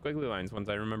calling you squiggly lines once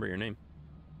I remember your name.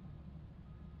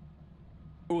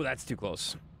 Ooh, that's too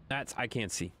close. I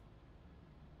can't see.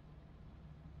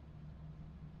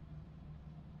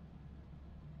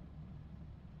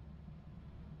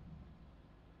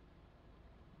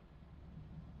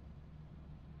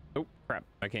 Oh, crap.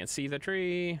 I can't see the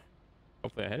tree.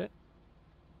 Hopefully I hit it.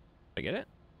 Did I get it?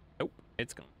 Nope,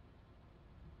 it's gone.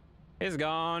 It's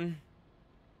gone.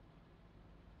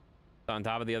 It's on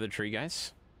top of the other tree,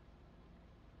 guys.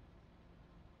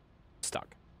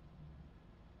 Stuck.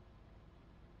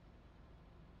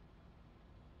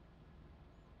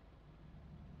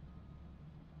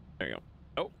 There you go.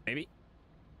 Oh, maybe.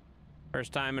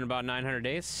 First time in about 900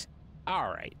 days. All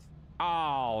right.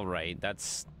 All right.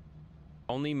 That's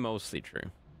only mostly true.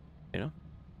 You know?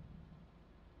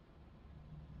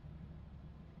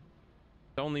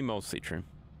 It's only mostly true.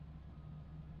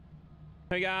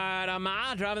 We got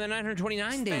Ahmad dropping the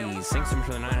 929 days. Thanks so much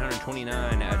for the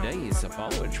 929 days of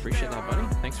followage. Appreciate that, buddy.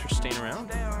 Thanks for staying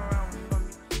around.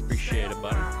 Appreciate it,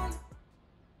 buddy.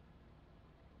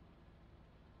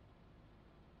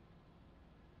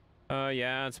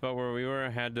 Yeah, it's about where we were.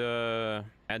 Had to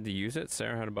use it.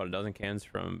 Sarah had about a dozen cans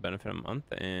from Benefit a month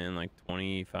and like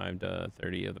 25 to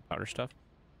 30 of the powder stuff.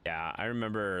 Yeah, I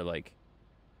remember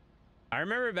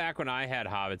back when I had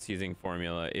hobbits using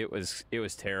formula, it was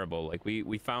terrible. Like we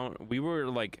were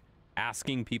like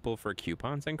asking people for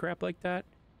coupons and crap like that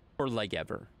for like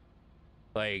ever.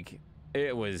 Like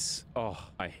it was, oh,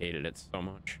 I hated it so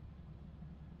much.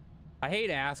 I hate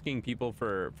asking people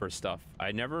for stuff.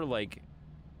 I never liked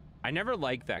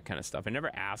that kind of stuff. I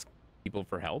never asked people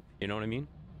for help, you know what I mean?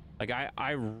 Like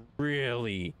I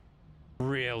really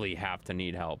really have to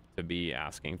need help to be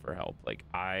asking for help. Like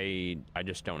I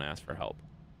just don't ask for help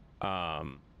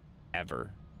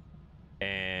ever.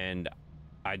 And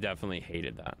I definitely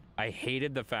hated that. I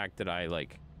hated the fact that I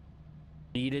like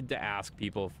needed to ask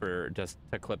people for just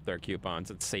to clip their coupons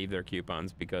and save their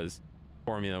coupons because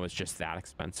formula was just that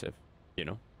expensive, you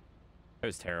know? It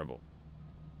was terrible.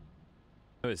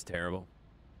 It was terrible.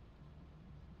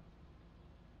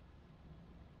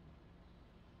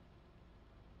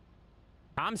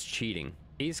 Tom's cheating.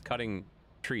 He's cutting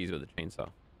trees with a chainsaw.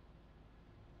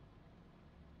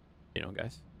 You know,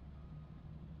 guys.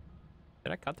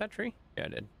 Did I cut that tree? Yeah, I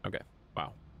did. Okay.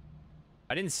 Wow.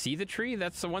 I didn't see the tree.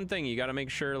 That's the one thing you got to make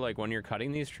sure, like, when you're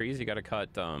cutting these trees, you got to cut,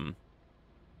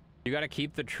 you got to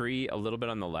keep the tree a little bit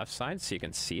on the left side so you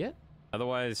can see it.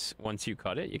 Otherwise, once you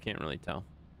cut it, you can't really tell.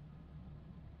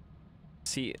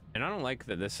 See, and I don't like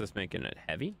that this is making it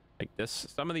heavy. Like this,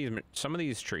 some of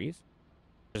these trees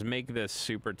just make this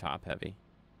super top heavy,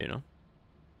 you know?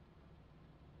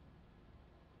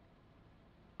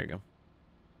 There you go.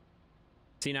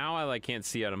 See, now I like can't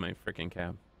see out of my freaking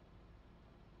cab.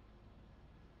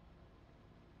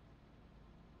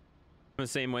 The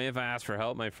same way, if I ask for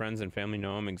help, my friends and family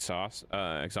know I'm exhausted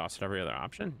every other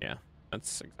option. Yeah,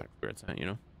 that's exactly where it's at, you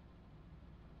know?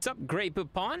 What's up, Great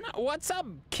Poupon? What's up,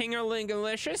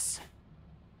 Kingerlingalicious?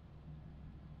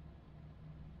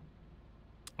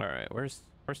 All right, where's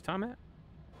Tom at?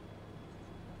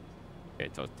 Okay,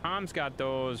 so Tom's got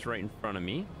those right in front of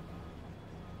me.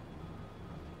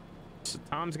 So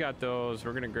Tom's got those.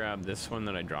 We're gonna grab this one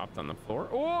that I dropped on the floor.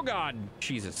 Oh God,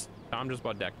 Jesus! Tom just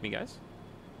about decked me, guys.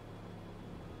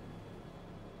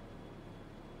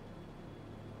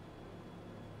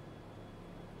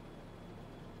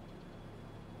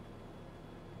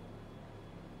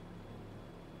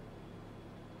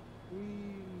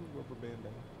 Rubber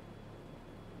banding.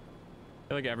 I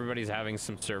feel like everybody's having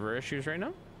some server issues right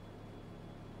now.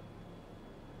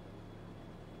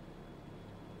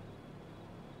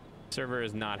 Server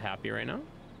is not happy right now.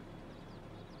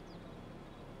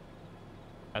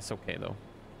 That's okay though.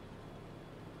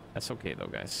 That's okay though,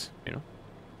 guys. You know.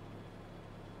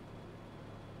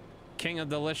 King of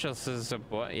Delicious is a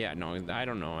boy. Yeah, no, I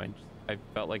don't know. I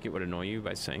felt like it would annoy you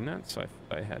by saying that, so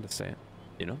I had to say it.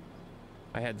 You know.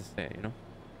 I had to say it. You know.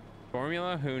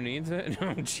 Formula, who needs it?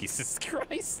 Oh, Jesus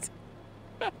Christ.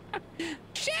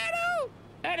 Shadow!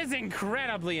 That is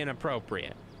incredibly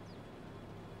inappropriate.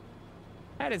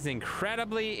 That is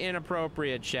incredibly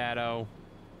inappropriate, Shadow.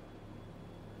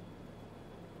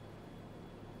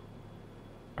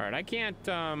 All right, I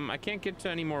can't get to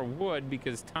any more wood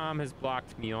because Tom has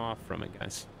blocked me off from it,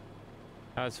 guys.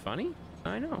 That was funny?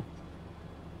 I know.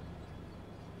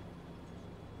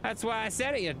 That's why I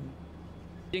said it, you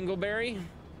dingleberry.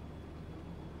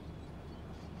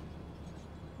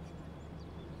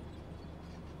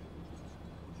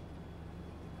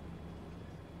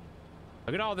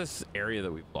 Look at all this area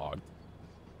that we've logged.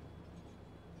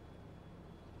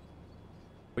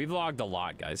 We've logged a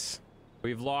lot, guys.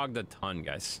 We've logged a ton,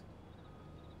 guys.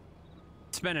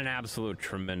 It's been an absolute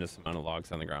tremendous amount of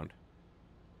logs on the ground.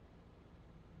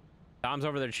 Tom's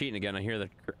over there cheating again. I hear the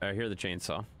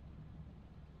chainsaw.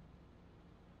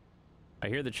 I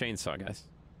hear the chainsaw, guys.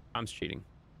 Tom's cheating.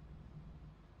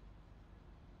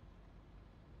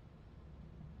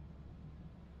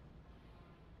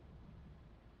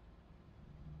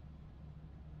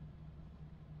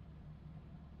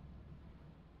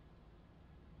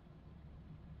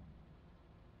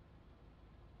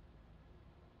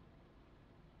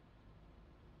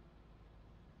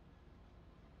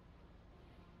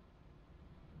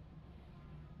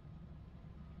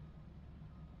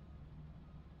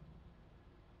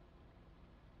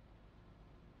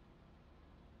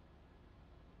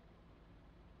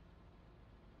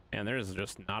 And there's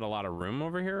just not a lot of room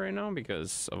over here right now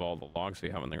because of all the logs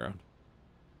we have on the ground.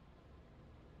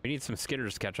 We need some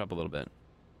skidders to catch up a little bit.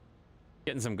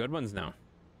 Getting some good ones now.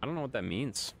 I don't know what that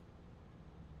means.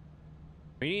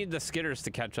 We need the skidders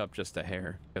to catch up just a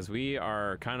hair because we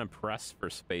are kind of pressed for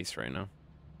space right now.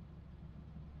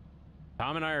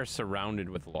 Tom and I are surrounded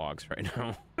with logs right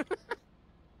now.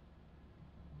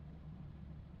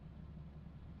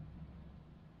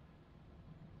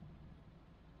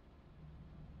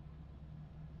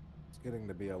 Getting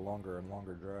to be a longer and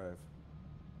longer drive.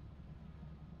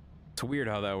 It's weird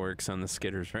how that works on the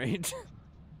skidders, right?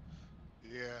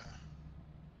 Yeah.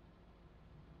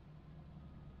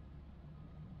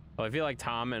 Well, I feel like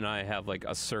Tom and I have like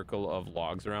a circle of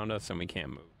logs around us and we can't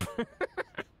move.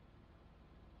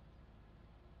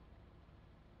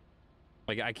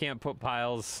 Like I can't put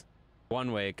piles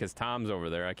one way because Tom's over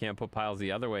there. I can't put piles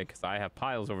the other way because I have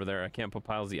piles over there. I can't put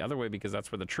piles the other way because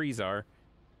that's where the trees are.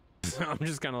 So I'm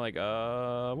just kind of like,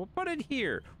 we'll put it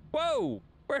here. Whoa,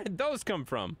 where did those come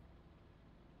from?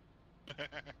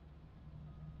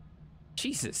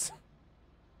 Jesus.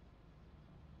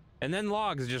 And then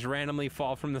logs just randomly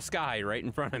fall from the sky right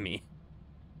in front of me.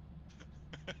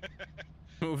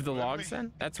 Move the logs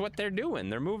then? That's what they're doing.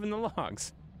 They're moving the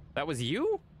logs. That was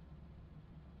you?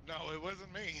 No, it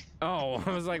wasn't me. Oh,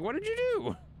 I was like, what did you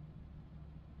do?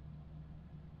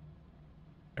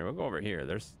 Here, we'll go over here.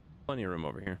 There's plenty of room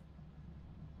over here.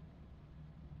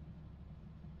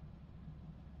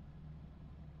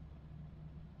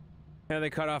 Yeah, they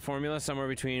cut off formula somewhere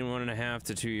between 1.5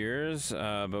 to 2 years,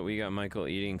 but we got Michael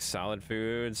eating solid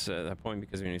foods at that point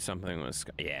because we knew something was...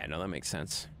 Yeah, no, that makes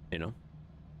sense, you know?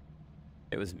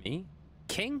 It was me?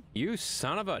 King? You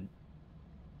son of a...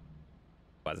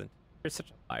 Wasn't. You're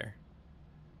such a liar.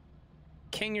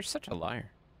 King, you're such a liar.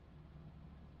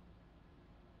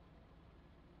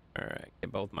 Alright,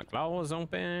 get both my claws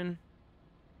open.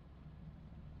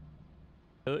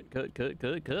 Cut, cut, cut,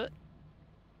 cut, cut.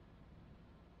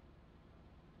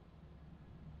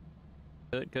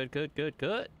 Cut, cut, cut, cut,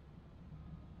 cut.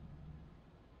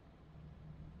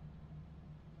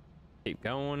 Keep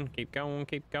going, keep going,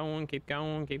 keep going, keep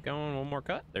going, keep going. One more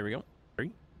cut. There we go.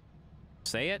 3.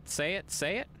 Say it, say it,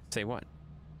 say it. Say what?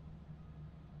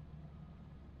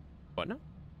 What now?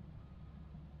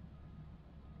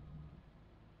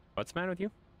 What's the matter with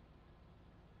you?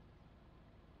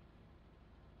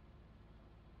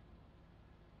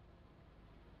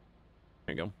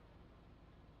 There you go.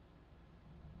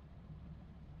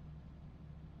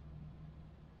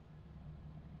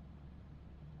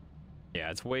 Yeah,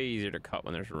 it's way easier to cut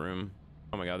when there's room.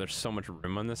 Oh my god, there's so much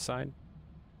room on this side.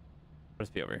 I'll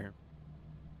just be over here.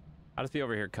 I'll just be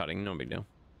over here cutting, no big deal.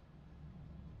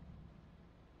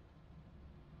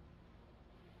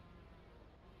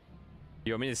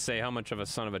 You want me to say how much of a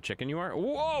son of a chicken you are?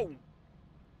 Whoa!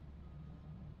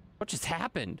 What just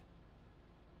happened?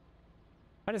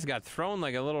 I just got thrown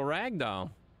like a little rag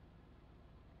doll.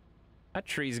 That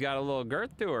tree's got a little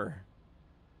girth to her.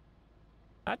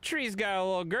 That tree's got a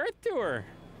little girth to her.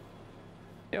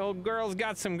 The old girl's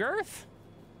got some girth.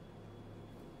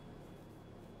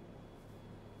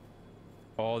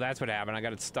 Oh, that's what happened. I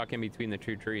got it stuck in between the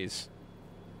 2 trees.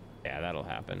 Yeah, that'll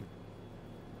happen.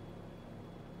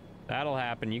 That'll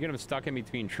happen. You get them stuck in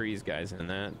between trees, guys, and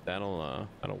that'll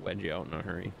wedge you out in a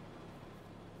hurry.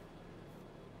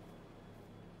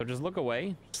 So just look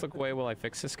away. Just look away while I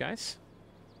fix this, guys.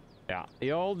 Yeah,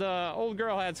 the old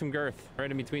girl had some girth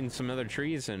right in between some other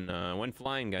trees and went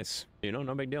flying, guys. You know,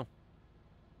 no big deal.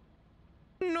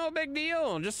 No big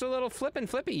deal. Just a little flippin'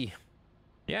 flippy.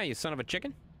 Yeah, you son of a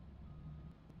chicken.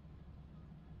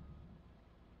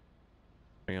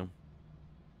 There you go.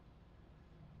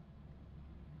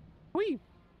 Whee!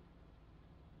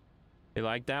 You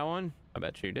like that one? I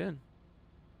bet you did.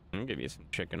 I'll give you some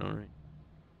chicken, all right.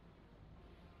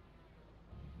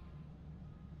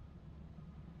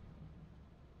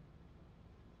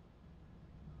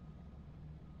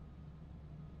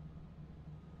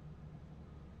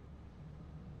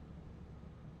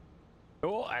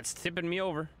 Oh, that's tipping me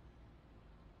over.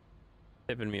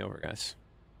 Tipping me over, guys.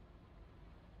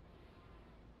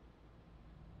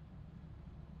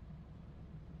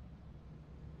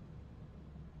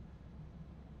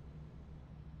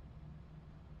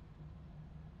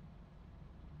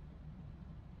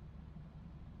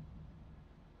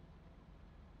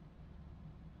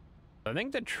 I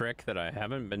think the trick that I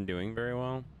haven't been doing very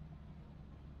well,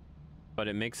 but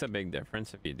it makes a big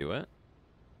difference if you do it,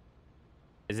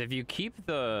 is if you keep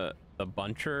the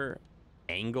buncher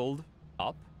angled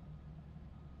up,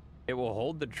 it will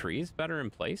hold the trees better in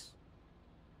place.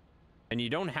 And you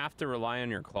don't have to rely on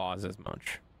your claws as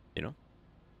much, you know?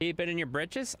 Keep it in your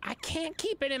britches? I can't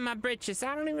keep it in my britches.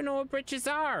 I don't even know what britches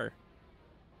are.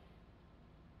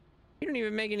 You don't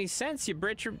even make any sense, you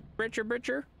britcher.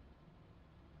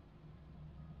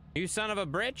 You son of a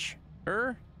britch?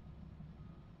 Gotcha.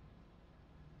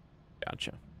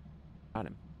 Got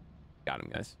him. Got him,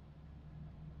 guys.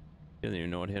 He doesn't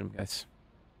even know what hit him, guys.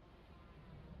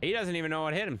 He doesn't even know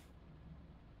what hit him.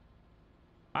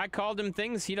 I called him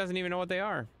things, he doesn't even know what they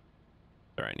are.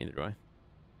 All right, neither do I.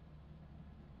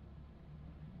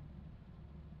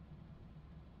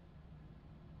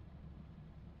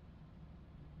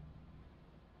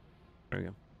 There we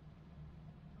go.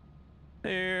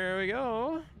 There we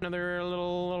go. Another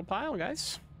little pile,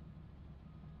 guys.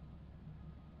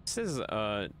 This is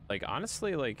like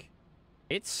honestly, like,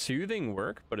 it's soothing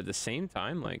work, but at the same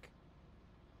time, like,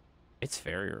 it's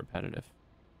very repetitive.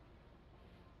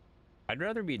 I'd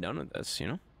rather be done with this, you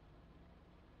know?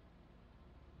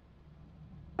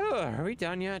 Oh, are we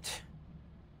done yet?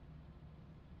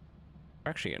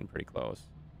 We're actually getting pretty close.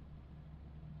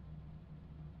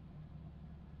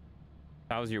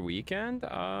 How was your weekend? It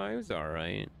was all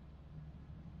right.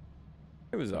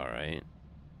 It was all right.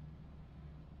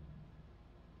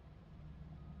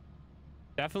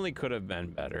 Definitely could have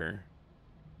been better,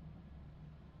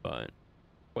 but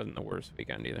wasn't the worst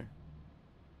weekend either.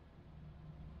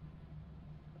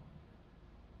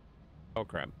 Oh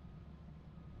crap.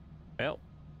 Well,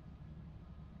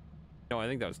 no, I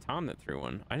think that was Tom that threw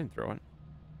one. I didn't throw it.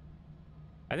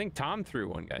 I think Tom threw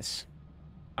one, guys.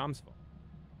 Tom's fault.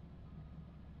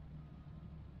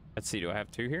 Let's see, do I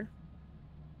have two here?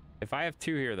 If I have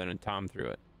two here, then Tom threw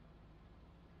it.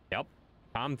 Yep,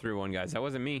 Tom threw one, guys. That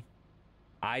wasn't me.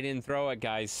 I didn't throw it,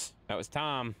 guys. That was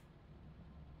Tom.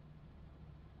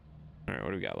 All right, what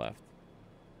do we got left?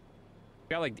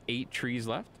 We got like 8 trees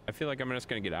left. I feel like I'm just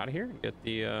gonna get out of here and get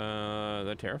the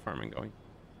terraforming going.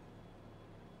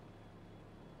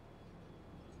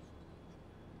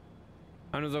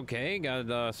 Mine was okay. Got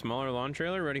a smaller lawn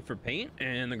trailer ready for paint,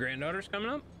 and the granddaughter's coming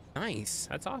up. Nice.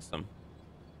 That's awesome.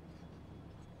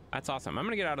 That's awesome. I'm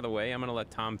gonna get out of the way. I'm gonna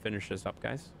let Tom finish this up,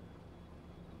 guys.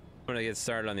 I'm gonna get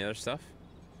started on the other stuff.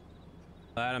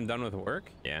 Glad I'm done with work.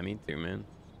 Yeah, me too, man.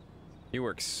 You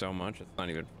work so much, it's not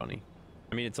even funny.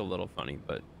 I mean, it's a little funny,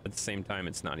 but at the same time,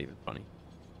 it's not even funny.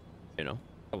 You know,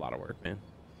 a lot of work, man.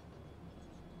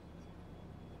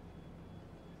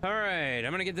 All right,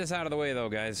 I'm gonna get this out of the way, though,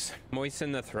 guys.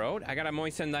 Moisten the throat. I gotta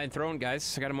moisten that throat,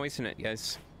 guys. I gotta moisten it,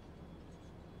 guys.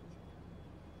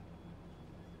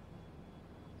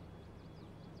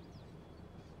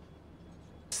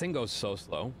 This thing goes so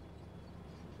slow.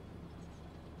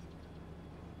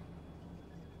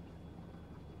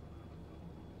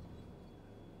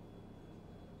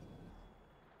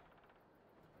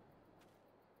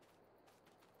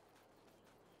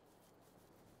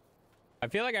 I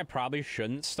feel like I probably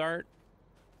shouldn't start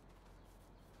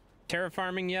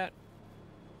terraforming yet,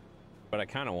 but I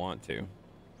kind of want to.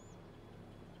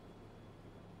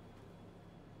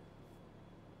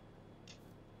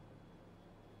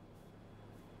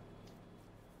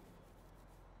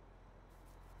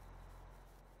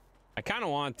 I kind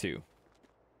of want to.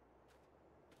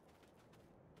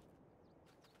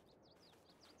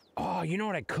 Oh, you know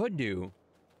what I could do?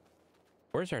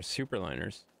 Where's our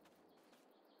superliners?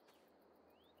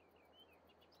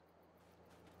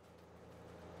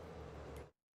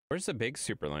 Where's the big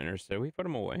superliners? Did we put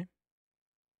them away?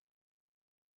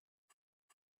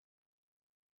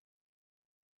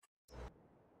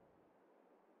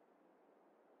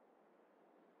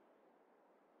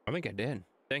 I think I did.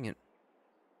 Dang it.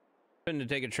 Going to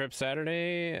take a trip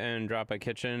Saturday and drop a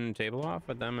kitchen table off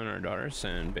with them and our daughters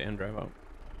and van drive out.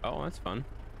 Oh, that's fun.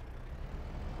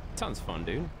 Sounds fun,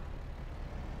 dude.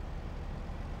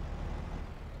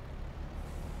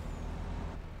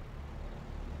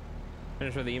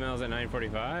 Finish with the emails at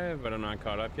 9:45, but I'm not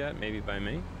caught up yet. Maybe by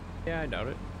May. Yeah, I doubt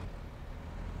it.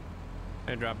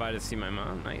 I dropped by to see my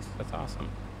mom. Nice. That's awesome.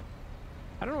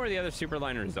 I don't know where the other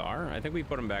superliners are. I think we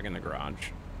put them back in the garage.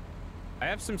 I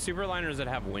have some superliners that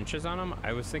have winches on them.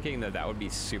 I was thinking that that would be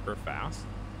super fast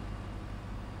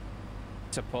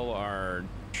to pull our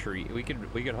tree. We could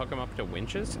hook them up to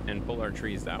winches and pull our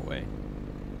trees that way.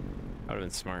 That would have been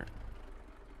smart.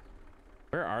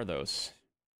 Where are those?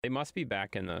 They must be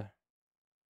back in the...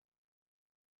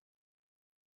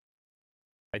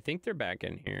 I think they're back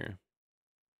in here.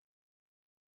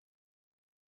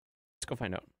 Let's go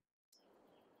find out.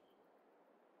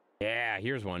 Yeah,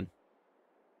 here's one.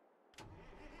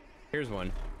 Here's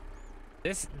one.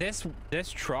 This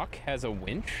truck has a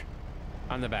winch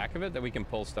on the back of it that we can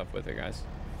pull stuff with it, guys.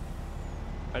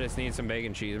 I just need some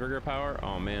bacon cheeseburger power.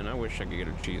 Oh man, I wish I could get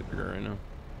a cheeseburger right now.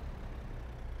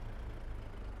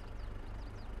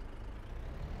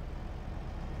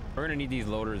 We're gonna need these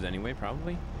loaders anyway,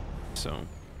 probably. So.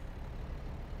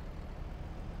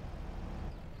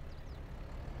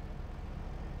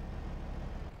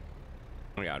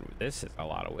 Oh my god, this is a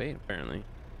lot of weight, apparently.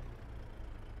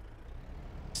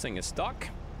 This thing is stuck.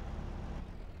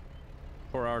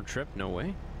 4-hour trip, no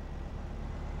way.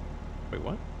 Wait,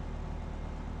 what?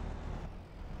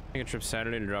 Take a trip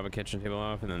Saturday to drop a kitchen table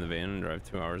off and then the van and drive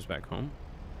 2 hours back home.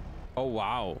 Oh,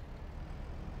 wow.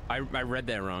 I read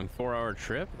that wrong. 4-hour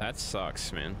trip? That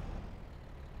sucks, man.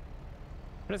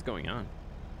 What is going on?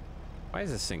 Why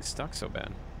is this thing stuck so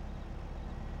bad?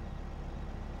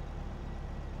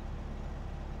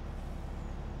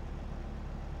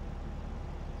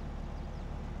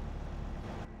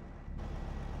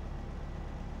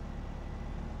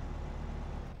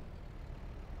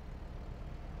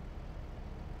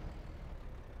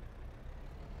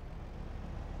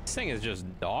 This thing is just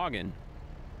dogging.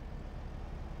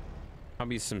 I'll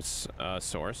be some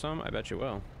sour some. I bet you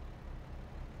will.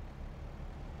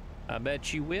 I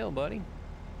bet you will, buddy.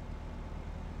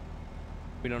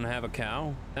 We don't have a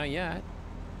cow. Not yet.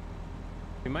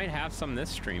 We might have some this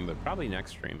stream, but probably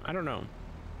next stream. I don't know.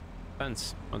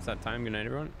 Depends. Once that time. Good night,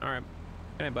 everyone. All right.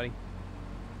 Good night, buddy.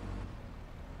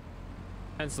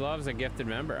 Pence loves a gifted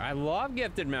member. I love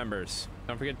gifted members.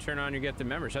 Don't forget to turn on your gifted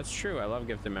members. That's true. I love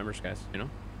gifted members, guys. You know?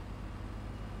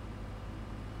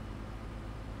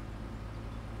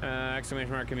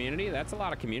 Exclamation mark community. That's a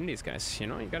lot of communities, guys. You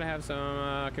know, you gotta have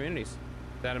some communities.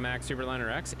 Is that a Max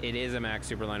Superliner X? It is a Max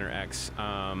Superliner X.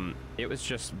 It was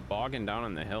just bogging down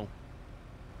on the hill.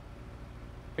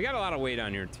 We got a lot of weight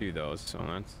on here too, though. So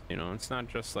that's, you know, it's not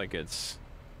just like it's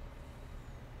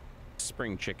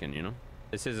spring chicken, you know?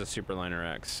 This is a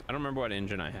Superliner X. I don't remember what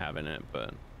engine I have in it,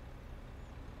 but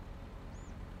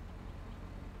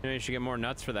you know, you should get more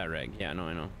nuts for that rig. Yeah, no,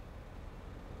 I know.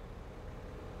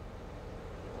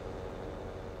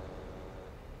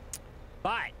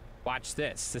 But watch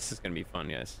this. This is gonna be fun,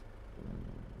 guys.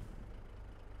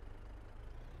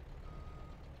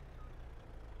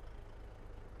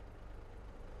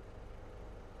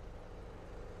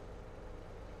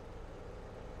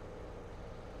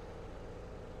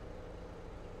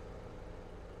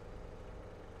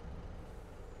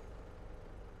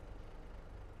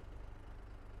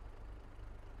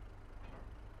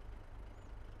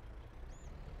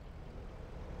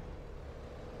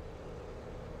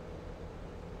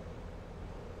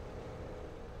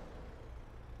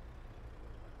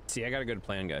 See, I got a good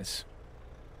plan, guys.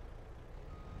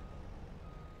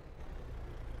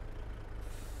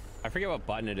 I forget what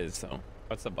button it is, though.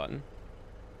 What's the button?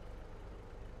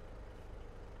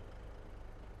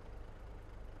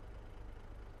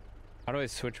 How do I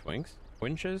switch wings?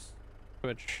 Winches?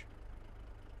 Switch.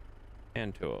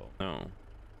 Hand tool. No. Oh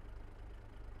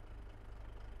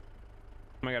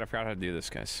my god, I forgot how to do this,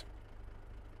 guys.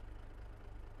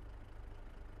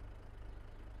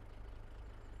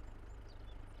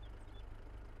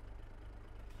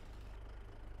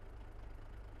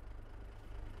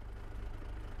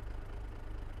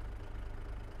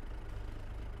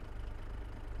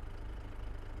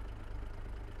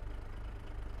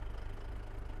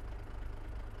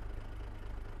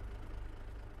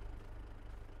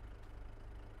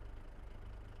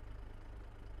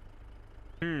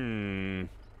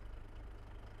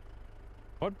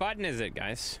 What button is it,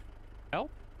 guys?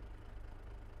 Help?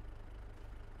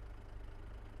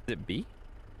 Is it B?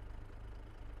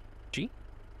 G?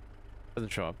 Doesn't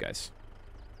show up, guys.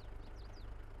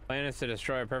 Plan is to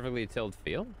destroy a perfectly tilled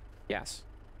field? Yes.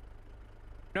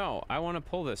 No, I want to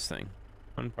pull this thing.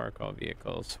 Unpark all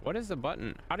vehicles. What is the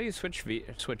button? How do you switch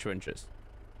winches?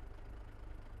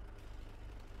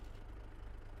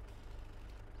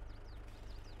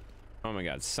 Oh my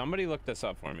god, somebody look this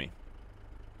up for me.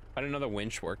 I didn't know the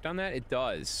winch worked on that. It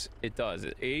does. It does.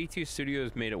 82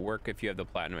 Studios made it work if you have the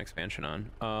Platinum expansion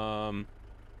on.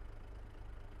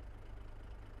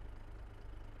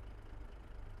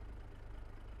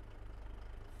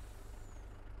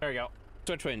 There we go.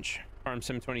 Switch winch. Farm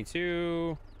Sim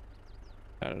 22.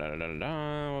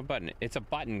 What button? It's a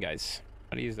button, guys.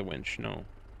 How to use the winch? No.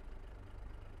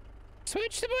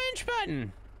 Switch the winch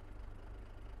button.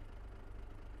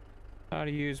 How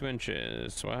to use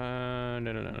winches. You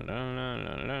gotta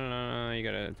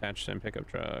attach them pickup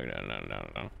truck.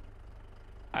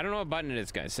 I don't know what button it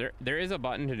is, guys. There is a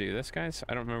button to do this, guys.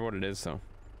 I don't remember what it is though.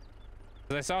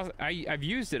 Because I've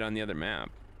used it on the other map.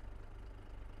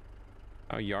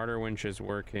 How yarder winch is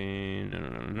working.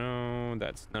 No,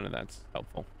 none of that's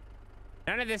helpful.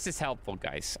 None of this is helpful,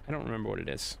 guys. I don't remember what it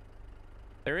is.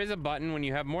 There is a button when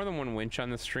you have more than one winch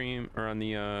on the stream or on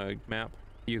the map.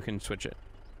 You can switch it.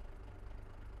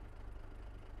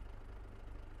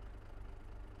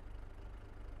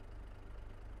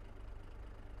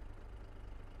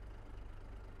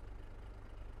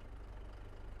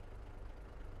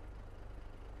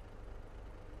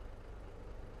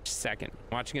 Second,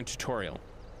 watching a tutorial.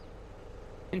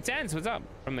 Intense, what's up?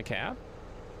 From the cab?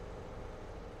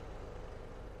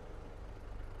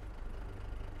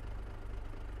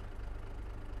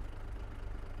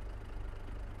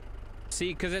 See,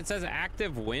 because it says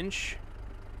active winch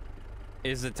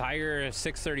is the Tiger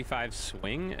 635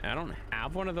 swing. I don't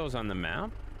have one of those on the map.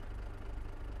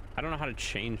 I don't know how to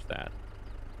change that.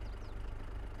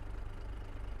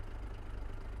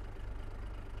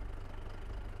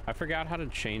 I forgot how to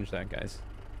change that, guys.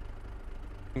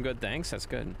 I'm good, thanks. That's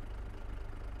good.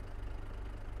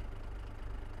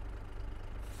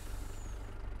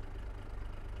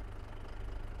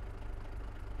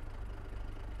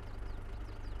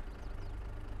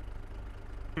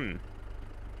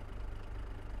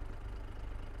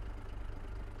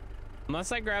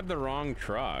 Unless I grabbed the wrong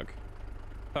truck.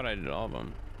 Thought I did all of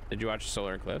them. Did you watch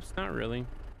Solar Eclipse? Not really.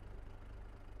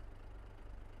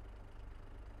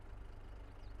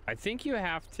 I think you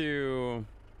have to...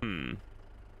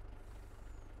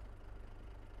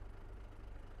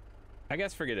 I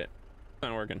guess forget it. It's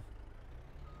not working.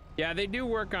 Yeah, they do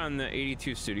work on the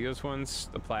 82 Studios ones,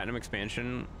 the Platinum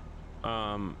expansion.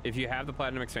 If you have the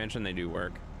Platinum expansion, they do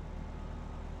work.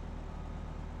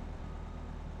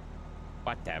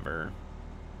 Whatever.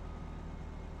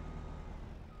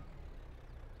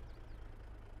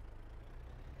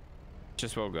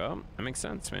 Just woke up. That makes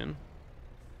sense, man.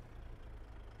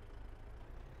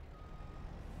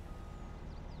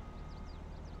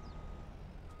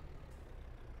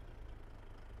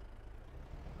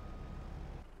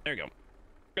 There you go.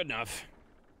 Good enough.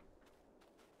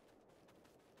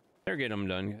 They're getting them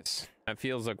done, guys. That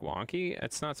feels like wonky.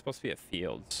 It's not supposed to be a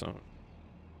field, so...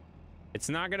 It's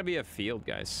not gonna be a field,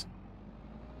 guys.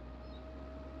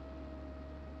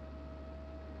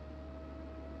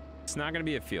 It's not gonna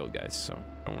be a field, guys, so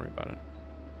don't worry about it.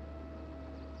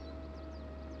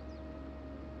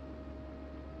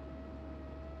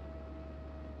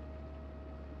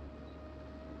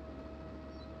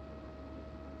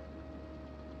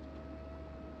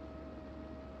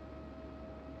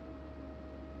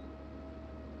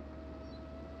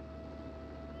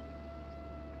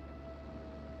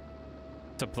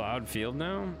 It's a plowed field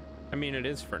now? I mean, it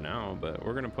is for now, but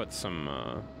we're gonna put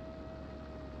some,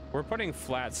 we're putting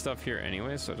flat stuff here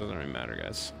anyway, so it doesn't really matter,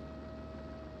 guys.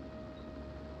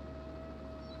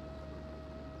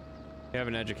 We have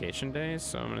an education day,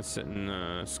 so I'm gonna sit in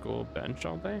the school bench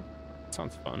all day.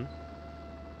 Sounds fun.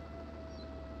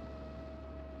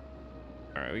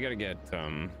 All right, we gotta get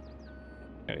some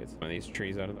of these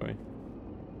trees out of the way.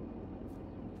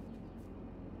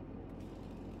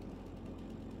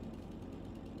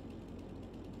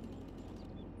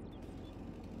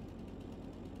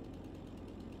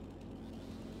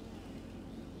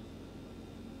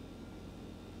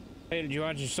 Hey, did you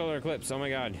watch your solar eclipse? Oh my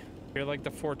god. You're like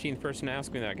the 14th person to ask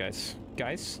me that, guys.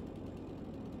 Guys?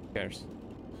 Who cares?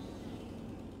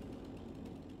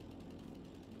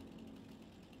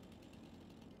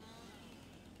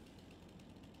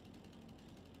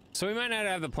 So we might not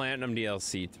have the Platinum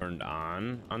DLC turned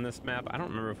on this map. I don't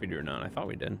remember if we do or not. I thought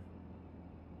we did.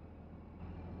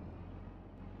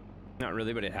 Not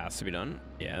really, but it has to be done.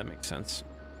 Yeah, that makes sense.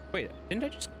 Wait, didn't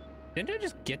I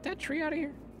just get that tree out of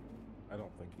here? I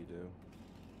don't think you do.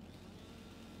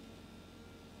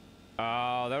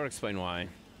 Oh, that would explain why.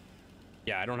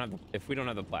 Yeah, I don't have the, if we don't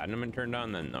have the Platinum turned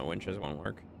on, then the winches won't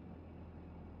work.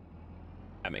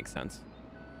 That makes sense.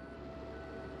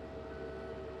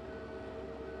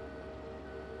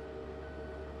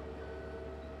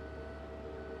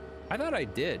 I thought I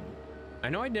did. I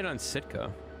know I did on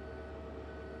Sitka.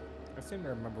 I seem to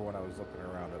remember when I was looking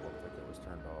around, it looked like it was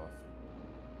turned off.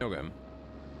 Okay.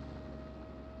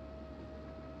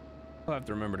 I'll have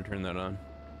to remember to turn that on.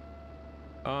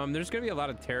 There's gonna be a lot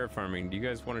of terraforming. Do you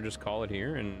guys want to just call it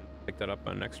here and pick that up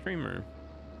on next stream, or you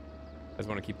guys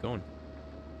want to keep going?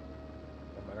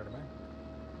 Doesn't matter to me.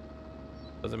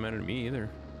 Doesn't matter to me either.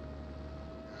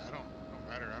 Yeah, I don't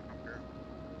matter. I don't care.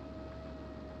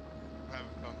 I'm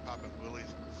having fun popping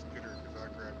willies on the scooter because I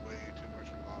grabbed way too much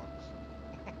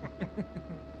logs.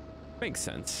 Makes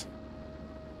sense.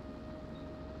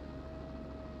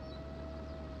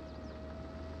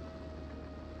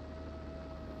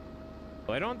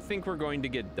 Well, I don't think we're going to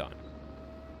get done.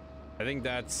 I think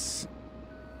that's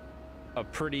a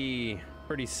pretty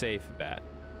safe bet,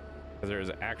 because there's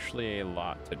actually a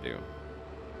lot to do.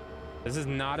 This is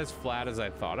not as flat as I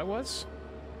thought it was.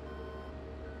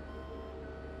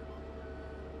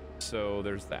 So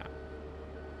there's that.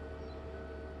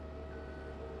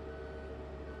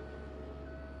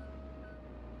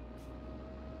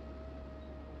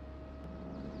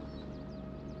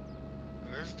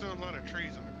 There's still a lot of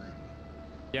trees on the ground.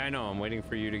 Yeah, I know. I'm waiting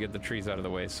for you to get the trees out of the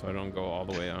way so I don't go all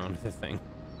the way on the thing.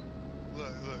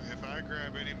 Look, if I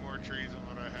grab any more trees than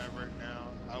what I have right now,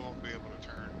 I won't be able to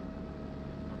turn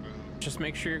or move. Just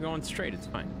make sure you're going straight. It's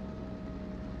fine.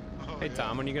 Oh, Hey, yeah.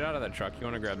 Tom, when you get out of that truck, you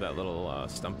want to grab that little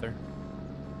stump there?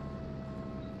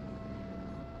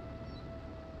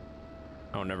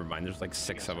 Oh, never mind. There's like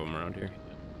 6 of them around here.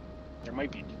 There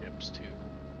might be chips too.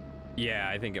 Yeah,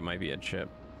 I think it might be a chip.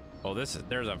 Oh, there's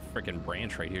a freaking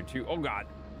branch right here too. Oh God.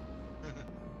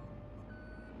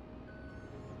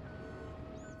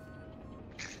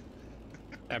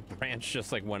 That branch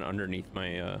just like went underneath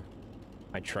my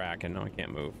my track, and now I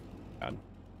can't move. God.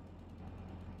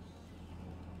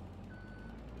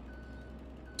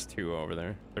 2 over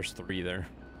there. There's 3 there.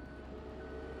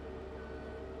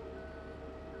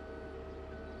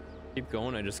 Keep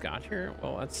going, I just got here?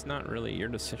 Well, that's not really your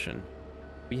decision.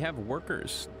 We have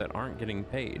workers that aren't getting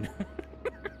paid.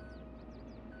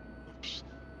 Oops.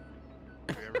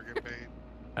 Do we ever get paid?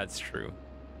 That's true.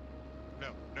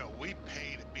 No, we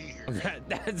pay to be here.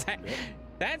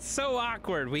 That's so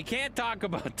awkward. We can't talk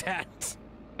about that.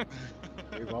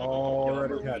 We've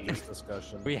already had this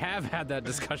discussion. We have had that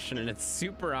discussion and it's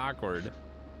super awkward.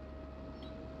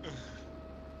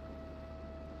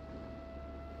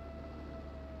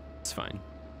 It's fine.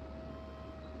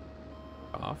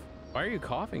 Cough. Why are you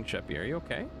coughing, Sheppy? Are you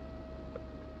okay?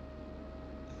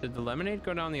 Did the lemonade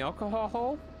go down the alcohol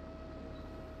hole?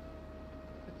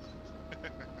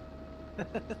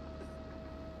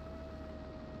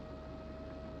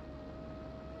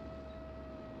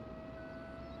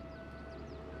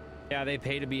 Yeah, they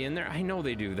pay to be in there. I know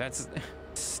they do. That's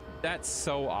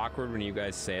so awkward when you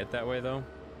guys say it that way, though.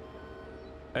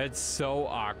 It's so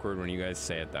awkward when you guys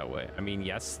say it that way. I mean,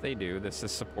 yes, they do. This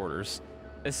is supporters.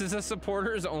 This is a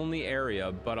supporters only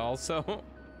area, but also,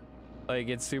 like,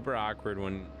 it's super awkward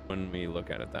when we look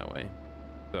at it that way.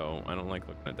 So I don't like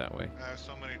looking at it that way. I have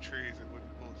so many trees it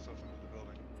wouldn't pull itself into the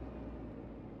building.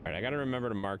 All right, I gotta remember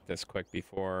to mark this quick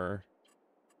before.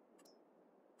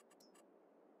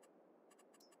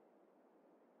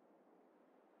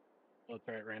 Well, that's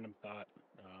right. Random thought.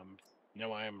 You know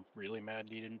why I'm really mad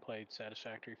you didn't play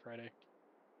Satisfactory Friday?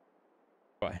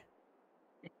 Why?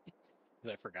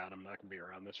 Because I forgot I'm not gonna be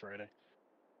around this Friday.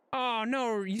 Oh no,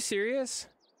 are you serious?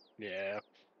 Yeah.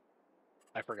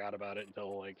 I forgot about it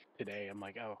until like today. I'm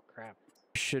like, oh crap.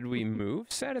 Should we move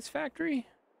Satisfactory?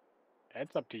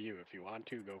 It's up to you. If you want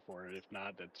to, go for it. If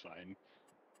not, that's fine.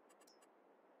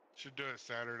 Should do it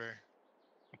Saturday.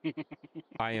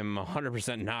 I am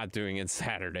 100% not doing it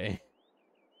Saturday.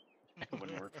 It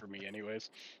wouldn't work for me anyways.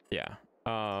 Yeah.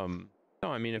 No,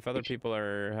 I mean, if other people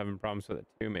are having problems with it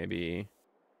too, maybe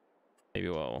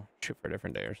we'll shoot for a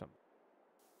different day or something.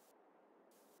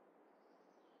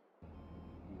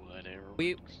 Whatever.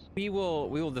 We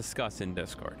will discuss in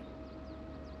Discord.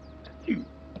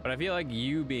 But I feel like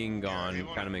you being gone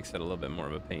kind of makes it a little bit more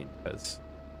of a pain because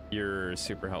you're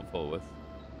super helpful with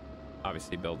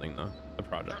obviously building the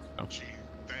project. So. Gee,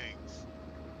 thanks.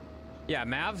 Yeah,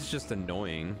 Mav's just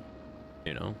annoying,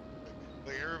 you know.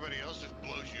 Like everybody else just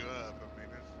blows you up. I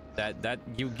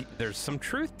mean, There's some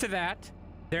truth to that.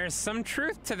 There's some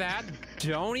truth to that.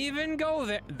 Don't even go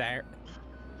there.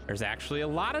 There's actually a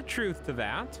lot of truth to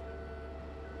that.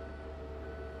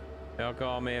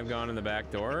 Alcohol may have gone in the back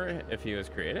door if he was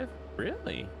creative.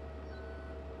 Really?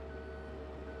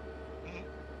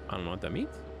 I don't know what that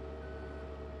means.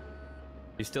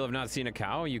 You still have not seen a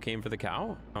cow? You came for the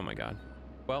cow? Oh my god.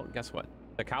 Well, guess what?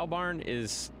 The cow barn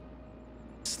is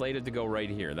slated to go right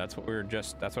here. That's what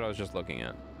I was just looking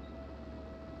at.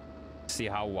 See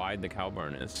how wide the cow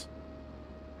barn is.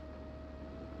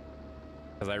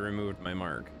 Because I removed my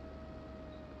mark.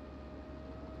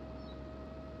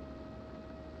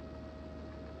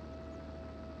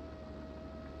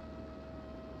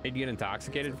 You'd get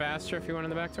intoxicated faster if you went in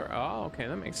the back door? Oh, okay,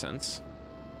 that makes sense.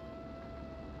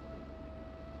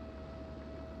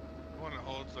 one that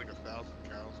holds like 1,000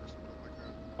 cows or something like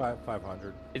that.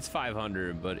 500. It's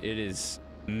 500, but it is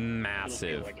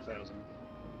massive. Like 1,000.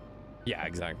 Yeah,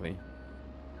 exactly.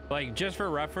 Like, just for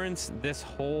reference, this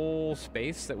whole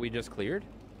space that we just cleared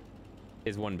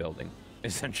is one building,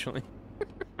 essentially.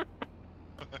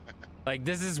 Like,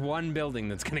 this is one building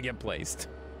that's gonna get placed.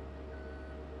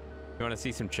 You want to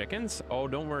see some chickens? Oh,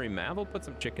 don't worry, Mav will put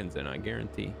some chickens in, I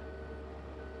guarantee.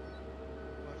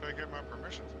 Well, if I get my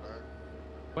permissions back.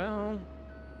 Well,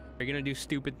 are you gonna do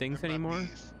stupid things and my anymore?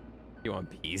 bees. You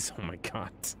want peas? Oh my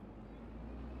god.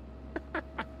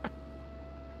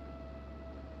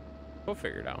 We'll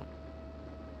figure it out.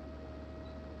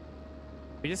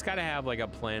 We just gotta have like a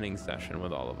planning session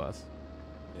with all of us.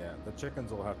 Yeah, the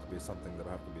chickens will have to be something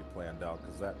that'll have to be planned out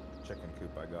because that chicken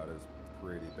coop I got is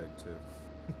pretty big too.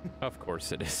 Of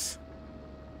course it is.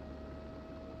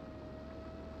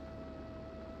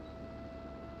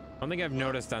 One thing I've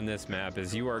noticed on this map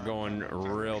is you are going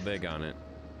real big on it.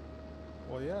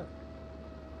 Well, yeah.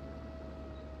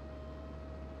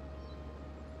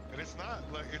 And it's not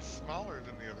like it's smaller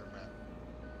than the other map.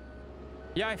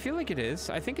 Yeah, I feel like it is.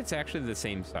 I think it's actually the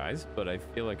same size, but I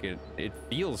feel like it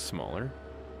feels smaller.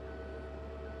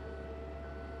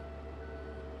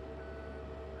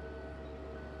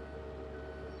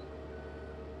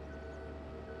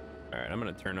 All right, I'm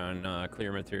gonna turn on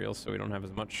clear materials so we don't have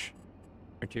as much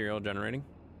material generating.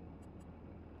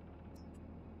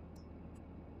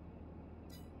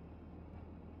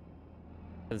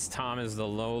 Since Tom is the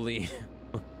lowly,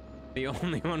 the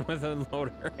only one with a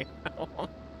loader right now.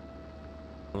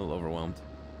 A little overwhelmed.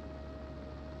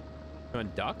 You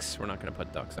want ducks? We're not gonna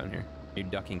put ducks on here. Are you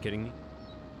ducking kidding me?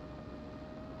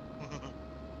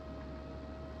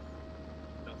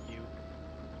 Not you.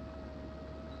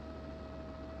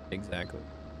 Exactly.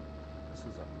 This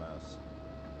is a mess.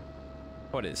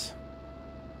 What is?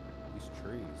 These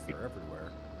trees, they're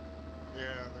everywhere.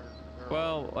 Yeah, they're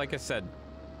Well, like I said,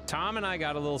 Tom and I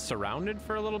got a little surrounded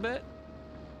for a little bit,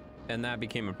 and that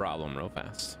became a problem real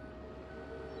fast.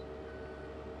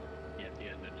 Yeah, at the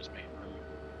end, it just made room.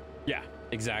 Yeah,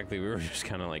 exactly. We were just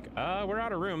kind of like, we're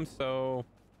out of room, so...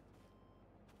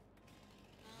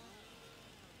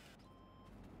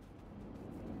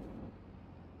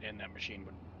 And that machine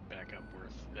would back up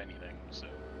worth anything, so.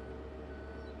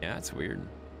 Yeah, it's weird.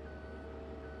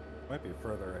 Might be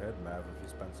further ahead, Mav, if you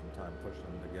spend some time pushing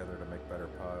them together to make better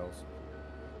piles.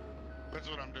 That's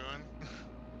what I'm doing.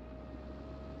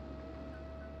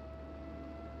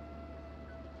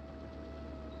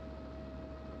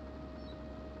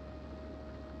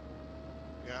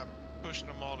 Yeah, I'm pushing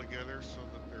them all together so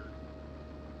that they're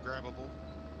grabbable.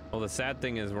 Well, the sad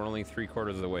thing is we're only 3/4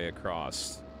 of the way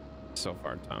across so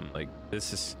far, Tom. Like,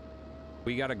 this is...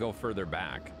 We got to go further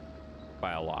back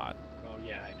by a lot. Oh,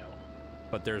 yeah, I know.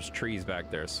 But there's trees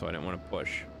back there, so I didn't want to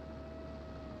push.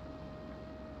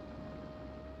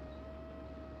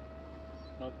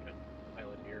 Okay.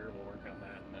 Pilot here, we'll work on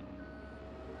that, and then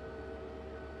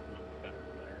move better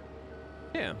from there.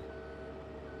 Yeah.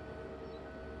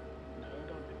 No,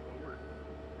 don't do over.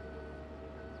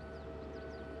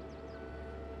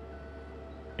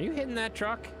 Are you hitting that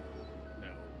truck? No.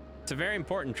 It's a very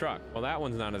important truck. Well, that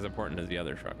one's not as important as the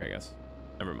other truck, I guess.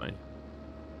 Never mind.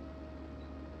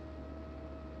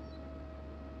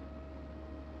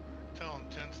 Tell them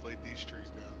Tents laid these trees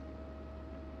down.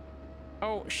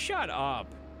 Oh, shut up.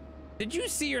 Did you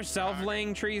see yourself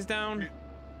laying trees down?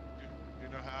 You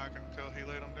know how I can tell he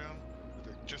laid them down?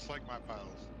 They're just like my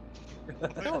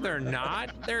piles. No, they're not.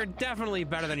 They're definitely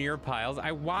better than your piles.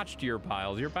 I watched your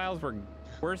piles. Your piles were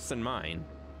worse than mine.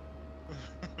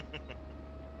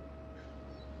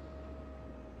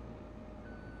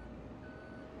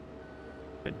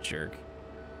 Good jerk.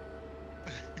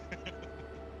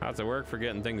 How's it work for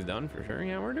getting things done for sure?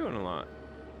 Yeah, we're doing a lot.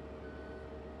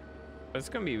 But it's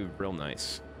gonna be real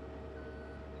nice.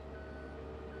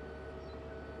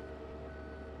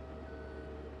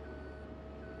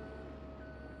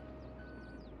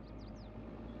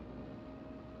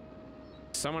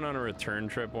 Someone on a return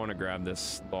trip want to grab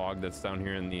this log that's down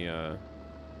here in the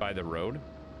by the road.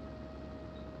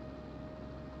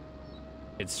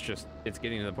 It's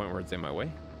getting to the point where it's in my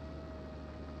way.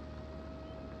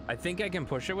 I think I can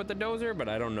push it with the dozer, but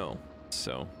I don't know.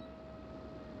 So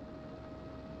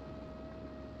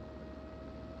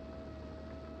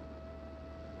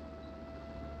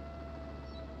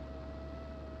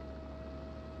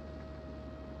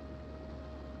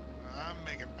I'm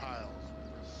making piles.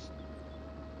 Because,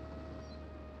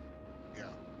 yeah,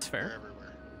 it's fair. they're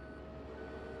everywhere.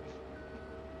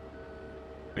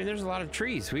 I mean, there's a lot of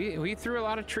trees. We threw a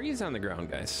lot of trees on the ground,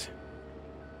 guys.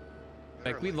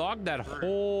 Like, we Literally. logged that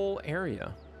whole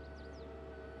area.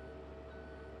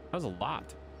 That was a lot.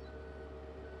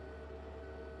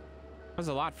 That was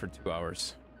a lot for 2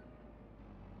 hours.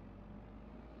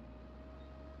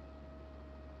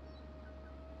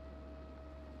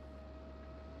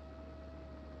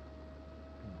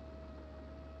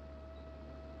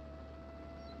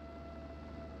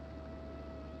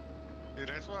 Dude,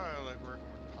 that's why I like working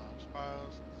with Tom's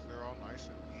piles. They're all nice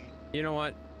and neat. You know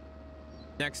what?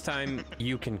 Next time,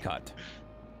 you can cut.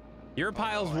 Your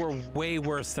piles were way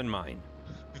worse than mine.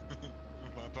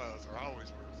 My piles are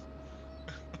always worse.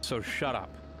 So shut up.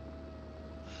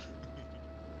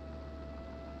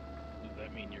 Does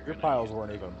that mean you're Your gonna piles use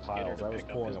weren't even the skater piles. to I was pick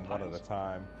up pulling his them one at piles? a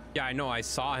time. Yeah, I know. I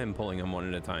saw him pulling them one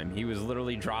at a time. He was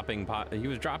literally dropping he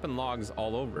was dropping logs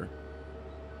all over.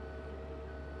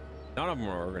 None of them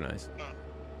were organized. No.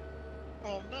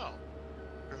 Well, no.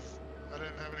 Because I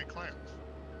didn't have any clamps.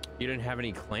 You didn't have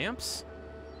any clamps?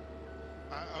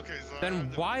 Okay, so I Then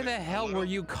have why the big- hell little- were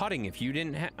you cutting if you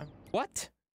didn't have... What?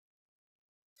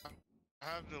 I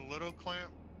have the little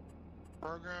clamp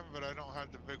program, but I don't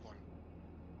have the big one.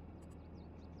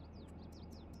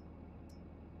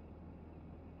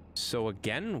 So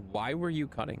again, why were you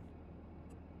cutting?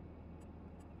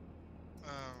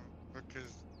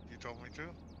 Because you told me to.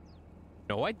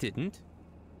 No, I didn't.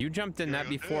 You jumped in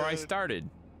that You before I did. started.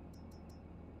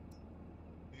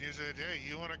 You said, "Hey,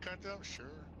 you want to cut them? Sure,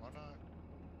 why not?"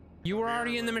 You were Yeah,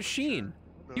 already in the but machine.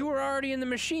 sure. You were already in the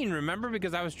machine, remember?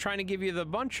 Because I was trying to give you the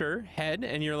buncher head,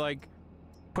 and you're like,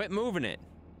 quit moving it.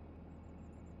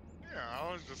 Yeah,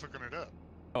 I was just looking it up.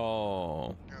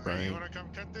 Oh, Hey, right. you want to come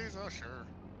cut these? Oh, sure.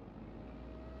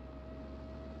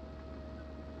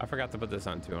 I forgot to put this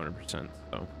on 200%,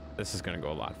 so this is going to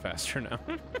go a lot faster now.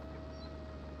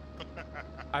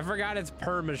 I forgot it's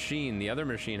per machine. The other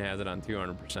machine has it on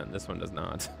 200%. This one does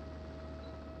not.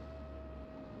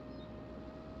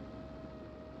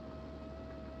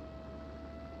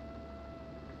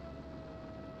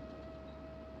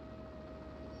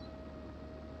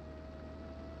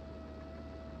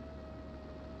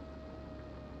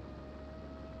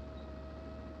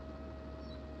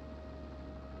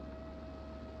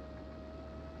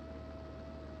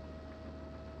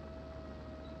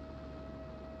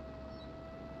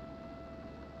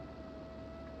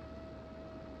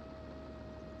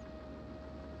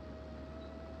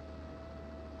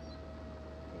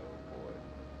 Oh boy.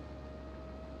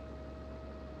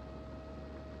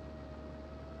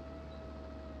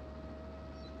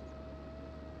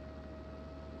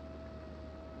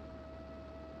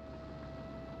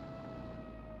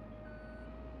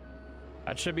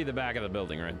 That should be the back of the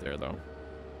building right there, though.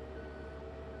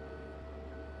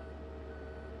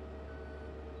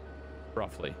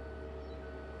 Roughly.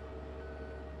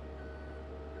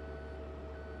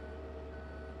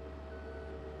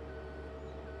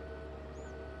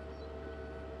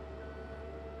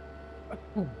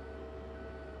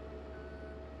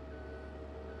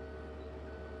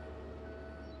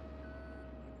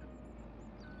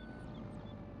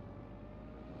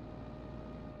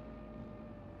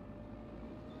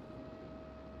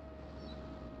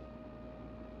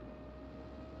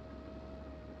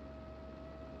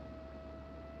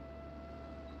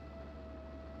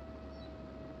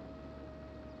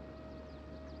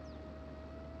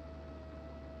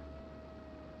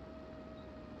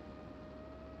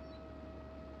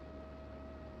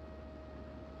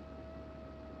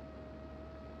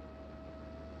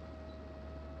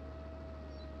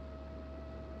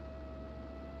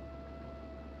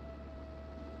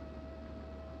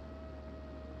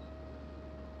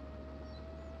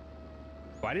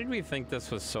 Why did we think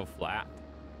this was so flat?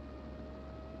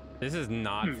 This is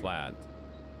not flat.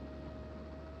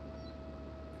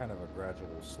 Kind of a gradual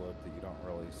slope that you don't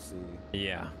really see.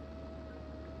 Yeah.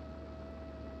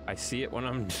 I see it when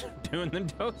I'm doing the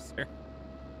dozer. Yeah.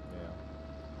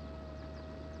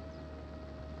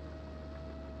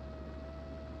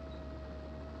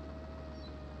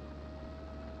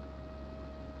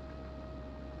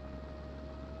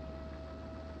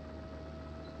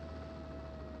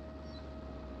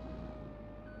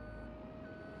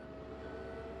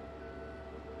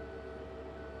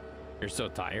 You're so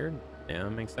tired? Yeah, that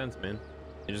makes sense, man.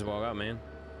 You just woke up, man.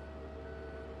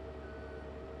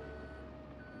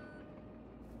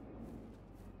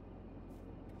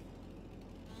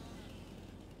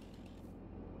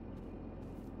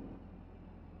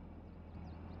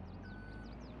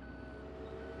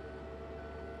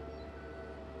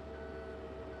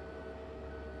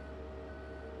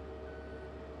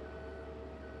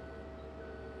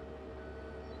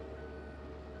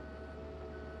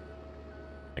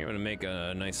 I'm gonna make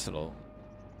a nice little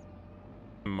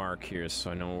mark here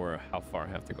so I know where how far I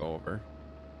have to go over.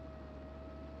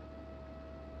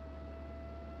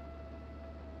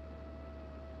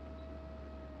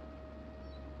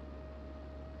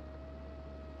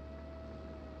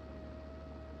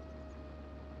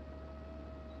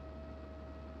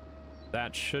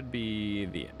 That should be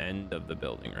the end of the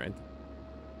building, right?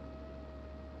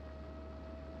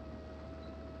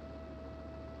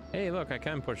 Hey, look, I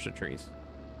can push the trees.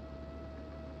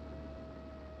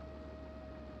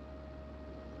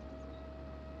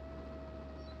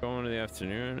 Go into the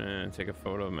afternoon and take a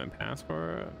photo of my pass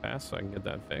so I can get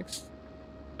that fixed.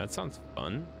 That sounds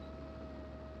fun.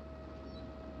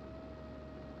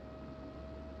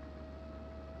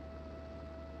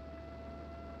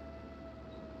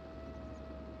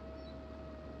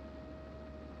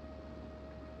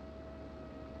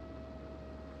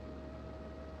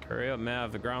 Hurry up,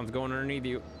 Mav. The ground's going underneath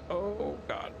you. Oh,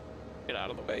 God. Get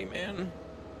out of the way, man.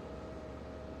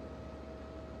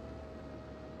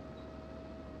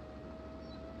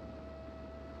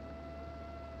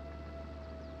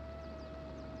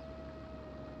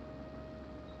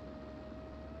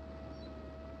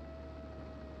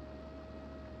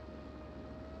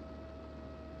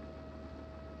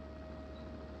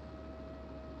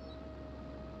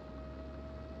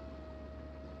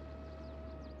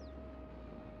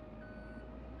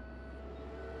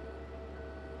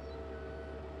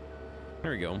 There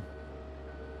we go.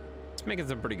 It's making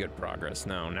some pretty good progress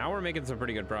now. Now we're making some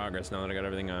pretty good progress now that I got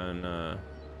everything on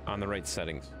the right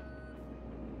settings.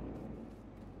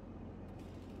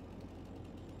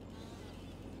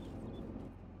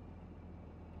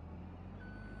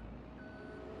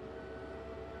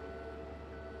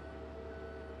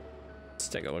 Let's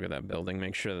take a look at that building,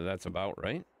 make sure that that's about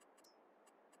right.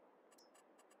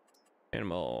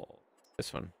 Animal,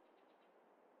 this one.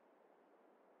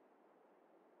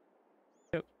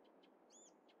 Yep.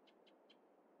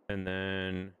 And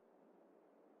then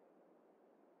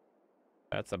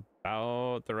that's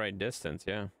about the right distance,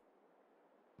 yeah.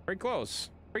 Pretty close.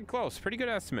 Pretty close. Pretty good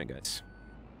estimate, guys.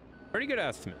 Pretty good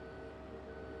estimate.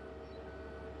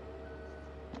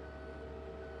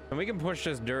 And we can push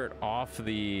this dirt off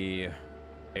the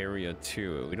area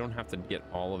too. We don't have to get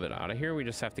all of it out of here. We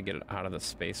just have to get it out of the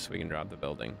space so we can drop the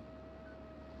building.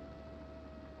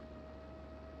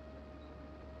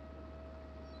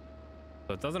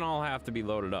 So it doesn't all have to be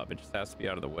loaded up. It just has to be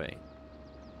out of the way.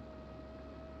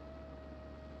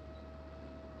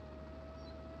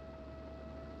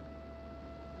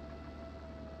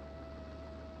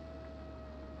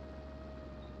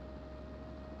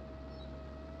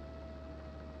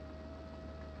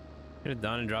 Get it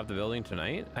done and drop the building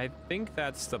tonight? I think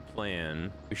that's the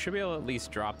plan. We should be able to at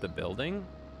least drop the building.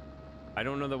 I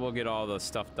don't know that we'll get all the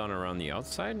stuff done around the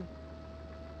outside,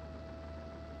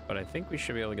 but I think we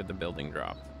should be able to get the building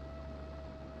dropped.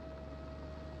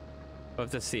 We'll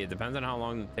have to see. It depends on how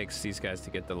long it takes these guys to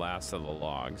get the last of the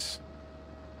logs.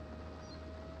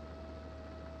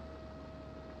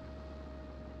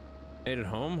 Ate at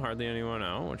home, hardly anyone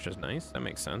out, which is nice. That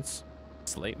makes sense.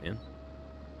 It's late, man.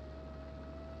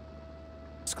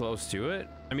 It's close to it.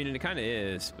 I mean, it kind of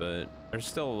is, but there's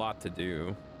still a lot to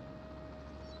do.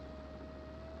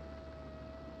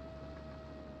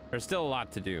 There's still a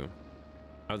lot to do.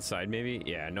 Outside, maybe?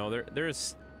 Yeah, no,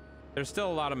 there's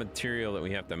still a lot of material that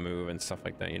we have to move and stuff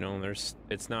like that, you know?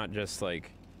 It's not just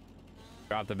like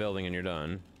drop the building and you're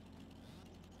done.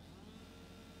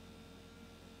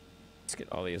 Let's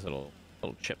get all these little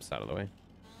chips out of the way.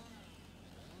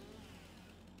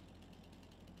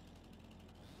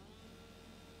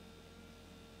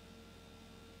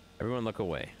 Everyone look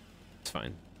away. It's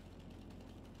fine.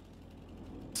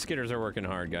 Skidders are working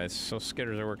hard, guys. So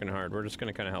skidders are working hard. We're just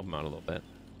gonna kind of help them out a little bit.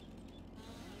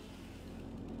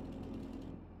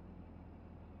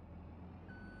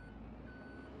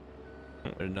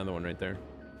 Oh, there's another one right there.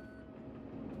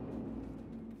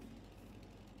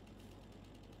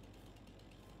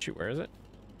 Shoot, where is it?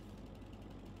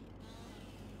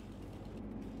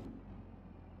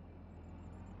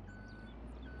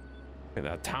 Look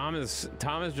at that. Tom is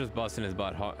just busting his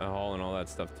butt hauling all that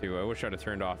stuff too. I wish I'd have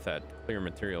turned off that clear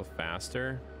material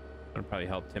faster. That would probably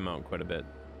helped him out quite a bit.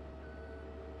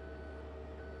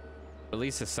 At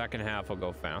least the second half will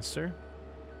go faster.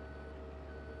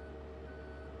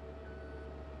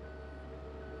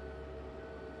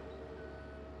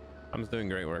 Tom's doing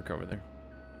great work over there,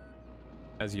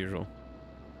 as usual.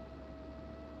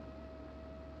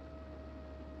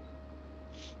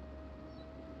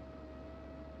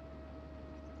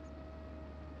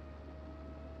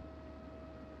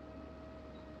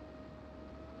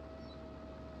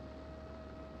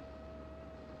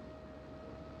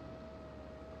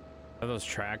 Are those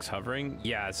tracks hovering?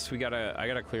 Yes, I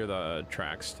gotta clear the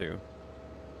tracks too.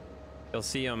 You'll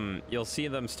see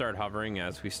them start hovering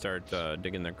as we start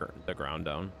digging the ground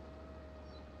down.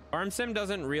 Farm Sim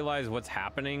doesn't realize what's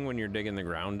happening when you're digging the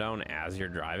ground down as you're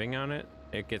driving on it.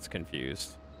 It gets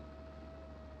confused.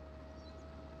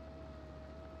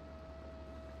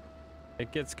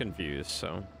 It gets confused,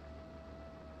 so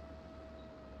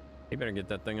you better get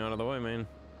that thing out of the way, man.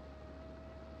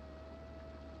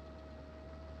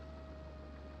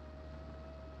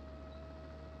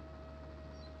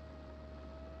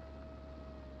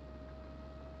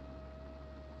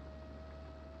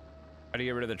 How do you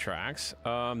get rid of the tracks?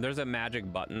 There's a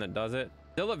magic button that does it.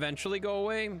 They'll eventually go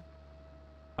away.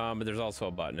 But there's also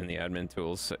a button in the admin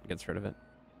tools that gets rid of it.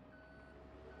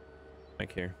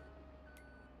 Like here.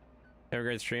 Have a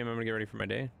great stream. I'm gonna get ready for my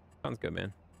day. Sounds good,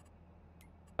 man.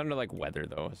 Under like weather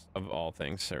though, of all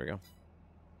things. There we go. All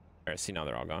right, see, now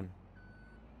they're all gone.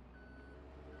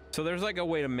 So there's like a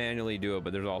way to manually do it,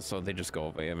 but there's also, they just go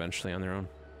away eventually on their own.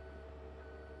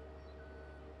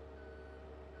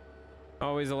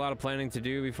 Always a lot of planning to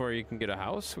do before you can get a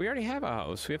house. We already have a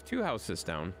house. We have 2 houses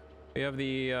down. We have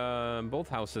the both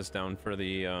houses down for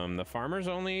the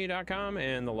farmersonly.com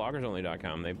and the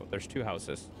loggersonly.com. There's 2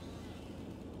 houses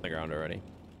on the ground already.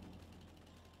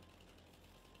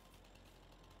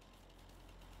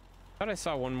 Thought I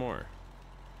saw one more.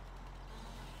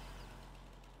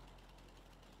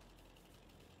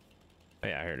 Oh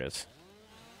yeah, here it is.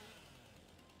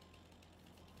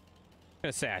 I'm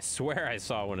gonna say I swear I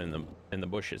saw one in the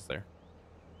bushes there.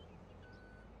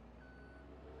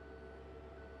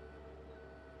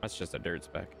 That's just a dirt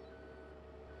speck.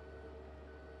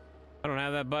 I don't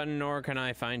have that button, nor can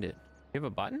I find it. You have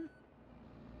a button?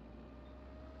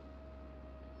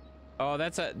 Oh,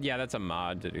 that's a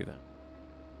mod to do that.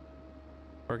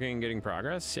 Working and getting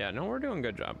progress? Yeah, no, we're doing a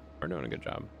good job. We're doing a good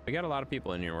job. We got a lot of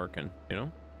people in here working, you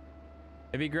know?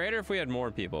 It'd be greater if we had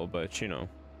more people, but you know,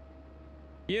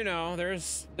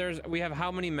 we have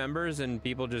how many members and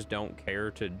people just don't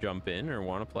care to jump in or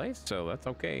want to play, so that's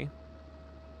okay.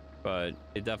 But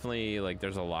it definitely, like,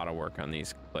 there's a lot of work on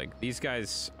these. Like, these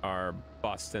guys are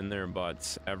busting their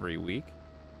butts every week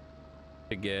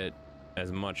to get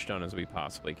as much done as we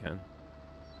possibly can.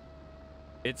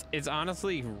 It's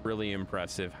honestly really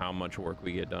impressive how much work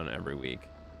we get done every week.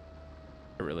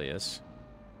 It really is.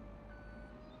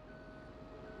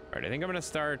 All right, I think I'm gonna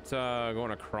start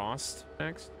going across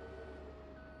next.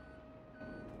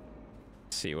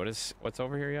 Let's see, what's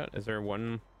over here yet? Is there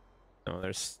one? No,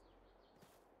 there's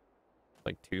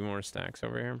like 2 more stacks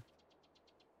over here.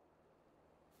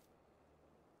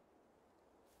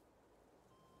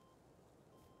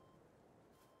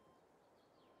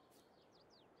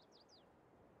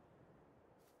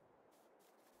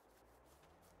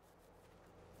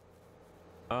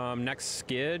 Next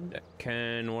skid,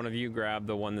 can one of you grab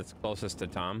the one that's closest to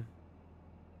Tom?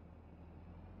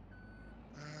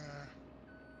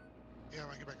 Yeah,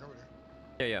 when I get back over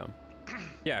there. Yeah, yeah.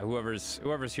 Yeah,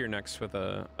 whoever's here next with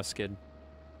a skid.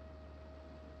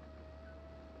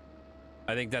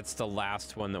 I think that's the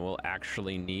last one that we'll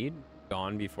actually need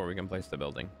gone before we can place the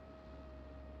building.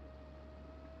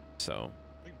 So.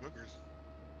 I think Booger's.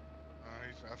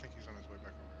 I think he's on his way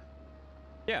back over here.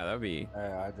 Yeah, that would be.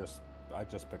 I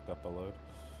just picked up a load.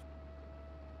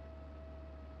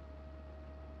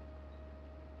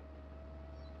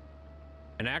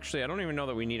 And actually, I don't even know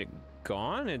that we need it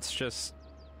gone. It's just,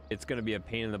 it's going to be a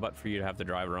pain in the butt for you to have to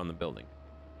drive around the building.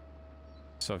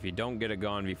 So if you don't get it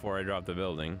gone before I drop the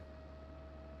building,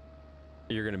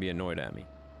 you're going to be annoyed at me.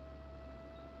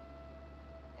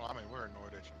 Well, I mean, we're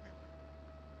annoyed at you anyway.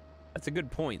 That's a good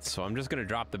point. So I'm just going to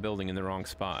drop the building in the wrong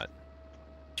spot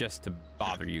just to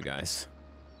bother you guys.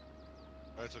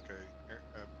 That's okay.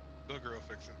 Booger will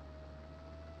fix it.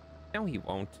 No, he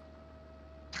won't.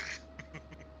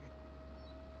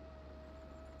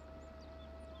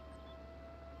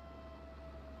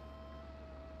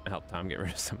 I help Tom get rid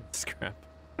of some of the scrap.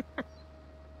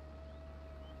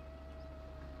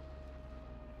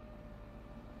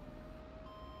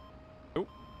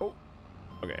 Oh.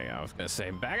 Okay, I was gonna say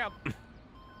back up.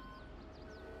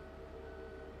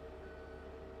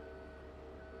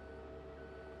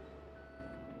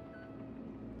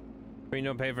 We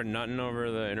don't pay for nothing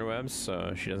over the interwebs,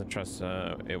 so she doesn't trust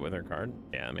it with her card.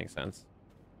 Yeah, that makes sense.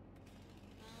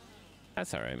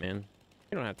 That's all right, man.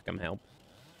 You don't have to come help.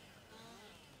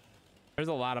 There's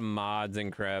a lot of mods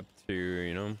and crap too,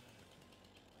 you know.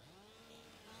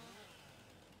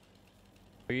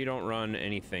 But you don't run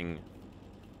anything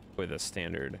with a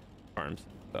standard farms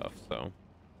stuff, so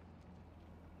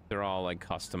they're all like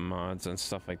custom mods and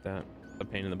stuff like that. A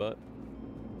pain in the butt.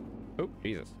 Oh,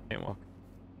 Jesus, can't walk.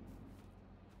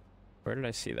 Where did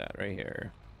I see that? Right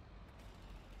here.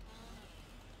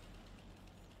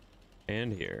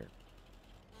 And here.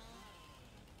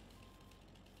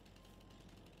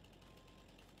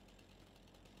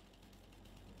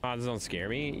 Mods don't scare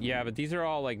me. Yeah, but these are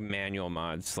all like manual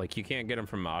mods. Like you can't get them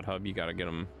from Mod Hub. You gotta get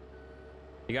them.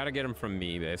 You gotta get them from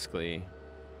me, basically,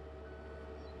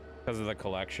 because of the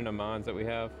collection of mods that we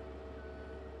have.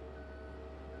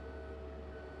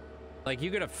 Like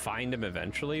you gotta find them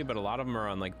eventually, but a lot of them are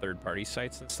on like third-party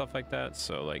sites and stuff like that.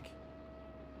 So like,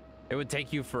 it would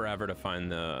take you forever to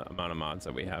find the amount of mods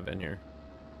that we have in here.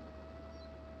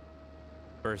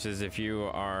 Versus if you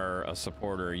are a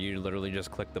supporter, you literally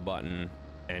just click the button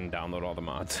and download all the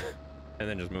mods and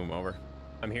then just move them over.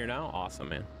 I'm here now. Awesome,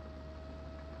 man.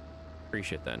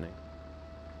 Appreciate that, Nick.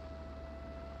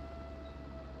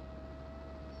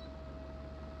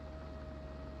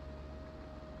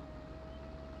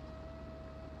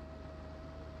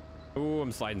 Ooh,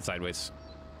 I'm sliding sideways.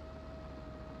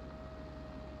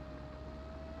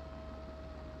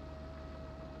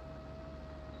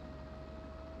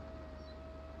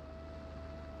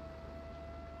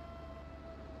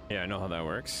 Yeah, I know how that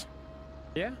works.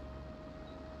 Yeah.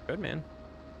 Good, man.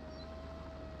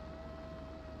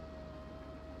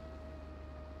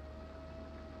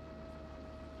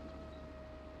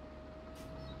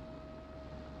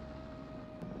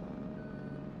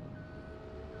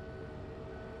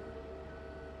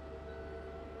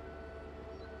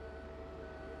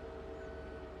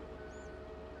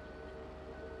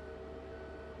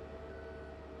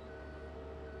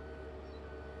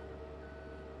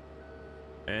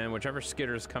 And whichever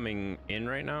skitter's coming in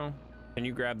right now, can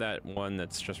you grab that one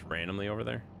that's just randomly over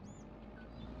there?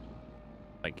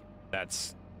 Like,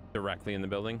 that's directly in the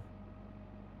building?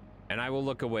 And I will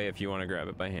look away if you want to grab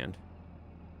it by hand.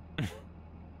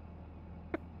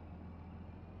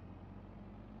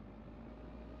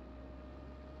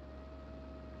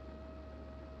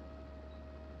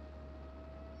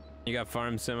 You got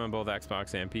Farm Sim on both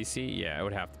Xbox and PC? Yeah, it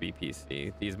would have to be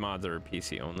PC. These mods are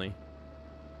PC only.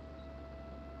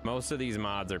 Most of these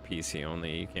mods are PC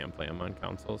only. You can't play them on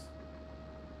consoles.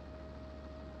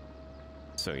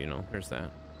 So, you know, there's that.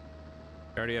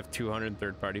 You already have 200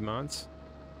 third-party mods?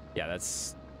 Yeah,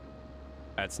 that's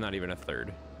not even a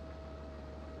third.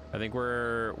 I think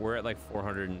we're at like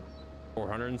 400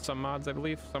 and some mods, I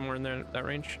believe, somewhere in there, that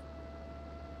range.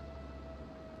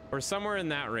 We're somewhere in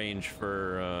that range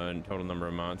for total number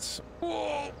of mods.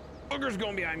 Whoa! Booger's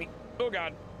going behind me. Oh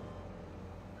god.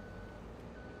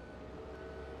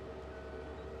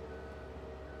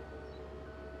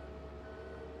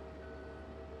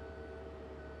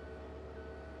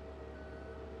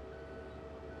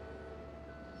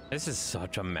 This is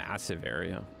such a massive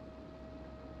area.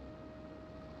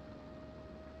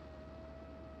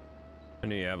 I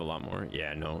know you have a lot more.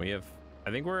 Yeah, no, we have. I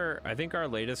think our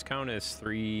latest count is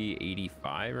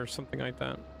 385 or something like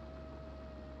that.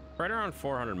 Right around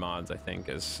 400 mods, I think,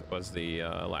 was the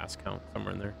last count,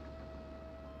 somewhere in there.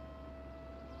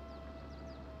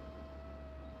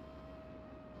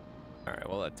 All right,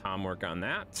 we'll let Tom work on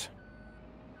that.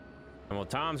 And while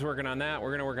Tom's working on that,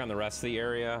 we're gonna work on the rest of the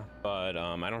area. But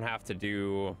I don't have to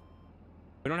do.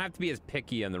 We don't have to be as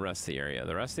picky on the rest of the area.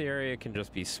 The rest of the area can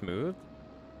just be smooth.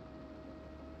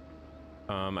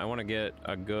 I want to get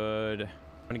a good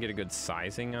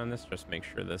sizing on this. Just make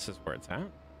sure this is where it's at.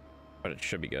 But it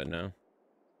should be good now.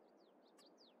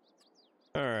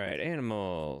 All right,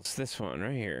 animals. This one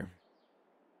right here.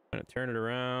 I'm gonna turn it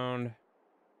around.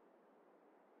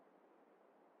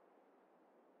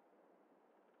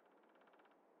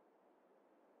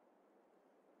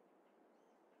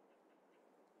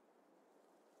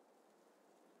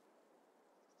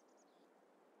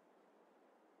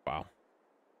 Wow.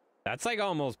 That's like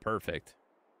almost perfect.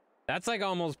 That's like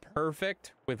almost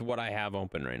perfect with what I have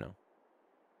open right now.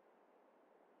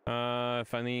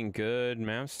 Finding good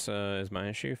maps is my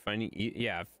issue. Finding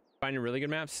really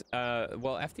good maps.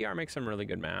 Well, FDR makes some really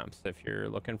good maps if you're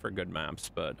looking for good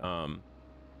maps, but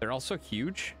they're also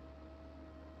huge.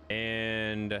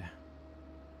 And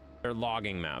they're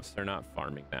logging maps. They're not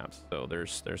farming maps. So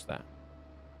there's that.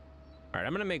 All right,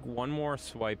 I'm gonna make one more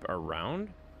swipe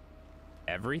around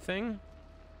everything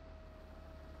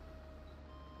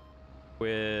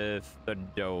with the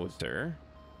dozer,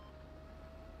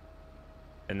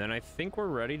 and then I think we're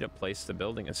ready to place the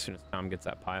building as soon as Tom gets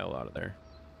that pile out of there.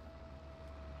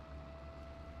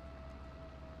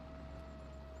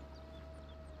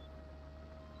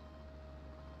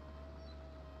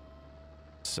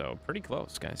 So pretty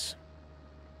close, guys.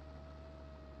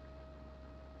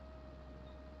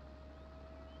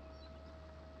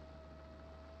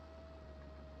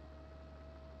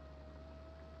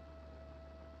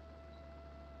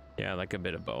 Yeah, like a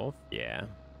bit of both. Yeah,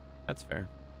 that's fair.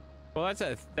 Well,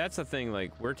 that's the thing.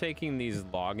 Like, we're taking these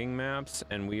logging maps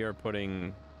and we are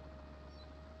putting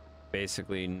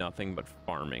basically nothing but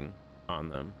farming on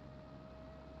them.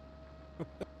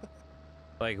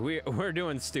 Like, we're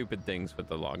doing stupid things with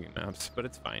the logging maps, but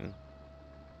it's fine.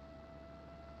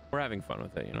 We're having fun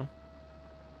with it, you know?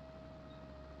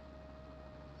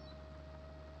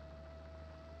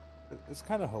 It's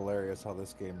kind of hilarious how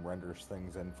this game renders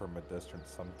things in from a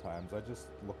distance sometimes. I just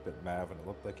looked at Mav and it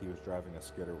looked like he was driving a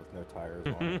skidder with no tires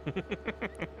on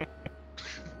it.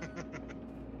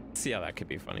 See how that could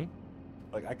be funny.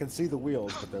 Like, I could see the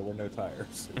wheels, but there were no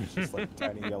tires. It was just like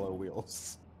tiny yellow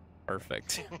wheels.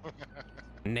 Perfect.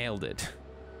 Nailed it.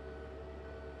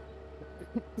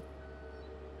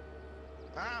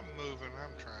 I'm moving,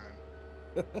 I'm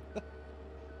trying.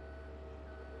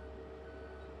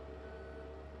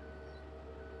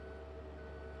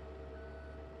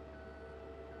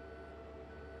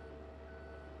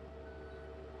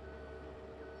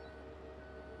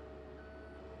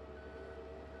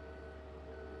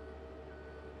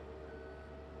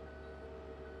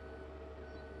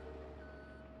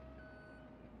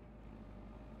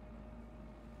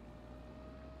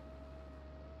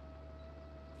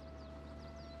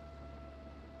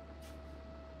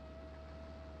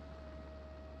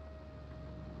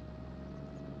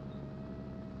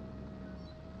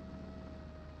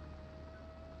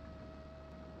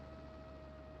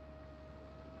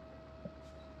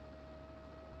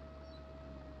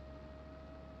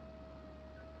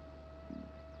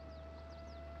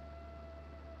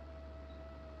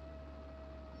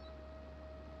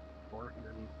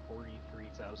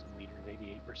 43,000 liters,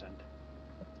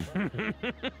 88%.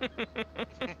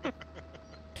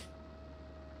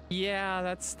 Yeah,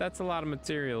 that's a lot of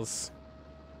materials.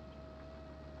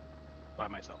 By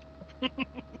myself.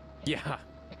 Yeah. That's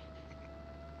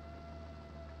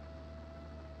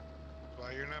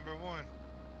why you're number one.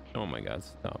 Oh my God,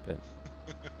 stop it.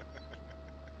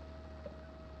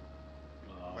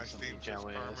 Oh, My somebody Steam says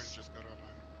Carmen jealous. just got online.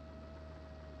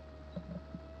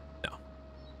 No.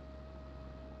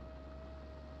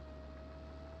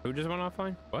 Who just went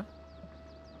offline? What?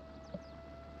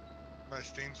 My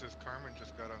Steam says Carmen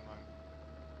just got online.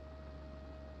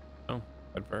 Oh,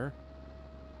 good for her.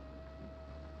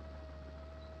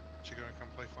 She gonna come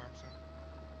play farm soon?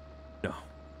 No.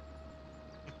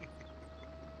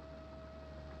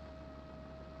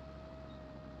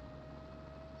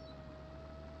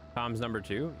 Tom's number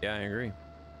 2? Yeah, I agree.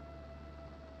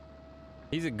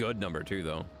 He's a good number 2,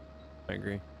 though. I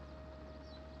agree.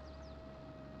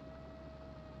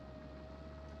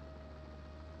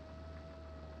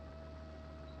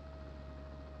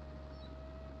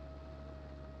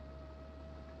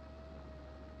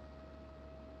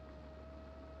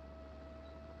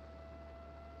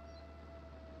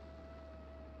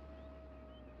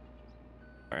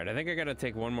 All right, I think I gotta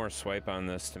take one more swipe on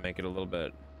this to make it a little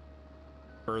bit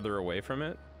further away from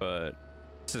it, but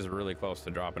this is really close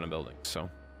to dropping a building, so.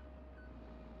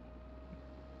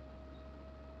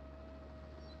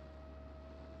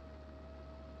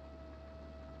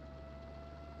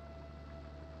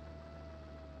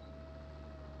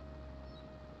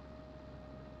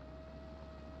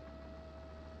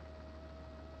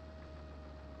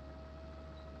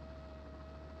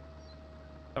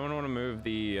 Someone want to move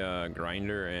the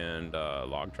grinder and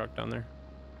log truck down there?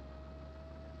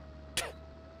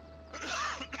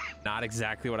 Not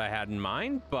exactly what I had in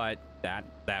mind, but that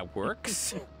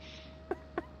works.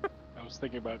 I was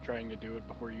thinking about trying to do it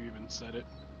before you even said it.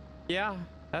 Yeah,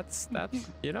 that's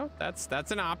you know, that's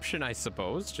an option, I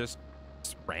suppose. Just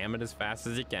ram it as fast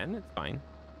as you can. It's fine.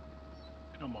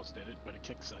 I almost did it, but it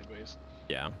kicked sideways.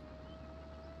 Yeah.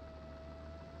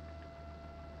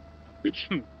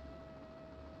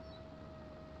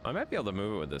 I might be able to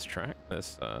move it with this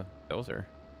dozer.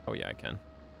 Oh yeah, I can.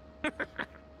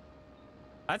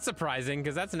 That's surprising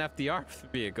because that's an FDR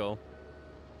vehicle.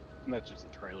 And that's just a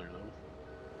trailer,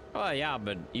 though. Oh yeah,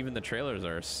 but even the trailers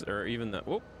are, or even the.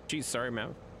 Whoop, geez, sorry,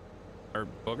 man. Or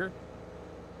booger.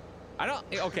 I don't.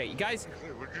 Okay, guys.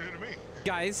 What'd you do to me?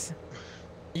 Guys,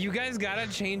 you guys gotta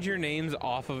change your names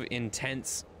off of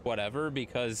intense whatever,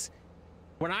 because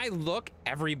when I look,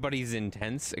 everybody's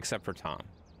intense except for Tom.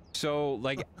 So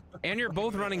like, and you're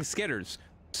both running skidders.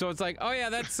 So it's like, oh yeah,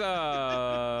 that's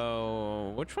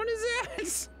which one is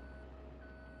that?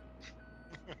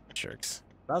 Jerks.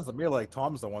 Sounds to me like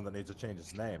Tom's the one that needs to change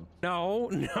his name. No.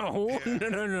 Yeah.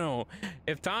 No.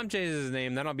 If Tom changes his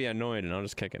name, then I'll be annoyed and I'll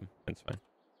just kick him. That's fine.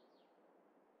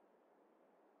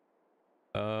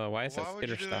 Why is that Why would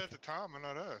you skitter do that stuff? to Tom and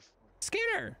not us?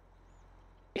 Skitter!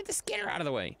 Get the skitter out of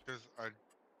the way. Because I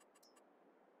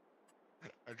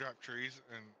drop trees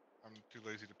and I'm too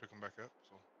lazy to pick them back up.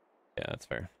 So Yeah, that's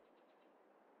fair.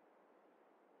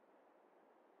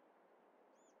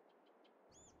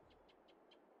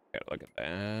 Gotta look at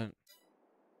that.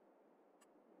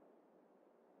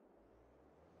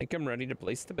 I think I'm ready to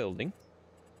place the building.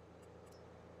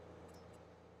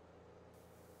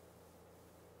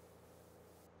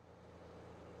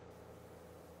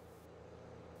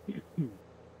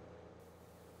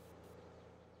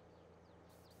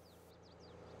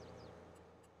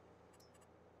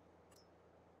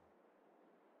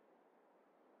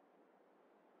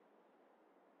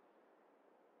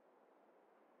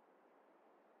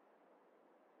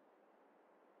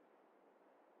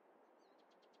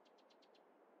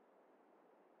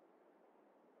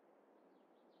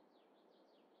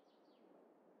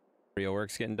 Real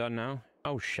work's getting done now?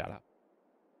 Oh, shut up.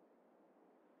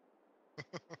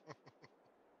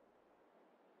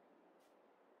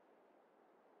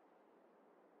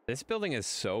 This building is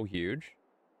so huge.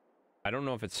 I don't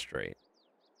know if it's straight.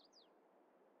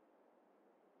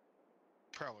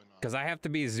 probably not. Because I have to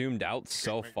be zoomed out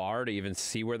so make- far to even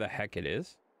see where the heck it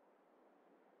is.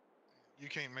 You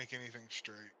can't make anything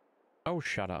straight. Oh,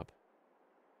 shut up.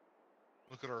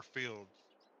 Look at our fields.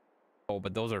 Oh,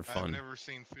 but those are I've fun. never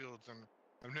seen fields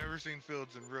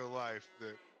in real life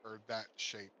that are that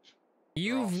shaped.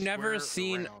 They're all You've never square or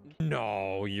seen... round.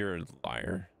 No, you're a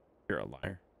liar. You're a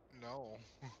liar. No.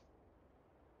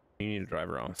 You need to drive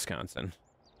around Wisconsin.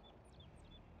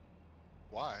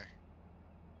 Why?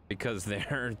 Because they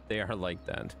are like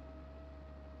that.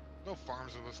 No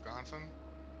farms in Wisconsin.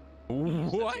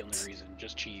 That's the What? only reason.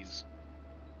 Just cheese.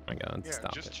 my God, Yeah,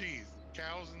 stop just it. cheese.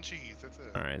 Cows and cheese. That's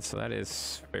it. All right, so that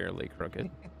is fairly crooked.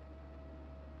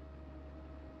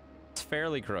 It's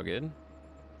fairly crooked.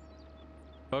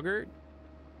 Booger?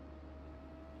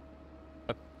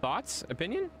 Thoughts?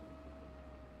 Opinion?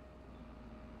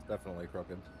 Definitely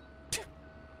crooked.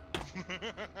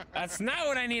 That's not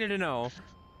what I needed to know.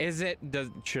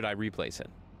 Should I replace it?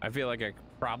 I feel like I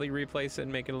could probably replace it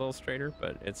and make it a little straighter,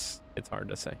 but it's hard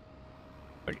to say.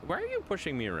 Why are you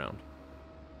pushing me around?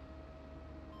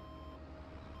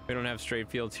 We don't have straight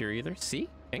fields here either. See?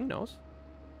 King knows.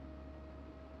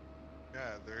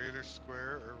 Yeah, they're either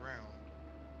square or round.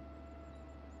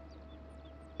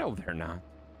 No, they're not.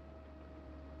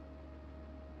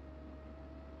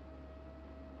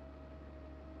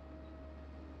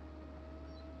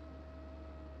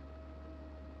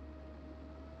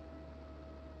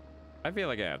 I feel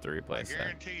like I have to replace I that.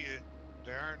 guarantee you,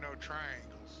 there aren't no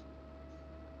triangles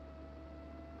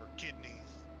or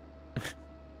kidneys,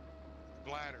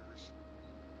 bladders.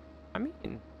 I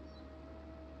mean,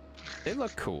 they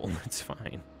look cool. It's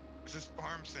fine. This is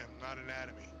farm sim, not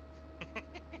anatomy.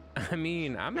 I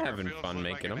mean, I'm Our having fields fun look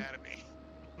making like them. anatomy.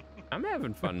 I'm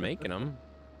having fun making them.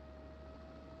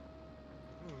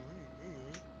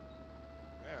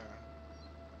 Yeah.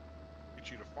 Get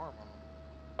you to farm on them.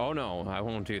 Oh no, I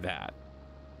won't do that.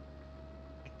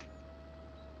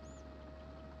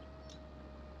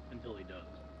 Until he does.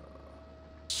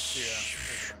 Yeah,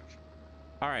 pretty much.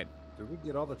 All right. Did we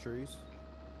get all the trees?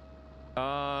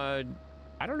 I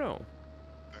don't know.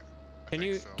 I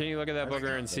think so. Can you look at that I think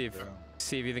booger I and see think if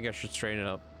so. you think I should straighten it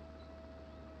up?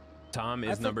 Tom I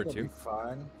is think number it'll 2. be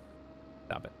fine.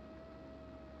 Stop it.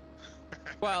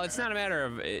 Well, it's not a matter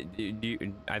of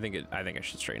I think I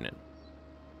should straighten it.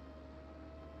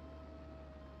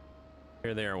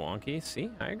 Here they are wonky. See,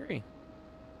 I agree.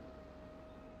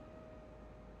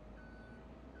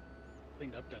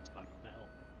 Cleaned up that spot now.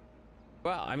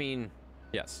 Well, I mean,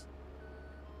 yes.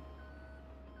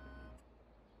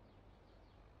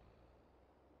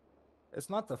 It's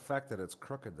not the fact that it's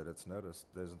crooked that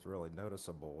isn't really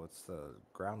noticeable. It's the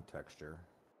ground texture.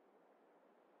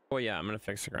 Well, yeah, I'm gonna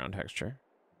fix the ground texture.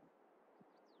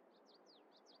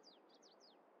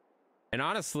 And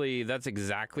honestly, that's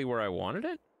exactly where I wanted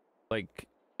it. Like,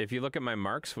 if you look at my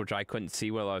marks, which I couldn't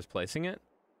see while I was placing it,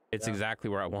 it's Yeah. exactly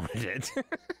where I wanted it.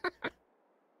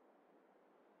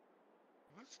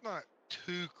 That's not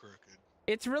too crooked.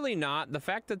 It's really not. The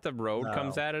fact that the road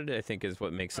comes No. at it, I think, is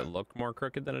what makes it look more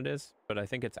crooked than it is. But I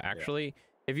think it's actually,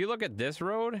 if you look at this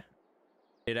road,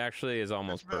 it actually is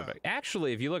almost That's about- perfect.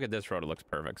 Actually, if you look at this road, it looks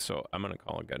perfect. So I'm gonna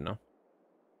call it good now.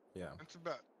 Yeah. It's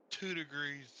about 2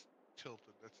 degrees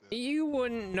tilted. That's it. You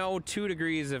wouldn't know 2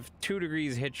 degrees if 2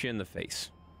 degrees hit you in the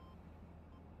face.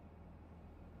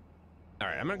 All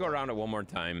right, I'm gonna go around it one more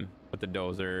time with the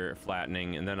dozer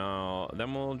flattening, and then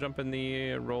we'll jump in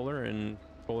the roller and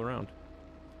pull around.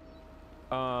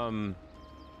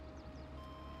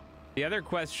 The other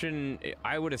question,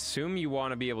 I would assume you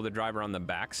want to be able to drive around the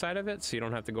back side of it, so you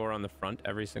don't have to go around the front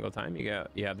every single time. You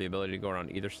have the ability to go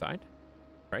around either side,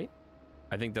 right?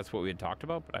 I think that's what we had talked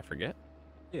about, but I forget.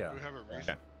 Yeah. Do we have a reason?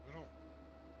 Okay. We don't.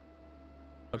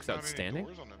 Looks there's not outstanding.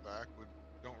 any doors on the back. We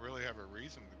don't really have a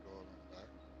reason to go on the back.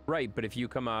 Right, but if you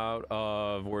come out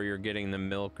of where you're getting the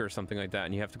milk or something like that,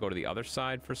 and you have to go to the other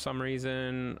side for some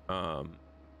reason,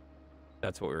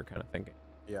 that's what we were kind of thinking.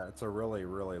 Yeah, it's a really,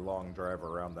 really long drive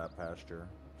around that pasture.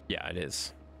 Yeah, it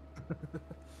is.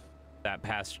 That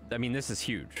pasture, I mean, this is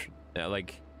huge.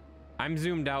 Like, I'm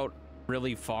zoomed out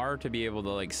really far to be able to,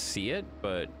 like, see it,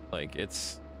 but, like,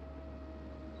 this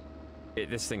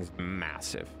thing's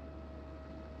massive.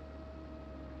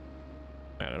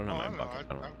 I don't know Oh, my I know. bucket.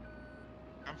 I don't know.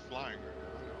 I'm flying right now.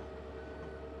 I know.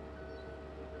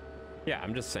 Yeah,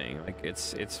 I'm just saying, like,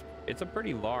 it's a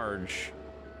pretty large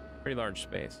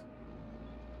space.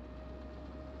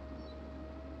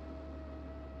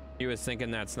 You was thinking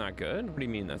that's not good? What do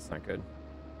you mean that's not good?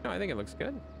 No, I think it looks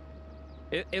good.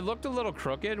 It looked a little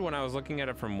crooked when I was looking at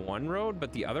it from one road,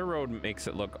 but the other road makes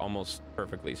it look almost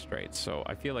perfectly straight. So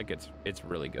I feel like it's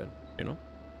really good, you know?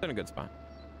 It's in a good spot.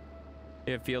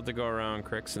 You have field to go around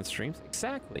creeks and streams?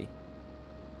 Exactly.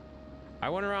 I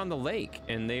went around the lake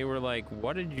and they were like,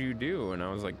 what did you do? And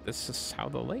I was like, this is how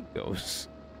the lake goes.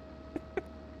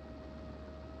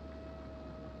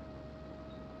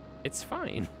 It's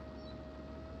fine.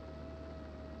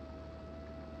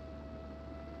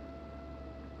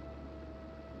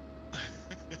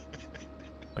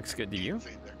 Looks good to you?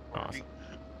 Say that, Courtney.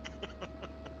 Awesome.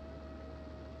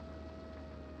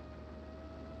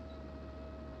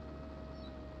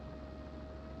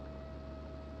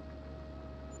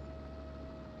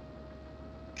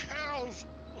 Cows!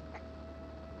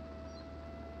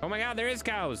 Oh my God, there is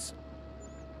cows.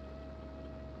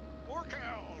 More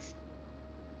cows.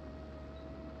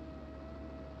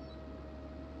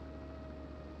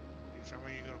 Jeez, how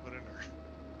many are you gonna put in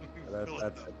there? Fill it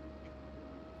That's up. it.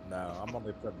 No, I'm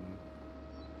only putting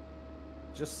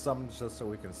just some just so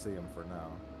we can see them for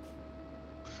now.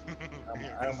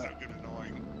 Yeah, I that's only, so good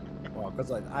annoying. well,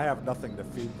 because I have nothing to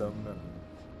feed them, and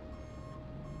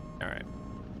All right.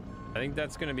 I think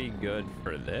that's going to be good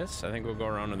for this. I think we'll go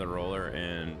around with the roller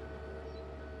and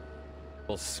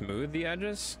we'll smooth the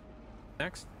edges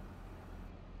next.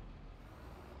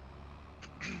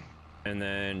 And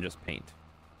then just paint.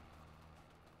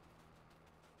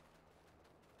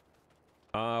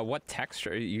 What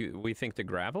texture? We think the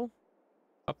gravel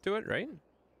up to it, right?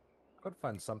 I would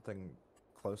find something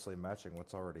closely matching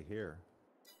what's already here.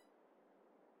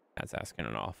 That's asking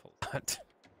an awful lot.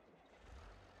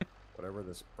 Whatever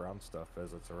this brown stuff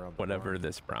is, it's around the Whatever barn.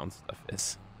 this brown stuff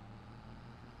is.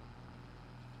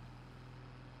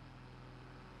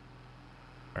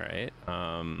 All right.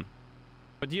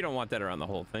 But you don't want that around the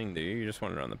whole thing, do you? You just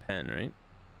want it around the pen, right?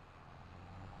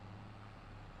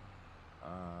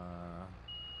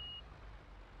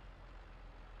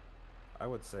 I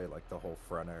would say like the whole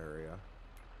front area,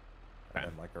 and Okay.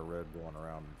 then like a red one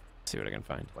around See what I can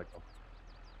find. like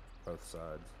both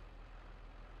sides.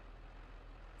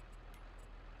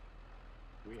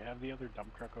 Do we have the other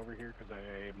dump truck over here? Because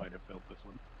I might have filled this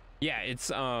one. Yeah,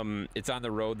 it's on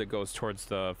the road that goes towards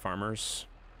the farmer's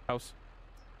house.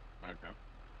 Okay.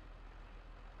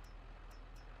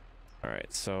 All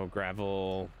right, so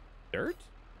gravel, dirt?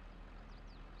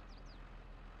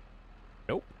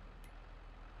 Nope.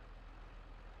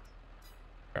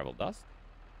 Gravel dust?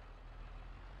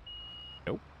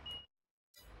 Nope.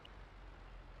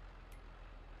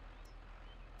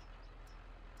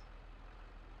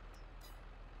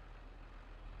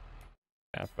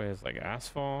 Pathway is like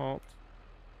asphalt.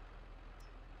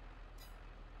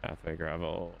 Pathway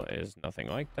gravel is nothing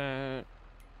like that.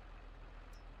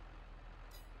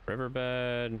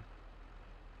 Riverbed.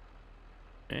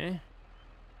 Eh.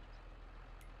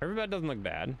 Riverbed doesn't look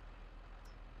bad.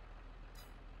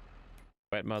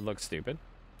 Wet mud looks stupid.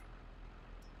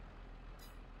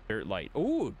 Dirt light.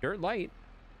 Ooh, dirt light.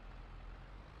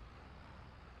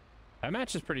 That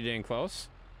matches pretty dang close.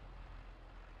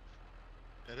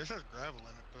 Yeah, this has gravel in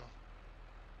it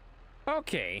though.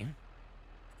 Okay.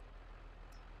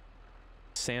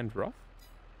 Sand rough?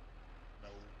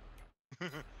 No.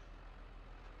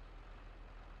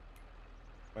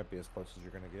 Might be as close as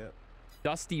you're gonna get.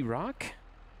 Dusty rock?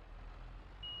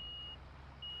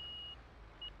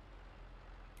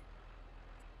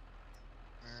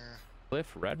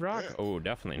 Cliff red rock? Yeah. Oh,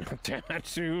 definitely not that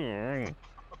too.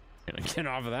 Gonna get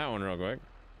off of that one real quick.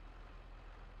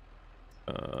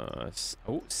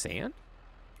 Oh, sand?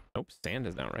 Nope, sand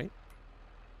is not right.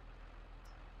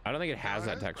 I don't think it has No,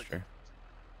 that it has, like, texture.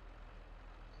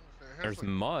 It has, There's like,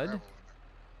 mud. gravel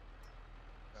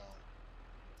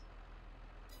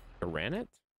in it. Granite?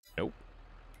 Nope.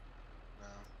 No,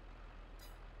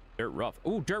 Dirt rough.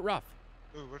 Ooh, dirt rough.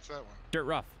 no. Ooh, what's that one? Dirt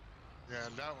rough. Yeah,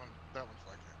 that one's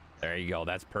like it. There you go.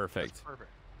 That's perfect. That's perfect.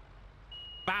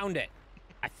 Found it.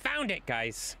 I found it,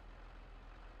 guys.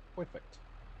 Perfect.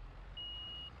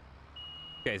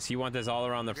 Okay, so you want this all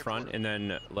around the Get front ordered. and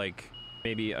then like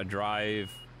maybe a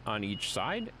drive on each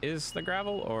side is the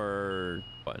gravel or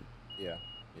what? Yeah,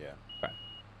 yeah. Okay.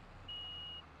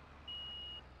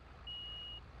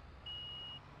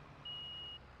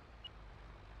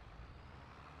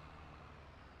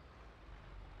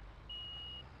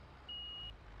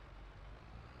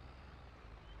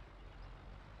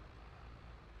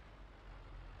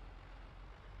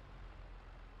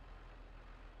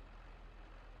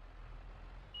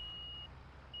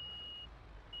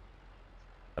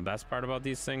 The best part about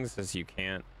these things is you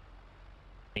can't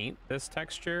paint this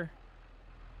texture.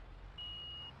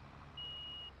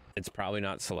 It's probably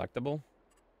not selectable.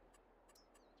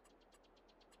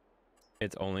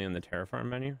 It's only in the terraform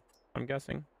menu, I'm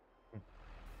guessing.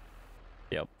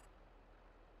 Yep.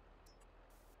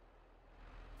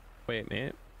 Wait,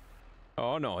 man.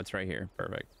 Oh no, it's right here.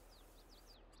 Perfect.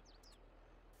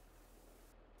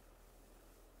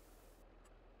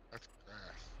 That's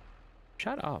grass.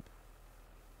 Shut up.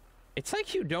 It's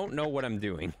like you don't know what I'm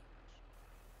doing.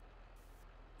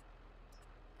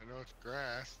 I know it's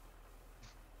grass.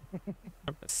 I'm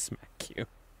gonna smack you.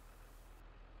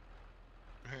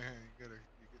 You can no,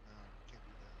 you can't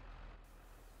do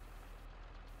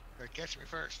that. Gotta catch me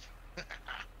first.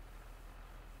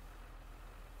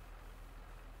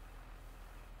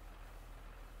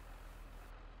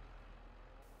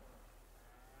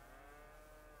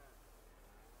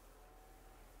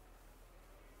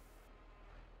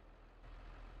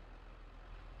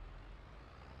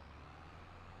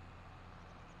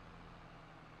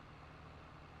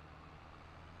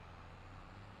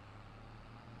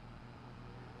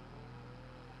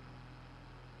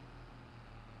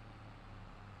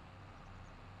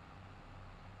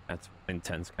 That's an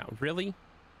intense cow. Really?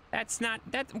 That's not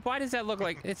that. Why does that look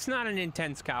like? It's not an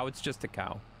intense cow. It's just a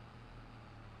cow.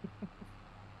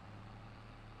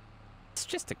 It's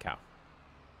just a cow.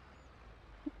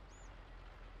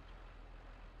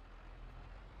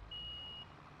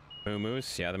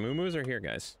 Moooovees. Yeah, the Moooovees are here,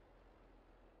 guys.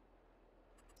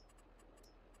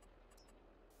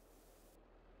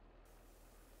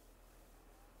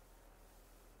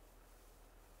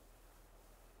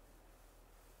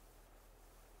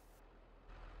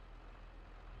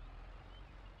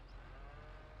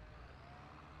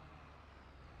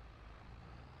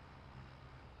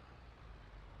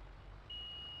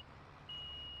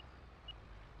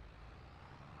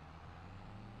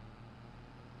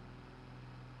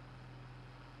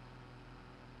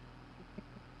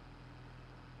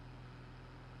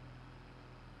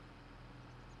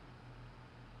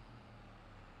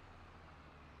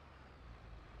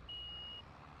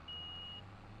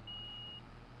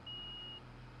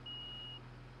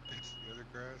 It's the other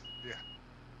grass. Yeah.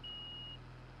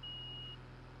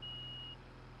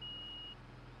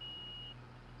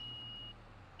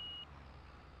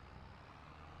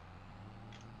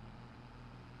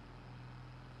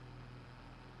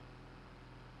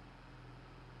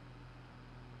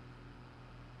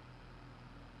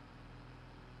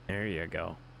 There you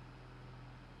go.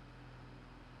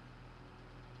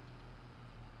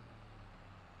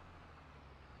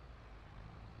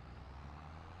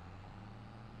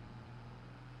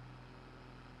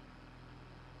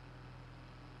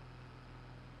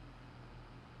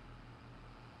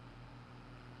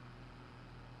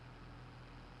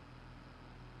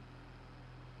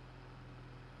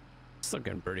 It's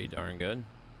looking pretty darn good.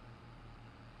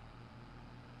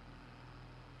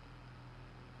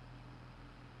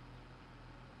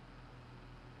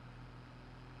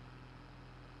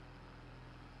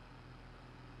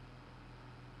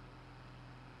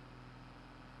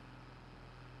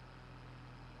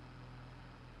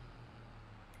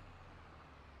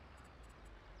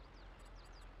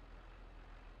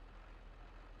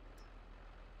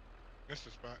 That's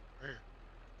the spot. Right here.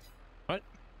 What?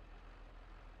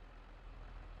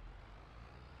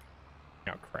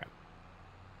 Oh crap.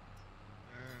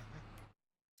 Uh-huh.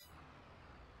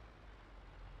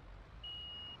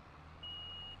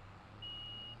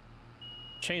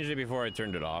 Changed it before I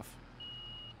turned it off.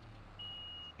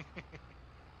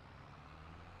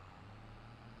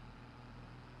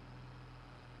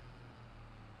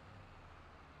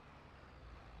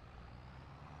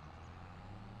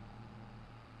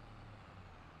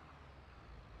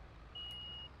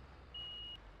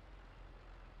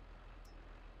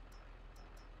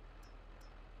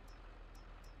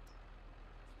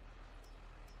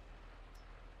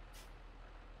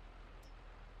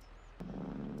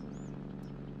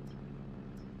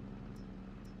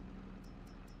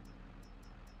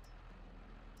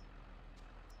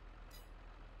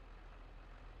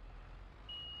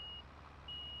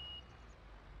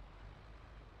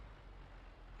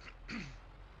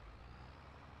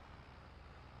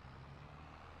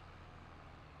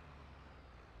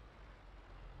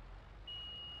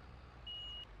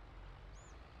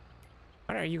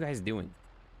 What are you guys doing?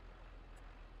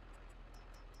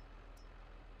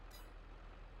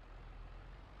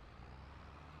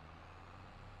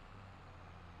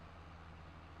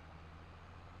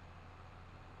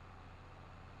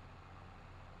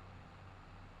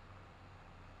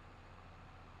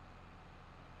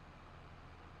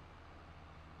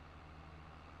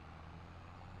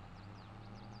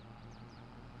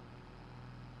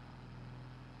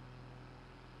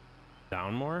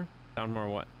 Down more? Down more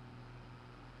what?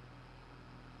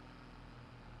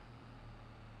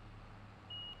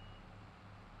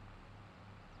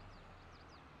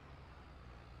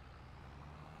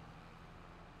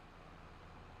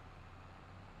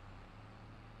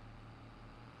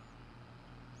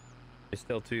 There's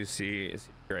still two see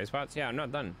gray spots? Yeah, I'm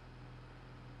not done.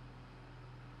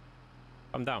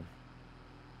 I'm down.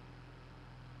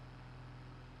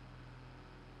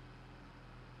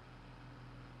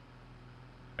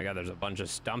 Oh my god, there's a bunch of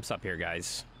stumps up here,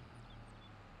 guys.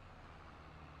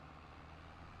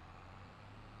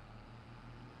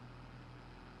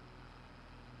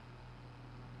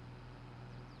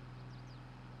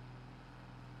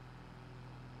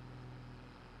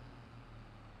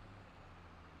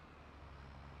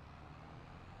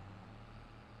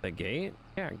 The gate?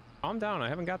 Yeah, calm down. I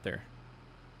haven't got there.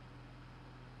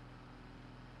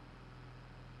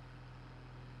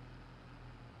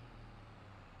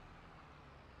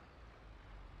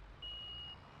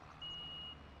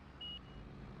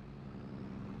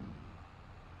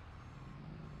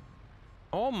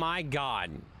 Oh my God.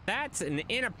 That's an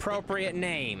inappropriate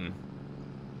name.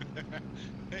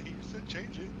 Hey, you said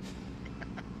change it.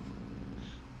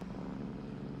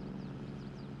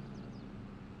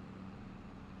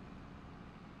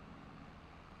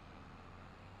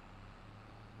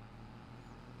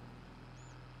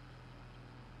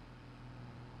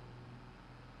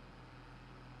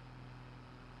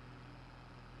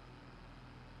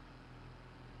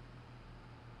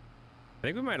 I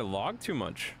think we might have logged too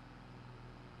much.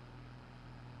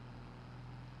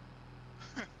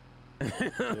 Yeah,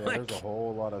 there's a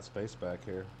whole lot of space back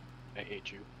here. I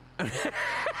hate you.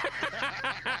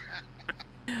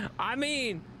 I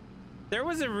mean, there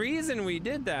was a reason we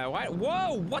did that. Why?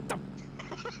 Whoa, what the?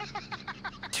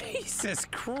 Jesus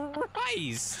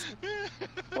Christ.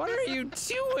 What are you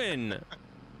doing?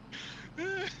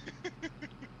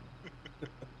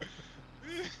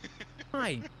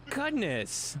 My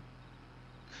goodness.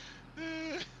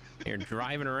 You're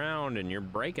driving around and you're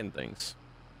breaking things.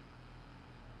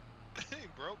 Hey,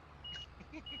 bro.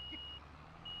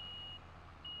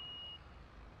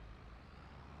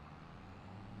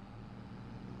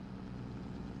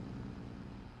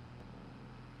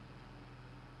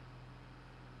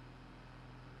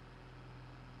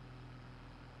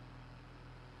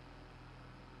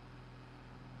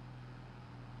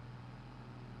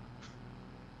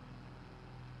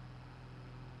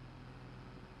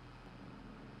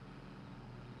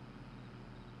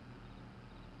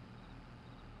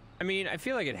 I mean, I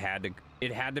feel like it had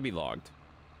to be logged.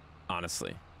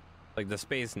 Honestly. Like the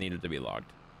space needed to be logged.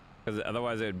 Because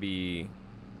otherwise it would be,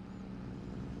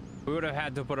 we would have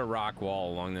had to put a rock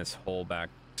wall along this whole back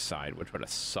side, which would have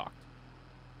sucked.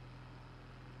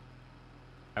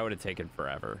 That would have taken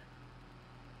forever.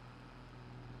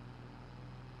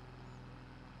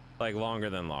 Like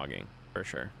longer than logging, for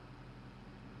sure.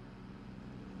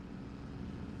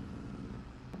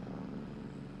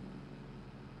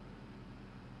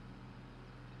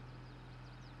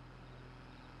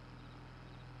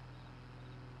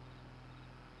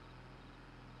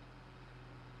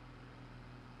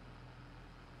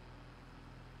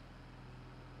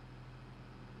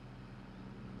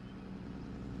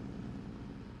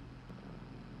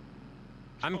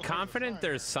 I'm confident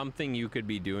there's something you could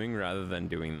be doing rather than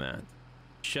doing that.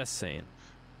 Just saying.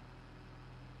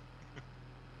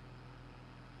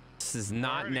 This is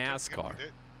not NASCAR.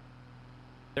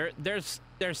 There's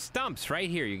stumps right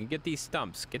here. You can get these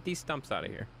stumps. Get these stumps out of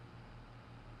here.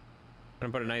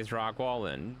 I'm gonna put a nice rock wall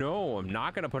in. No, I'm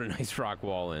not gonna put a nice rock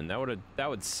wall in. That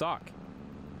would suck.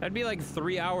 That'd be like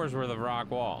 3 hours worth of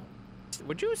rock wall.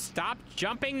 Would you stop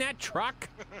jumping that truck?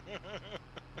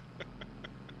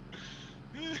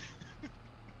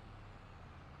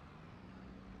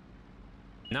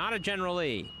 Not a General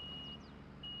E.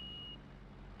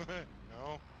 No.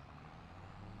 No,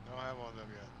 I have one of them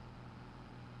yet.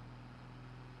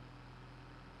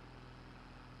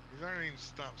 These aren't even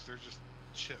stumps, they're just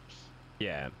chips.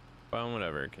 Yeah. Well,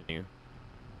 whatever.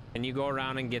 Can you go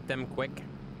around and get them quick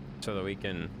so that we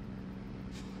can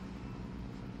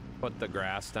put the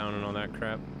grass down and all that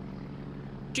crap?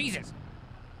 Jesus!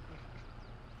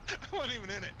 I wasn't even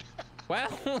in it.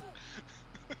 Well,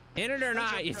 in it or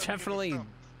not, you definitely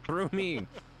threw me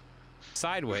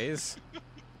sideways.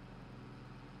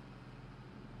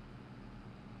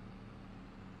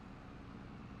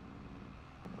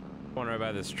 One right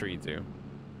by this tree, too.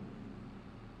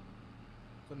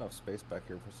 There's enough space back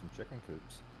here for some chicken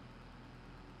coops.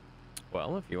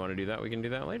 Well, if you want to do that, we can do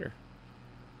that later.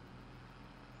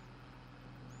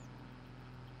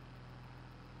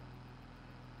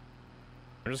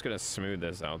 I'm just gonna smooth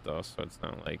this out though, so it's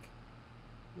not like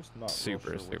Just not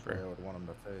super. real sure which way I would want them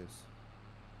to face.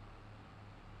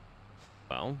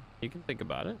 Well, you can think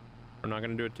about it. We're not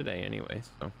gonna do it today anyway,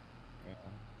 so. Yeah.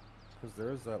 Because there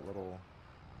is that little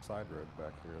side road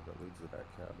back here that leads to that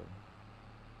cabin.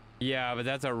 Yeah, but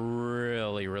that's a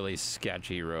really, really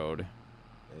sketchy road.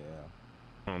 Yeah.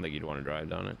 I don't think you'd want to drive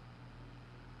down it.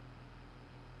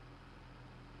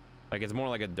 Like, it's more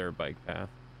like a dirt bike path.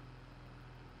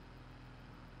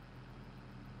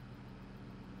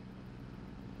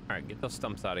 All right, get those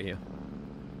stumps out of here.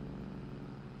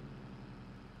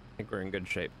 I think we're in good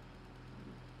shape.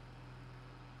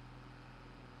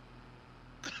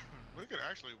 We could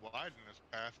actually widen this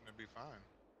path and it'd be fine.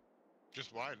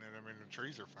 Just widen it, I mean the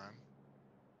trees are fine.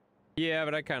 Yeah,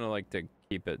 but I kind of like to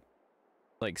keep it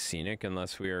like scenic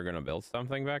unless we are gonna build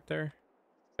something back there.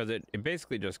 Because it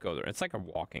basically just goes there. It's like a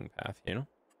walking path, you know?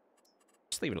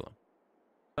 Just leave it alone.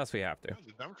 Unless we have to. Yeah,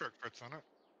 the dump truck fits on it.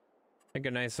 I think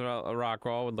a nice rock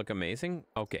wall would look amazing.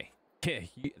 Okay. Yeah,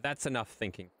 that's enough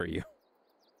thinking for you.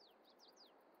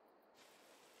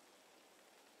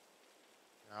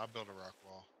 I'll build a rock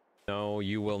wall. No,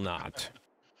 you will not.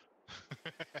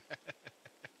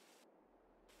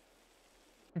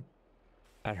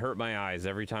 That hurt my eyes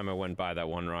every time I went by that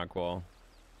one rock wall.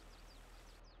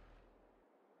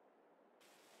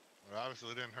 Well, obviously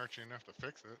it didn't hurt you enough to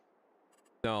fix it.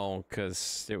 No,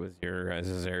 because it was your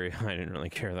guys' area. I didn't really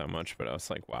care that much, but I was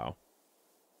like, wow.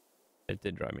 It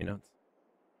did drive me nuts.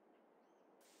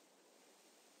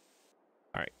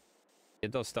 Alright.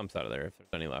 Get those stumps out of there if there's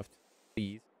any left.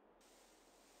 Please.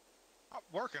 I'm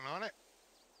working on it.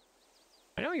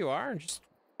 I know you are. Just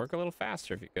work a little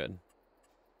faster if you could.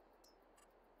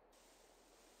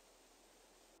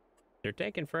 They're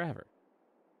taking forever.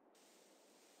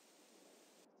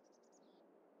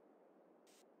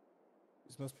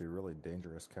 These must be really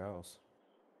dangerous cows.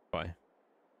 Why?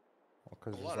 Well,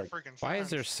 because A lot there's of like freaking Why is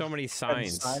there signs. so many 10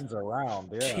 signs? signs around.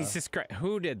 Yeah, Jesus Christ.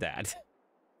 Who did that?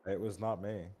 it was not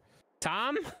me.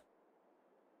 Tom? I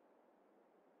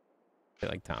feel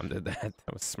like Tom did that.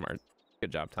 That was smart.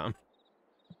 Good job, Tom.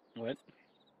 What?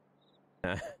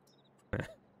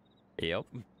 Yep.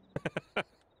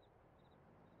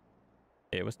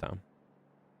 It was Tom.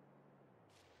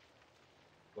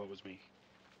 What was me?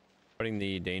 Putting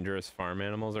the dangerous farm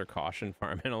animals or caution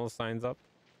farm animals signs up.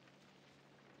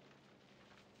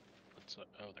 What's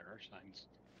oh, there are signs.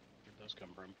 Where'd those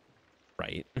come from?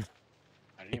 Right.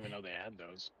 I didn't even know they had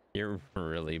those. You're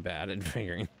really bad at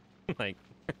figuring. Like,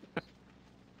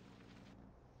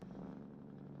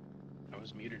 I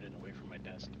was muted and away from my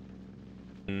desk.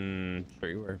 sure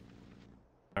you were.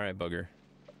 All right, Booger.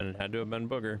 And it had to have been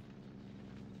Booger.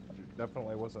 It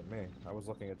definitely wasn't me. I was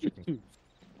looking at chicken.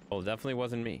 Well, it definitely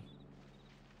wasn't me.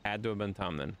 Had to have been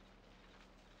Tom then.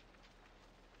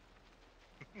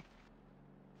 I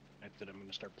said I'm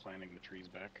gonna start planting the trees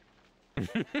back.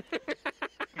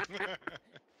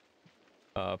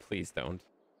 Please don't.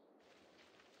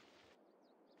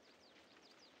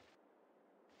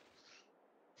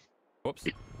 Whoops.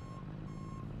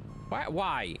 Why?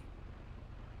 Why?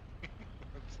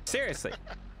 Seriously.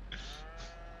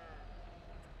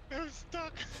 It was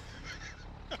stuck.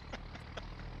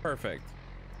 Perfect.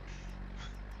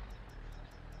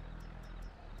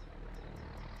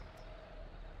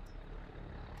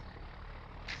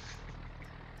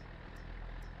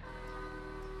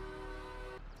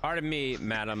 Pardon me,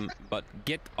 madam, but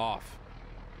get off.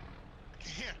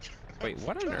 Can't. Wait,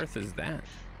 what on earth is that?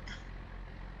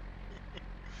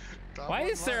 Tom Why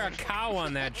wasn't is there a lying. cow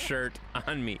on that shirt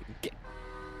on me?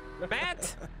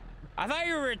 Matt, I thought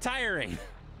you were retiring.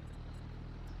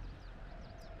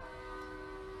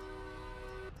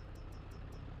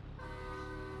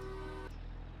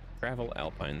 Gravel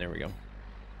Alpine, there we go.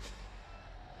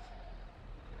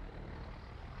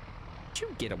 Did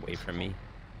you get away from me?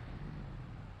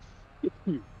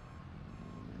 You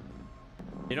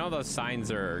know those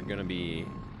signs are gonna be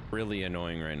really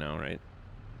annoying right now, right?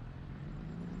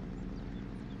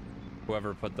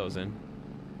 Whoever put those in.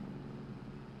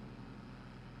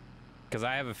 Because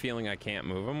I have a feeling I can't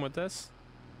move them with this.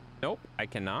 Nope, I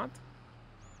cannot.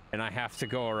 And I have to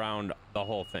go around the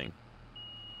whole thing.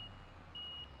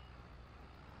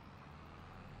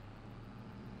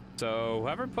 So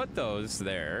whoever put those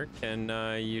there, can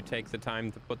you take the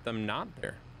time to put them not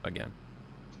there again?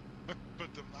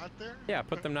 Put them not there? Yeah,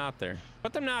 put them not there.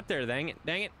 Put them not there, dang it,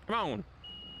 dang it, come on.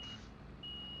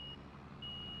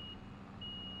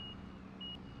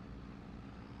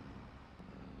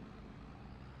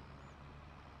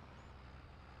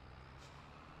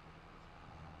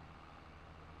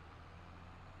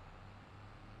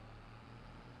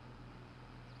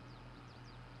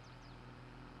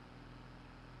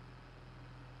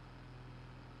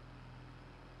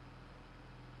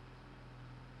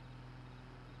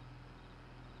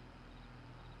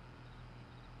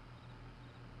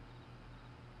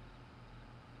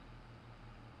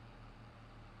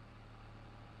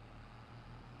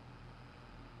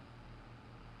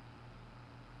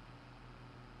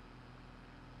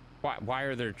 Why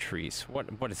are there trees? What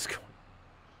is going?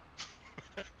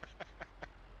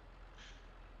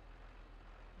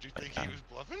 Do you think he was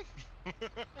bluffing?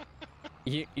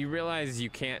 You realize you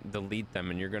can't delete them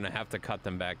and you're gonna have to cut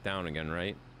them back down again,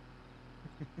 right?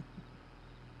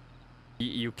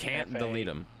 You can't delete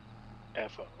them.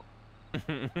 FO.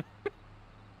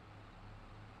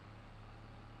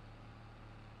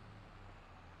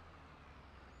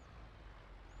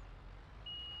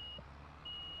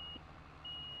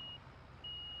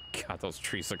 God, those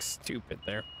trees look stupid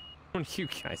there. What are you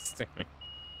guys doing?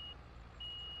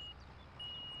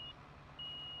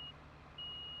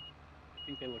 I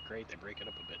think they look great. They break it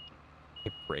up a bit.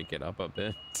 They break it up a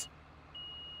bit.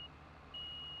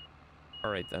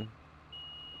 All right then.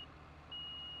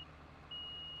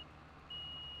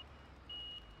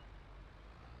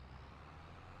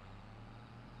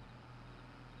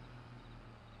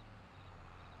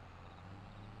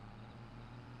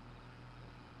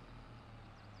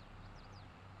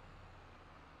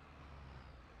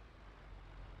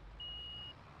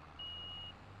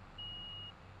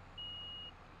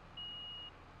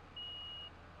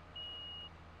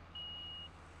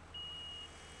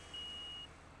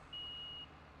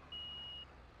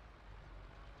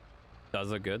 Does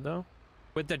look good though.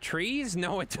 With the trees?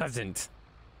 No, it doesn't.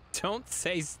 Don't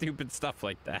say stupid stuff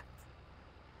like that.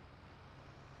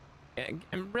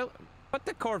 And real, put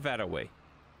the Corvette away.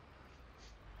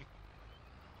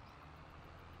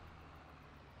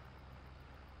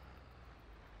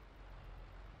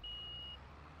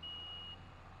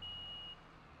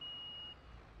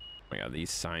 Oh my god,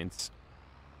 these signs.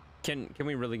 Can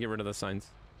we really get rid of the signs,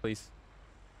 please?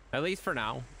 At least for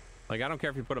now. Like, I don't care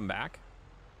if you put them back.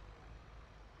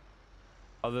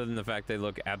 Other than the fact they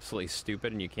look absolutely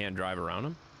stupid and you can't drive around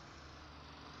them.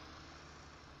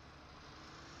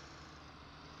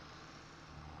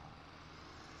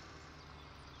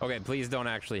 Okay, please don't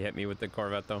actually hit me with the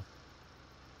Corvette though.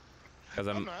 Because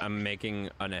I'm making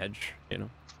an edge, you know.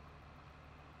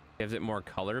 Gives it more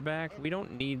color back. We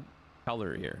don't need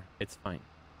color here. It's fine.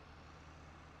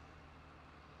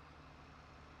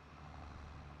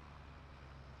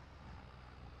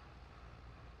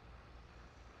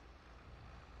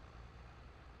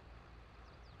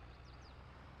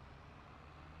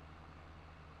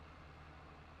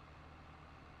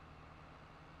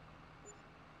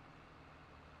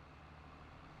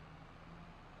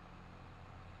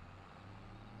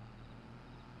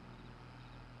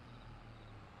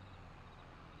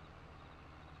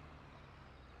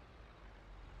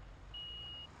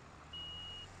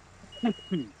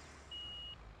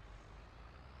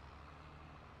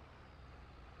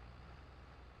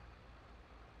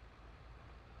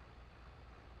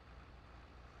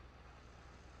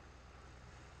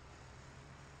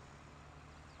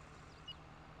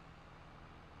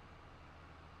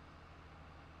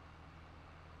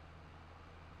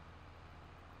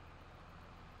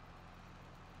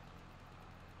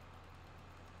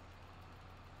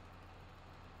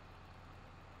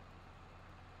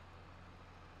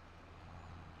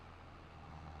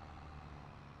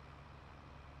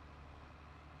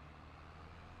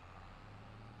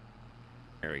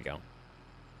 There we go.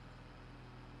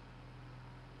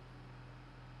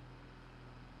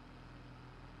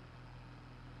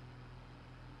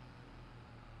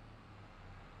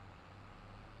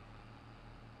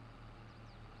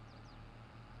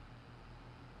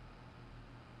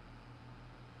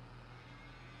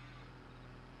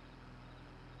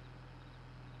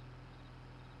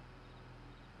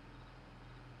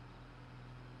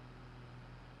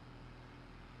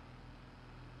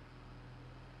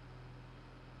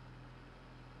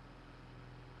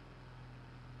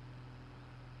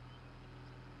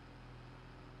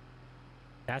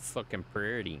 That's looking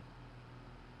pretty.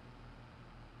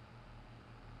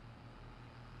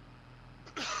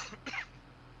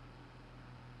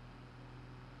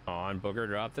 Oh, and Booger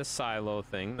dropped the silo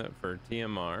thing that for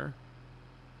TMR,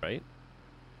 right?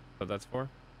 What that's for?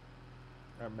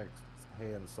 That makes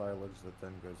hay and silage that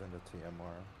then goes into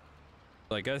TMR.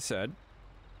 Like I said,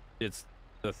 it's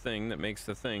the thing that makes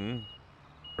the thing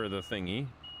for the thingy.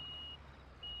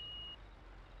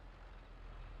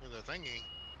 For the thingy,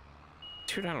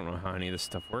 Dude, I don't know how any of this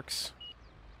stuff works.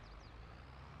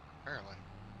 apparently.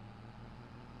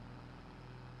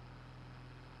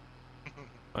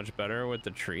 Much better with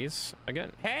the trees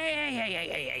again.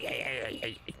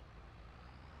 Hey.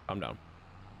 Calm down.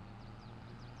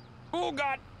 Oh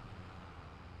god.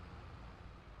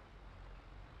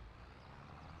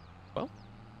 Well,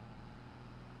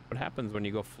 what happens when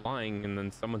you go flying and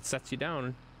then someone sets you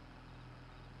down?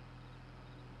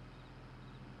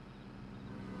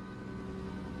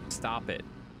 Stop it.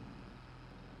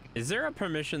 Is there a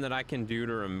permission that I can do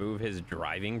to remove his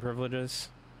driving privileges?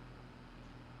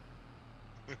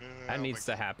 That needs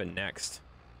to happen next.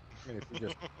 I mean, if you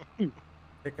just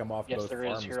pick them off Yes, both there is.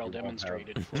 farms, Here, I'll you won't demonstrate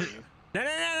have- it for you.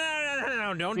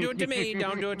 No, don't do it to me.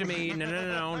 Don't do it to me.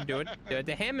 No. Do it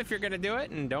to him if you're gonna do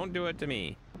it, and don't do it to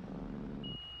me.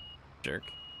 Jerk.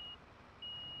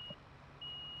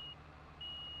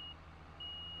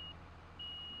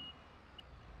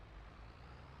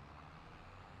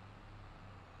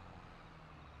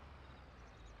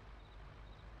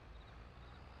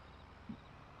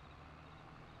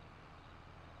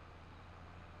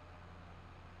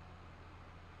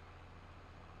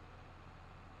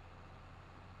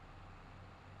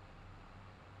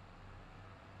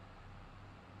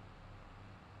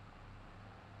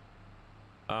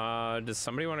 Does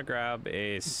somebody want to grab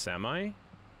a semi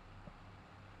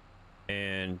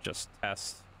and just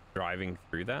test driving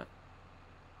through that?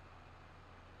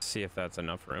 See if that's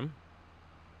enough room.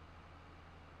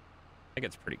 I think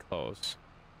it's pretty close.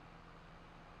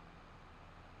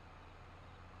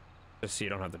 Just so you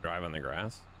don't have to drive on the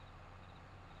grass.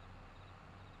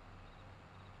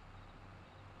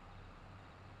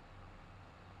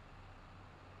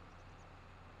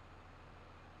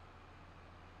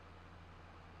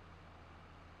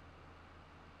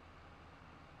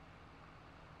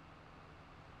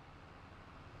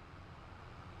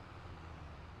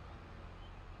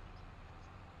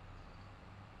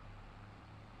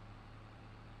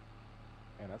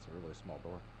 that's a really small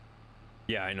door.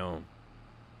 Yeah, I know.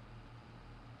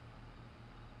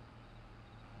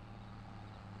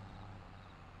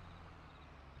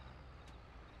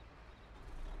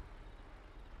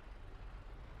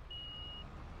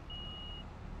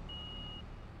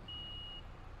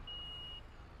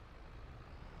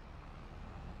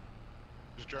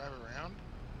 Just drive around.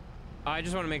 I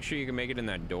just want to make sure you can make it in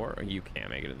that door. You can't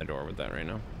make it in the door with that right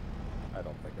now. I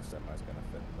don't think a semi's gonna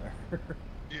fit in there.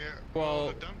 Yeah. Well,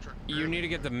 the dump truck you barely need to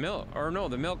get the fit. milk. Or no,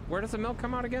 the milk. Where does the milk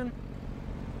come out again?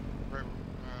 Right,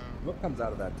 Milk comes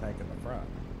out of that tank in the front.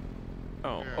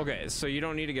 Oh, Yeah. okay. So you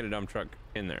don't need to get a dump truck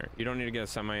in there. You don't need to get a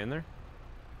semi in there?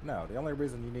 No, the only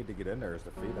reason you need to get in there is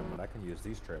to feed them, and I can use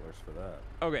these trailers for that.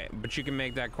 Okay, but you can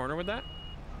make that corner with that?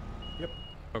 Yep.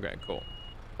 Okay, cool.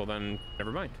 Well then,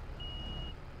 never mind.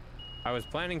 I was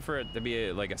planning for it to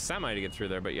be like a semi to get through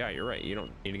there, but yeah, you're right. You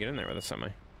don't need to get in there with a semi.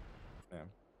 Yeah.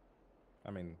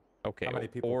 I mean, Okay, how many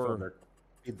people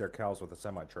feed their cows with a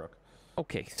semi truck?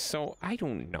 Okay, so I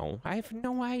don't know. I have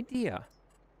no idea.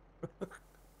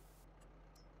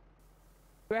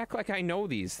 You act like I know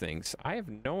these things. I have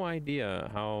no idea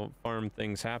how farm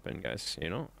things happen, guys. You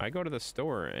know, I go to the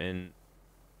store and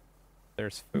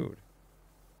there's food.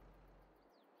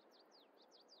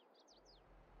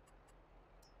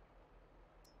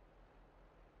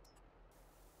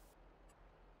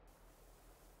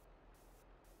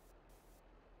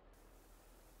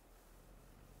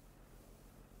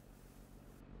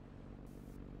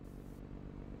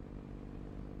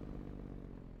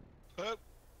 Oh.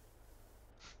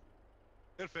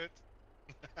 It fits.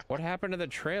 What happened to the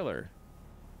trailer?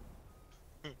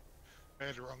 I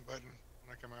had the wrong button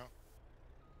when I come out.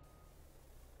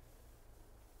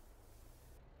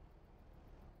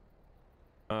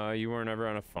 You weren't ever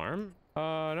on a farm?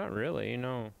 Not really,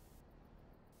 no. I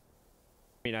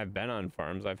mean, I've been on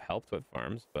farms. I've helped with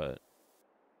farms, but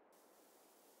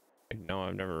like, no,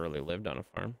 I've never really lived on a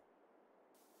farm.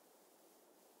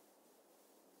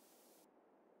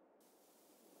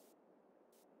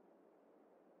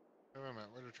 Wait a minute,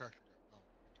 where'd the tractor go? Oh.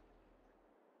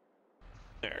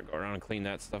 There, go around and clean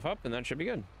that stuff up, and that should be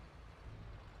good.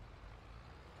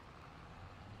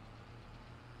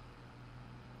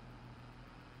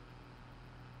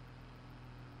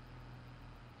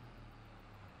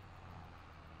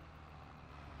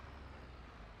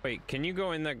 Wait, can you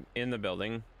go in the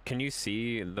building? Can you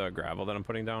see the gravel that I'm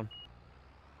putting down?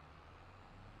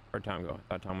 Where'd Tom go?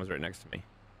 I thought Tom was right next to me.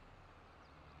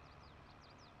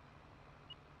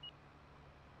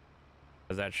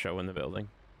 Does that show in the building?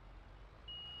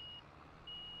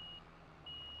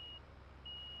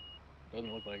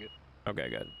 Doesn't look like it. Okay,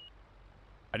 good.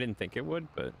 I didn't think it would,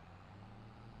 but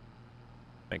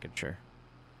making sure.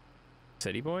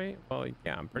 City boy? Well,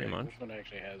 yeah, pretty much. This one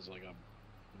actually has like a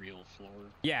real floor.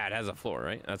 Yeah, it has a floor,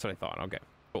 right? That's what I thought. Okay,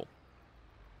 cool.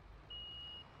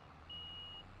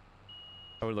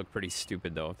 That would look pretty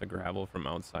stupid though if the gravel from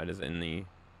outside is in the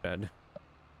bed.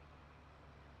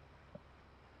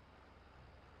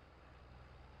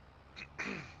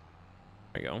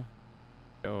 There we go.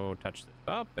 Go touch this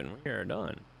up and we are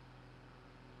done.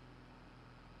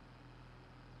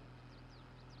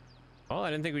 Well,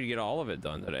 I didn't think we'd get all of it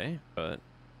done today, but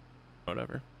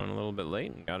whatever. Went a little bit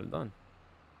late and got it done.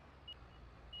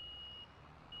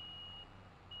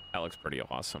 That looks pretty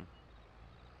awesome.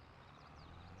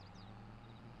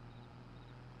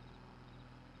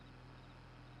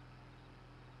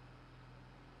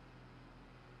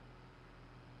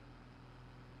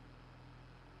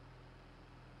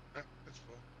 It's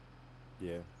full.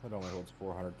 Yeah, it only holds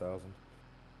 400,000.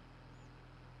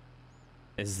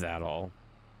 Is that all?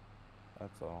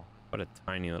 That's all. What a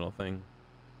tiny little thing.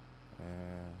 Yeah.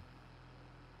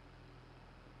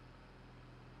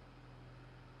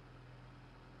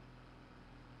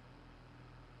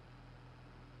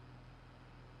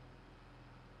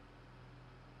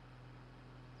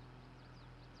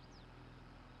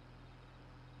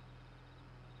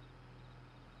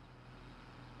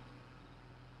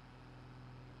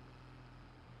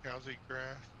 Cows eat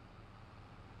grass.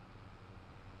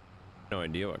 No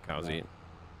idea what cows No. eat.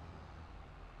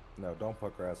 No, don't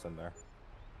put grass in there.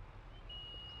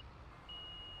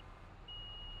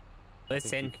 I think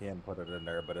Listen. you can put it in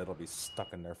there, but it'll be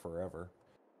stuck in there forever.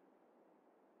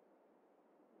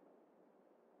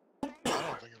 I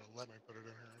don't think it'll let me put it in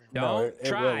here anyway. Don't No, it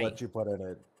try. will let you put in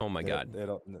it. Oh my god.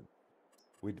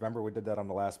 We remember we did that on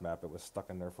the last map. It was stuck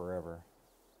in there forever.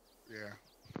 Yeah.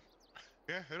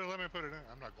 Yeah, it'll let me put it in.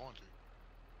 I'm not going to.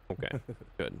 Okay,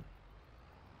 good.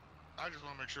 I just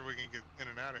want to make sure we can get in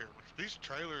and out of here. These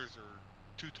trailers are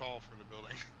too tall for the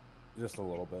building. Just a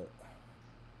little bit.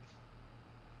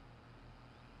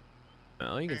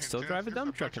 Well, you can Man, still Dennis, drive a there's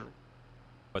dump truck. bunch of-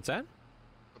 What's that?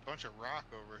 A bunch of rock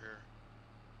over here.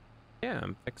 Yeah,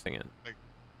 I'm fixing it. Like-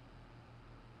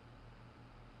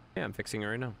 Yeah, I'm fixing it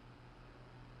right now.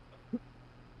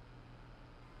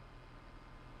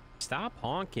 Stop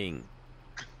honking.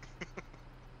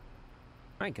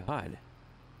 My God.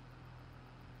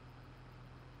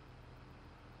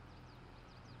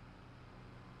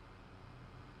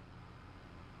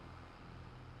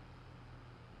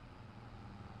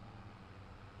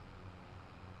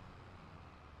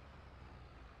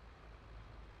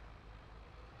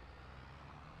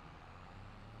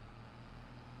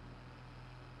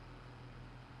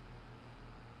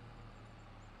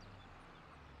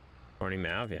 Horny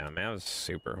Mav? Yeah, Mav's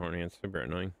super horny. It's super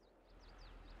annoying.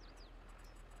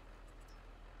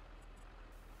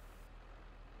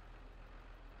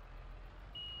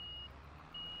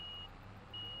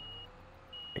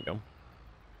 There you go.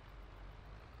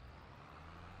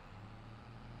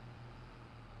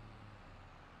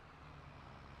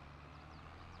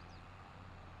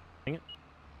 Dang it.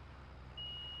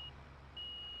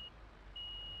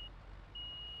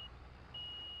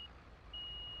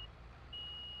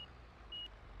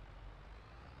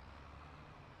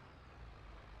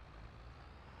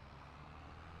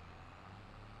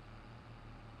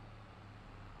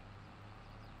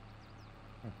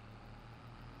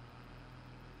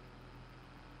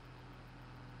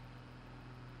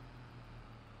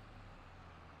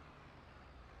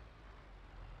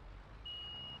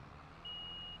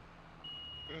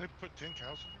 Did they put 10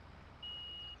 cows in here?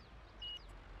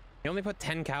 You only put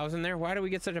 10 cows in there? Why do we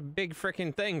get such a big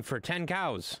freaking thing for 10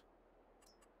 cows?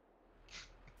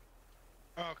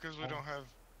 Oh, because we don't have.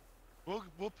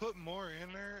 We'll put more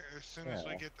in there as soon as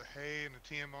we Yeah. get the hay and the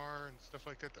TMR and stuff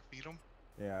like that to feed them.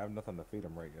 Yeah, I have nothing to feed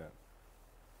them right yet.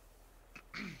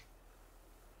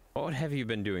 What have you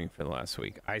been doing for the last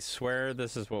week? I swear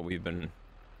this is what we've been...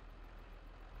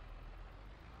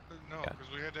 No, Yeah. because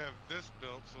we had to have this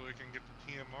built so we can get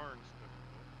the TMR and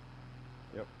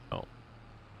stuff built. Oh.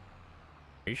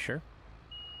 Are you sure?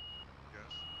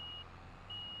 Yes.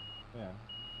 Yeah.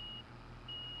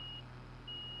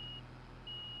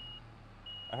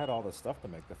 I had all the stuff to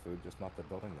make the food, just not the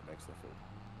building that makes the food.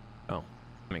 Oh,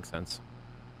 makes sense.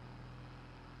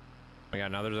 Oh my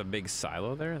God, now there's a big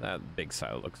silo there? That big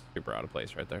silo looks super out of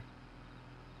place right there.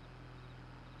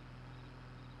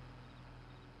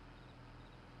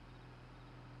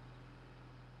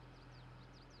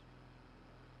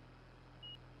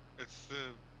 It's the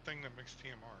thing that makes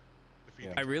TMR. The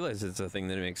feeding Yeah. I realize it's a thing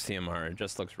that makes TMR. It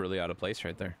just looks really out of place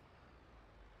right there.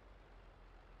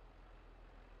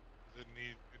 It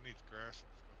needs grass and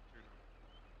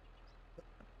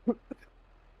stuff too.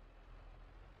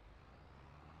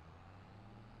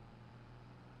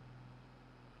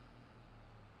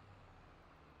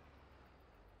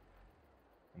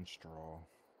 And straw.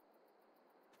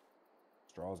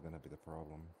 Straw is going to be the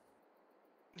problem.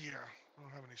 Yeah, I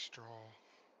don't have any straw.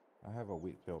 I have a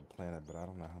wheat field planted, but I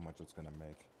don't know how much it's going to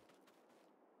make.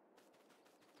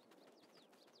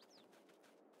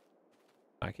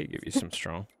 I could give you some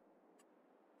straw.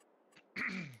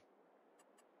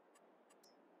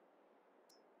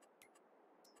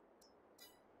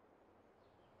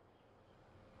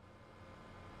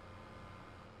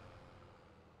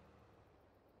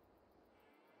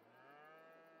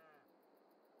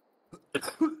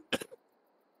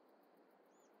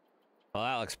 Well,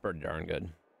 that looks pretty darn good,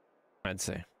 I'd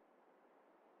say.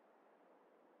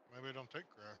 Maybe I don't take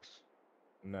grass.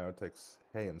 No, it takes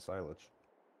hay and silage,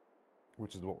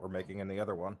 which is what we're making in the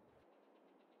other one.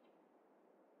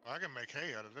 I can make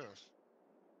hay out of this.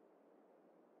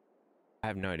 I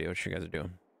have no idea what you guys are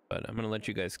doing, but I'm going to let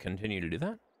you guys continue to do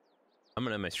that. I'm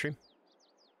going to end my stream.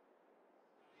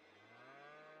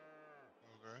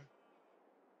 Okay.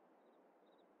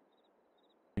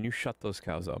 Can you shut those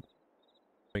cows up?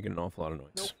 Making an awful lot of noise.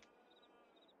 Nope.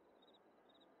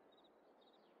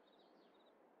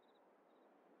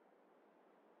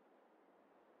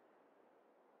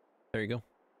 There you go.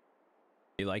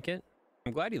 You like it?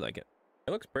 I'm glad you like it.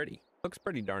 It looks pretty. Looks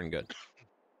pretty darn good.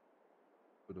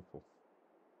 Beautiful.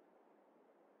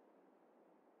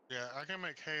 Yeah, I can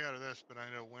make hay out of this, but I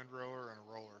need a windrower and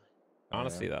a roller.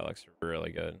 Honestly, that looks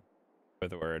really good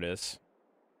with where it is.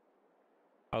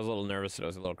 I was a little nervous that it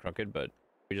was a little crooked, but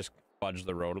we just fudged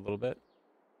the road a little bit.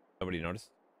 Nobody noticed.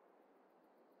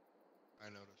 I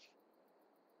noticed.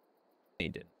 He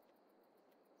did.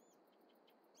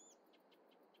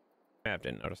 Matt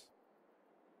didn't notice.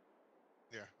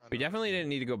 Yeah. We definitely didn't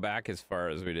need to go back as far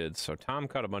as we did. So Tom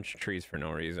cut a bunch of trees for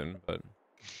no reason, but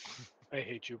I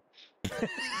hate you.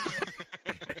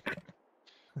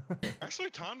 Actually,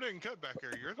 Tom didn't cut back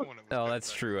here. You're the one that was Oh, cutting that's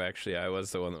back true. Actually, I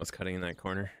was the one that was cutting in that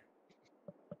corner.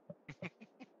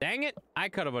 Dang it! I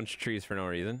cut a bunch of trees for no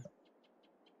reason.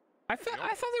 I thought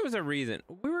there was a reason.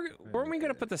 Weren't we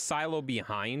gonna put the silo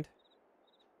behind?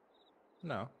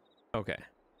 No. Okay.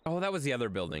 Oh, that was the other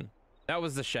building. That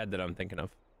was the shed that I'm thinking of.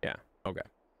 Yeah. Okay.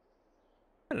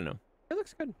 I don't know. It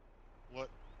looks good.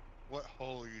 What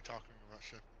hole are you talking about,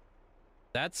 Shep?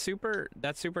 That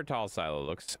super tall silo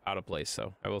looks out of place,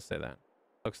 so I will say that.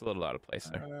 Looks a little out of place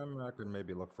there. I could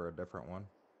maybe look for a different one.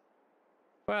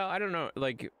 Well, I don't know.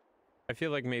 Like, I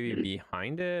feel like maybe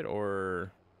behind it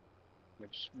or...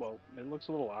 Well, it looks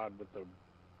a little odd with the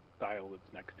dial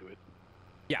that's next to it.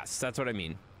 Yes, that's what I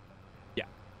mean. Yeah.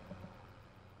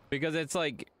 Because it's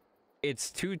like,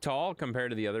 it's too tall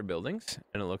compared to the other buildings,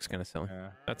 and it looks kind of silly. Yeah.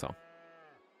 That's all.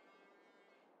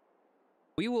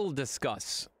 We will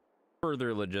discuss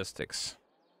further logistics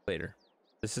later.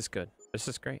 This is good. This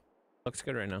is great. Looks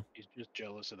good right now. He's just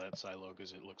jealous of that silo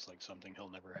because it looks like something he'll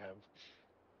never have.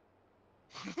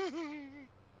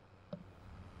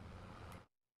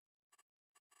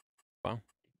 Wow.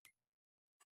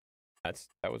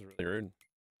 That was really rude.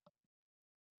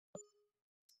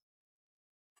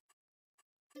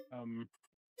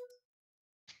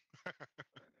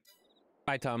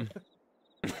 Bye, Tom.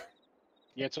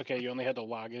 Yeah, it's okay. You only had to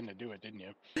log in to do it, didn't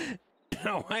you?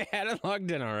 No, I had it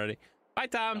logged in already. Bye,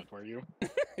 Tom. Not for you.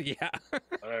 Yeah.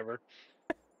 Whatever.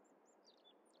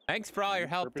 Thanks for all your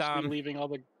help, Purposely Tom. leaving all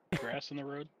the grass in the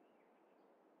road.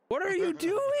 What are you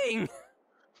doing?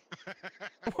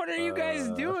 What are you guys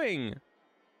doing?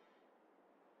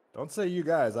 Don't say you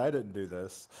guys. I didn't do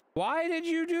this. Why did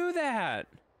you do that?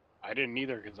 I didn't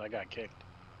either because I got kicked.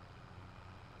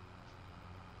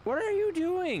 What are you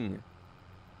doing?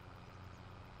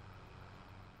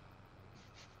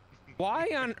 Why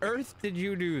on earth did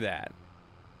you do that?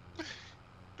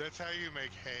 That's how you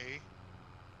make hay.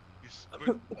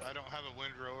 I don't have a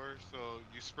windrower, so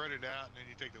you spread it out and then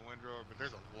you take the windrower, but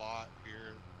there's a lot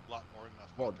here, a lot more than I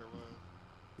thought there was.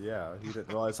 Yeah, you didn't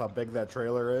realize how big that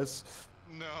trailer is?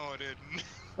 No, I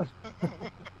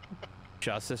didn't.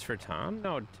 Justice for Tom?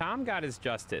 No, Tom got his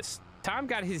justice. Tom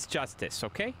got his justice,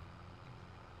 okay?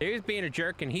 He was being a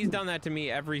jerk, and he's done that to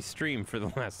me every stream for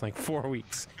the last, like, 4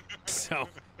 weeks. So,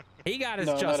 he got his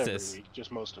justice. Not every week,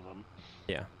 just most of them.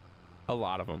 Yeah. A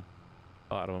lot of them.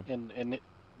 A lot of them. And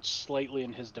slightly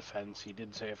in his defense, he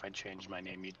did say if I changed my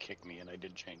name, he'd kick me, and I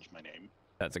did change my name.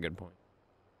 That's a good point.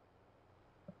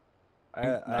 I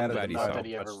added glad the you final saw.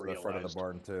 touch to the front of the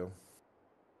barn, too.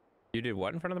 You did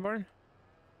what in front of the barn?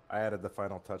 I added the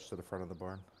final touch to the front of the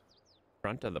barn.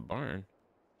 Front of the barn?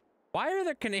 Why are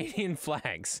there Canadian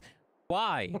flags?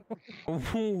 Why?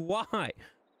 Why?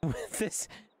 This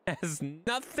has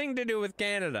nothing to do with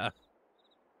Canada.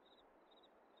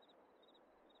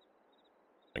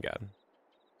 Oh my God.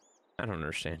 I don't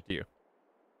understand. Do you?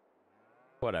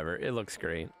 Whatever. It looks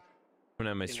great. I'm gonna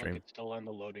have my stream. It's still on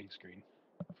the loading screen.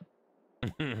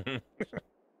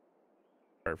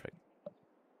 Perfect.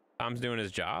 Tom's doing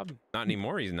his job? Not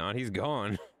anymore, he's not. He's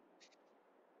gone.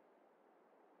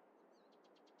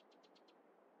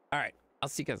 All right. I'll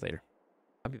see you guys later.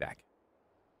 I'll be back.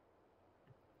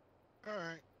 All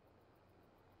right.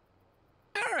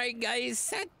 All right,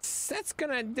 guys. That's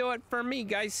gonna do it for me,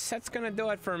 guys. That's gonna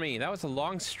do it for me. That was a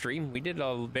long stream. We did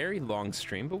a very long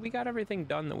stream, but we got everything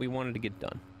done that we wanted to get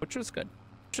done, which was good.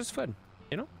 Which was fun,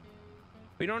 you know?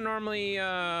 We don't normally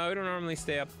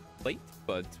stay up late,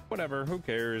 but whatever. Who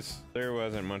cares? There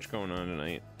wasn't much going on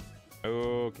tonight.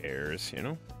 Who cares, you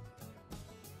know?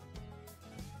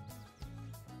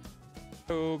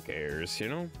 Who cares, you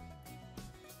know?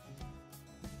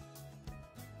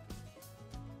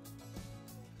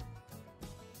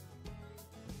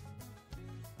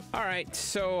 All right,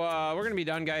 so we're gonna be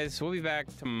done, guys. We'll be back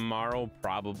tomorrow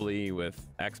probably with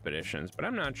expeditions, but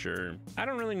I'm not sure. I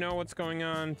don't really know what's going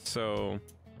on, so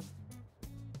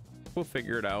we'll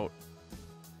figure it out.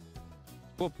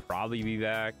 We'll probably be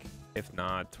back. If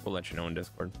not, we'll let you know in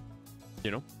Discord,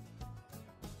 you know?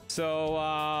 So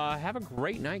have a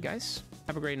great night, guys.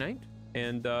 Have a great night,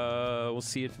 and we'll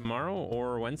see you tomorrow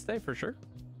or Wednesday for sure.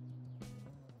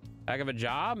 Heck of a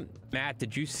job. Matt,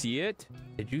 did you see it?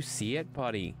 Did you see it,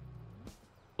 buddy?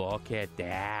 Look at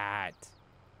that.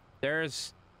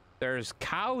 There's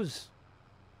cows.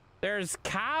 There's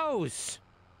cows.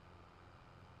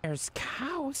 There's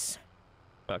cows.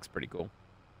 Looks pretty cool.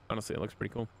 Honestly, it looks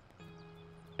pretty cool.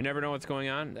 You never know what's going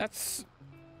on. That's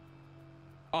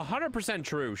 100%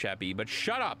 true, Sheppy, but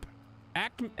shut up.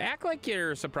 Act like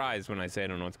you're surprised when I say I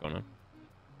don't know what's going on.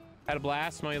 Had a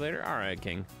blast. Smell you later. All right,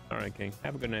 King. All right, King.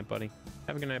 Have a good night, buddy.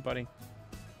 Have a good night, buddy.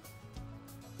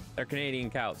 They're Canadian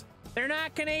cows. They're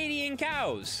not Canadian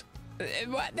cows.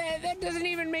 What? That doesn't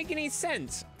even make any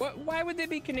sense. Why would they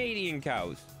be Canadian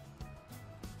cows?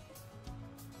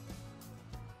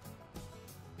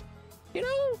 You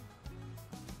know?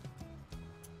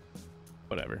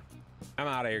 Whatever. I'm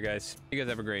out of here, guys. You guys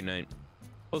have a great night.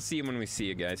 We'll see you when we see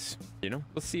you, guys. You know?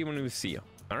 We'll see you when we see you.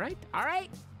 All right? All right?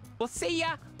 We'll see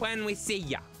ya when we see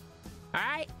ya. All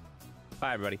right?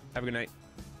 Bye, everybody. Have a good night.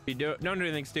 If you don't do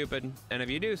anything stupid, and if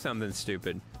you do something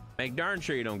stupid, make darn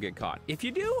sure you don't get caught. If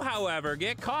you do, however,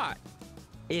 get caught,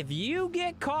 if you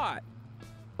get caught,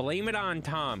 blame it on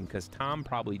Tom, because Tom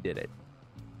probably did it.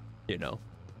 You know?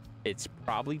 It's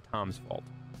probably Tom's fault.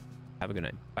 Have a good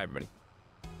night. Bye, everybody.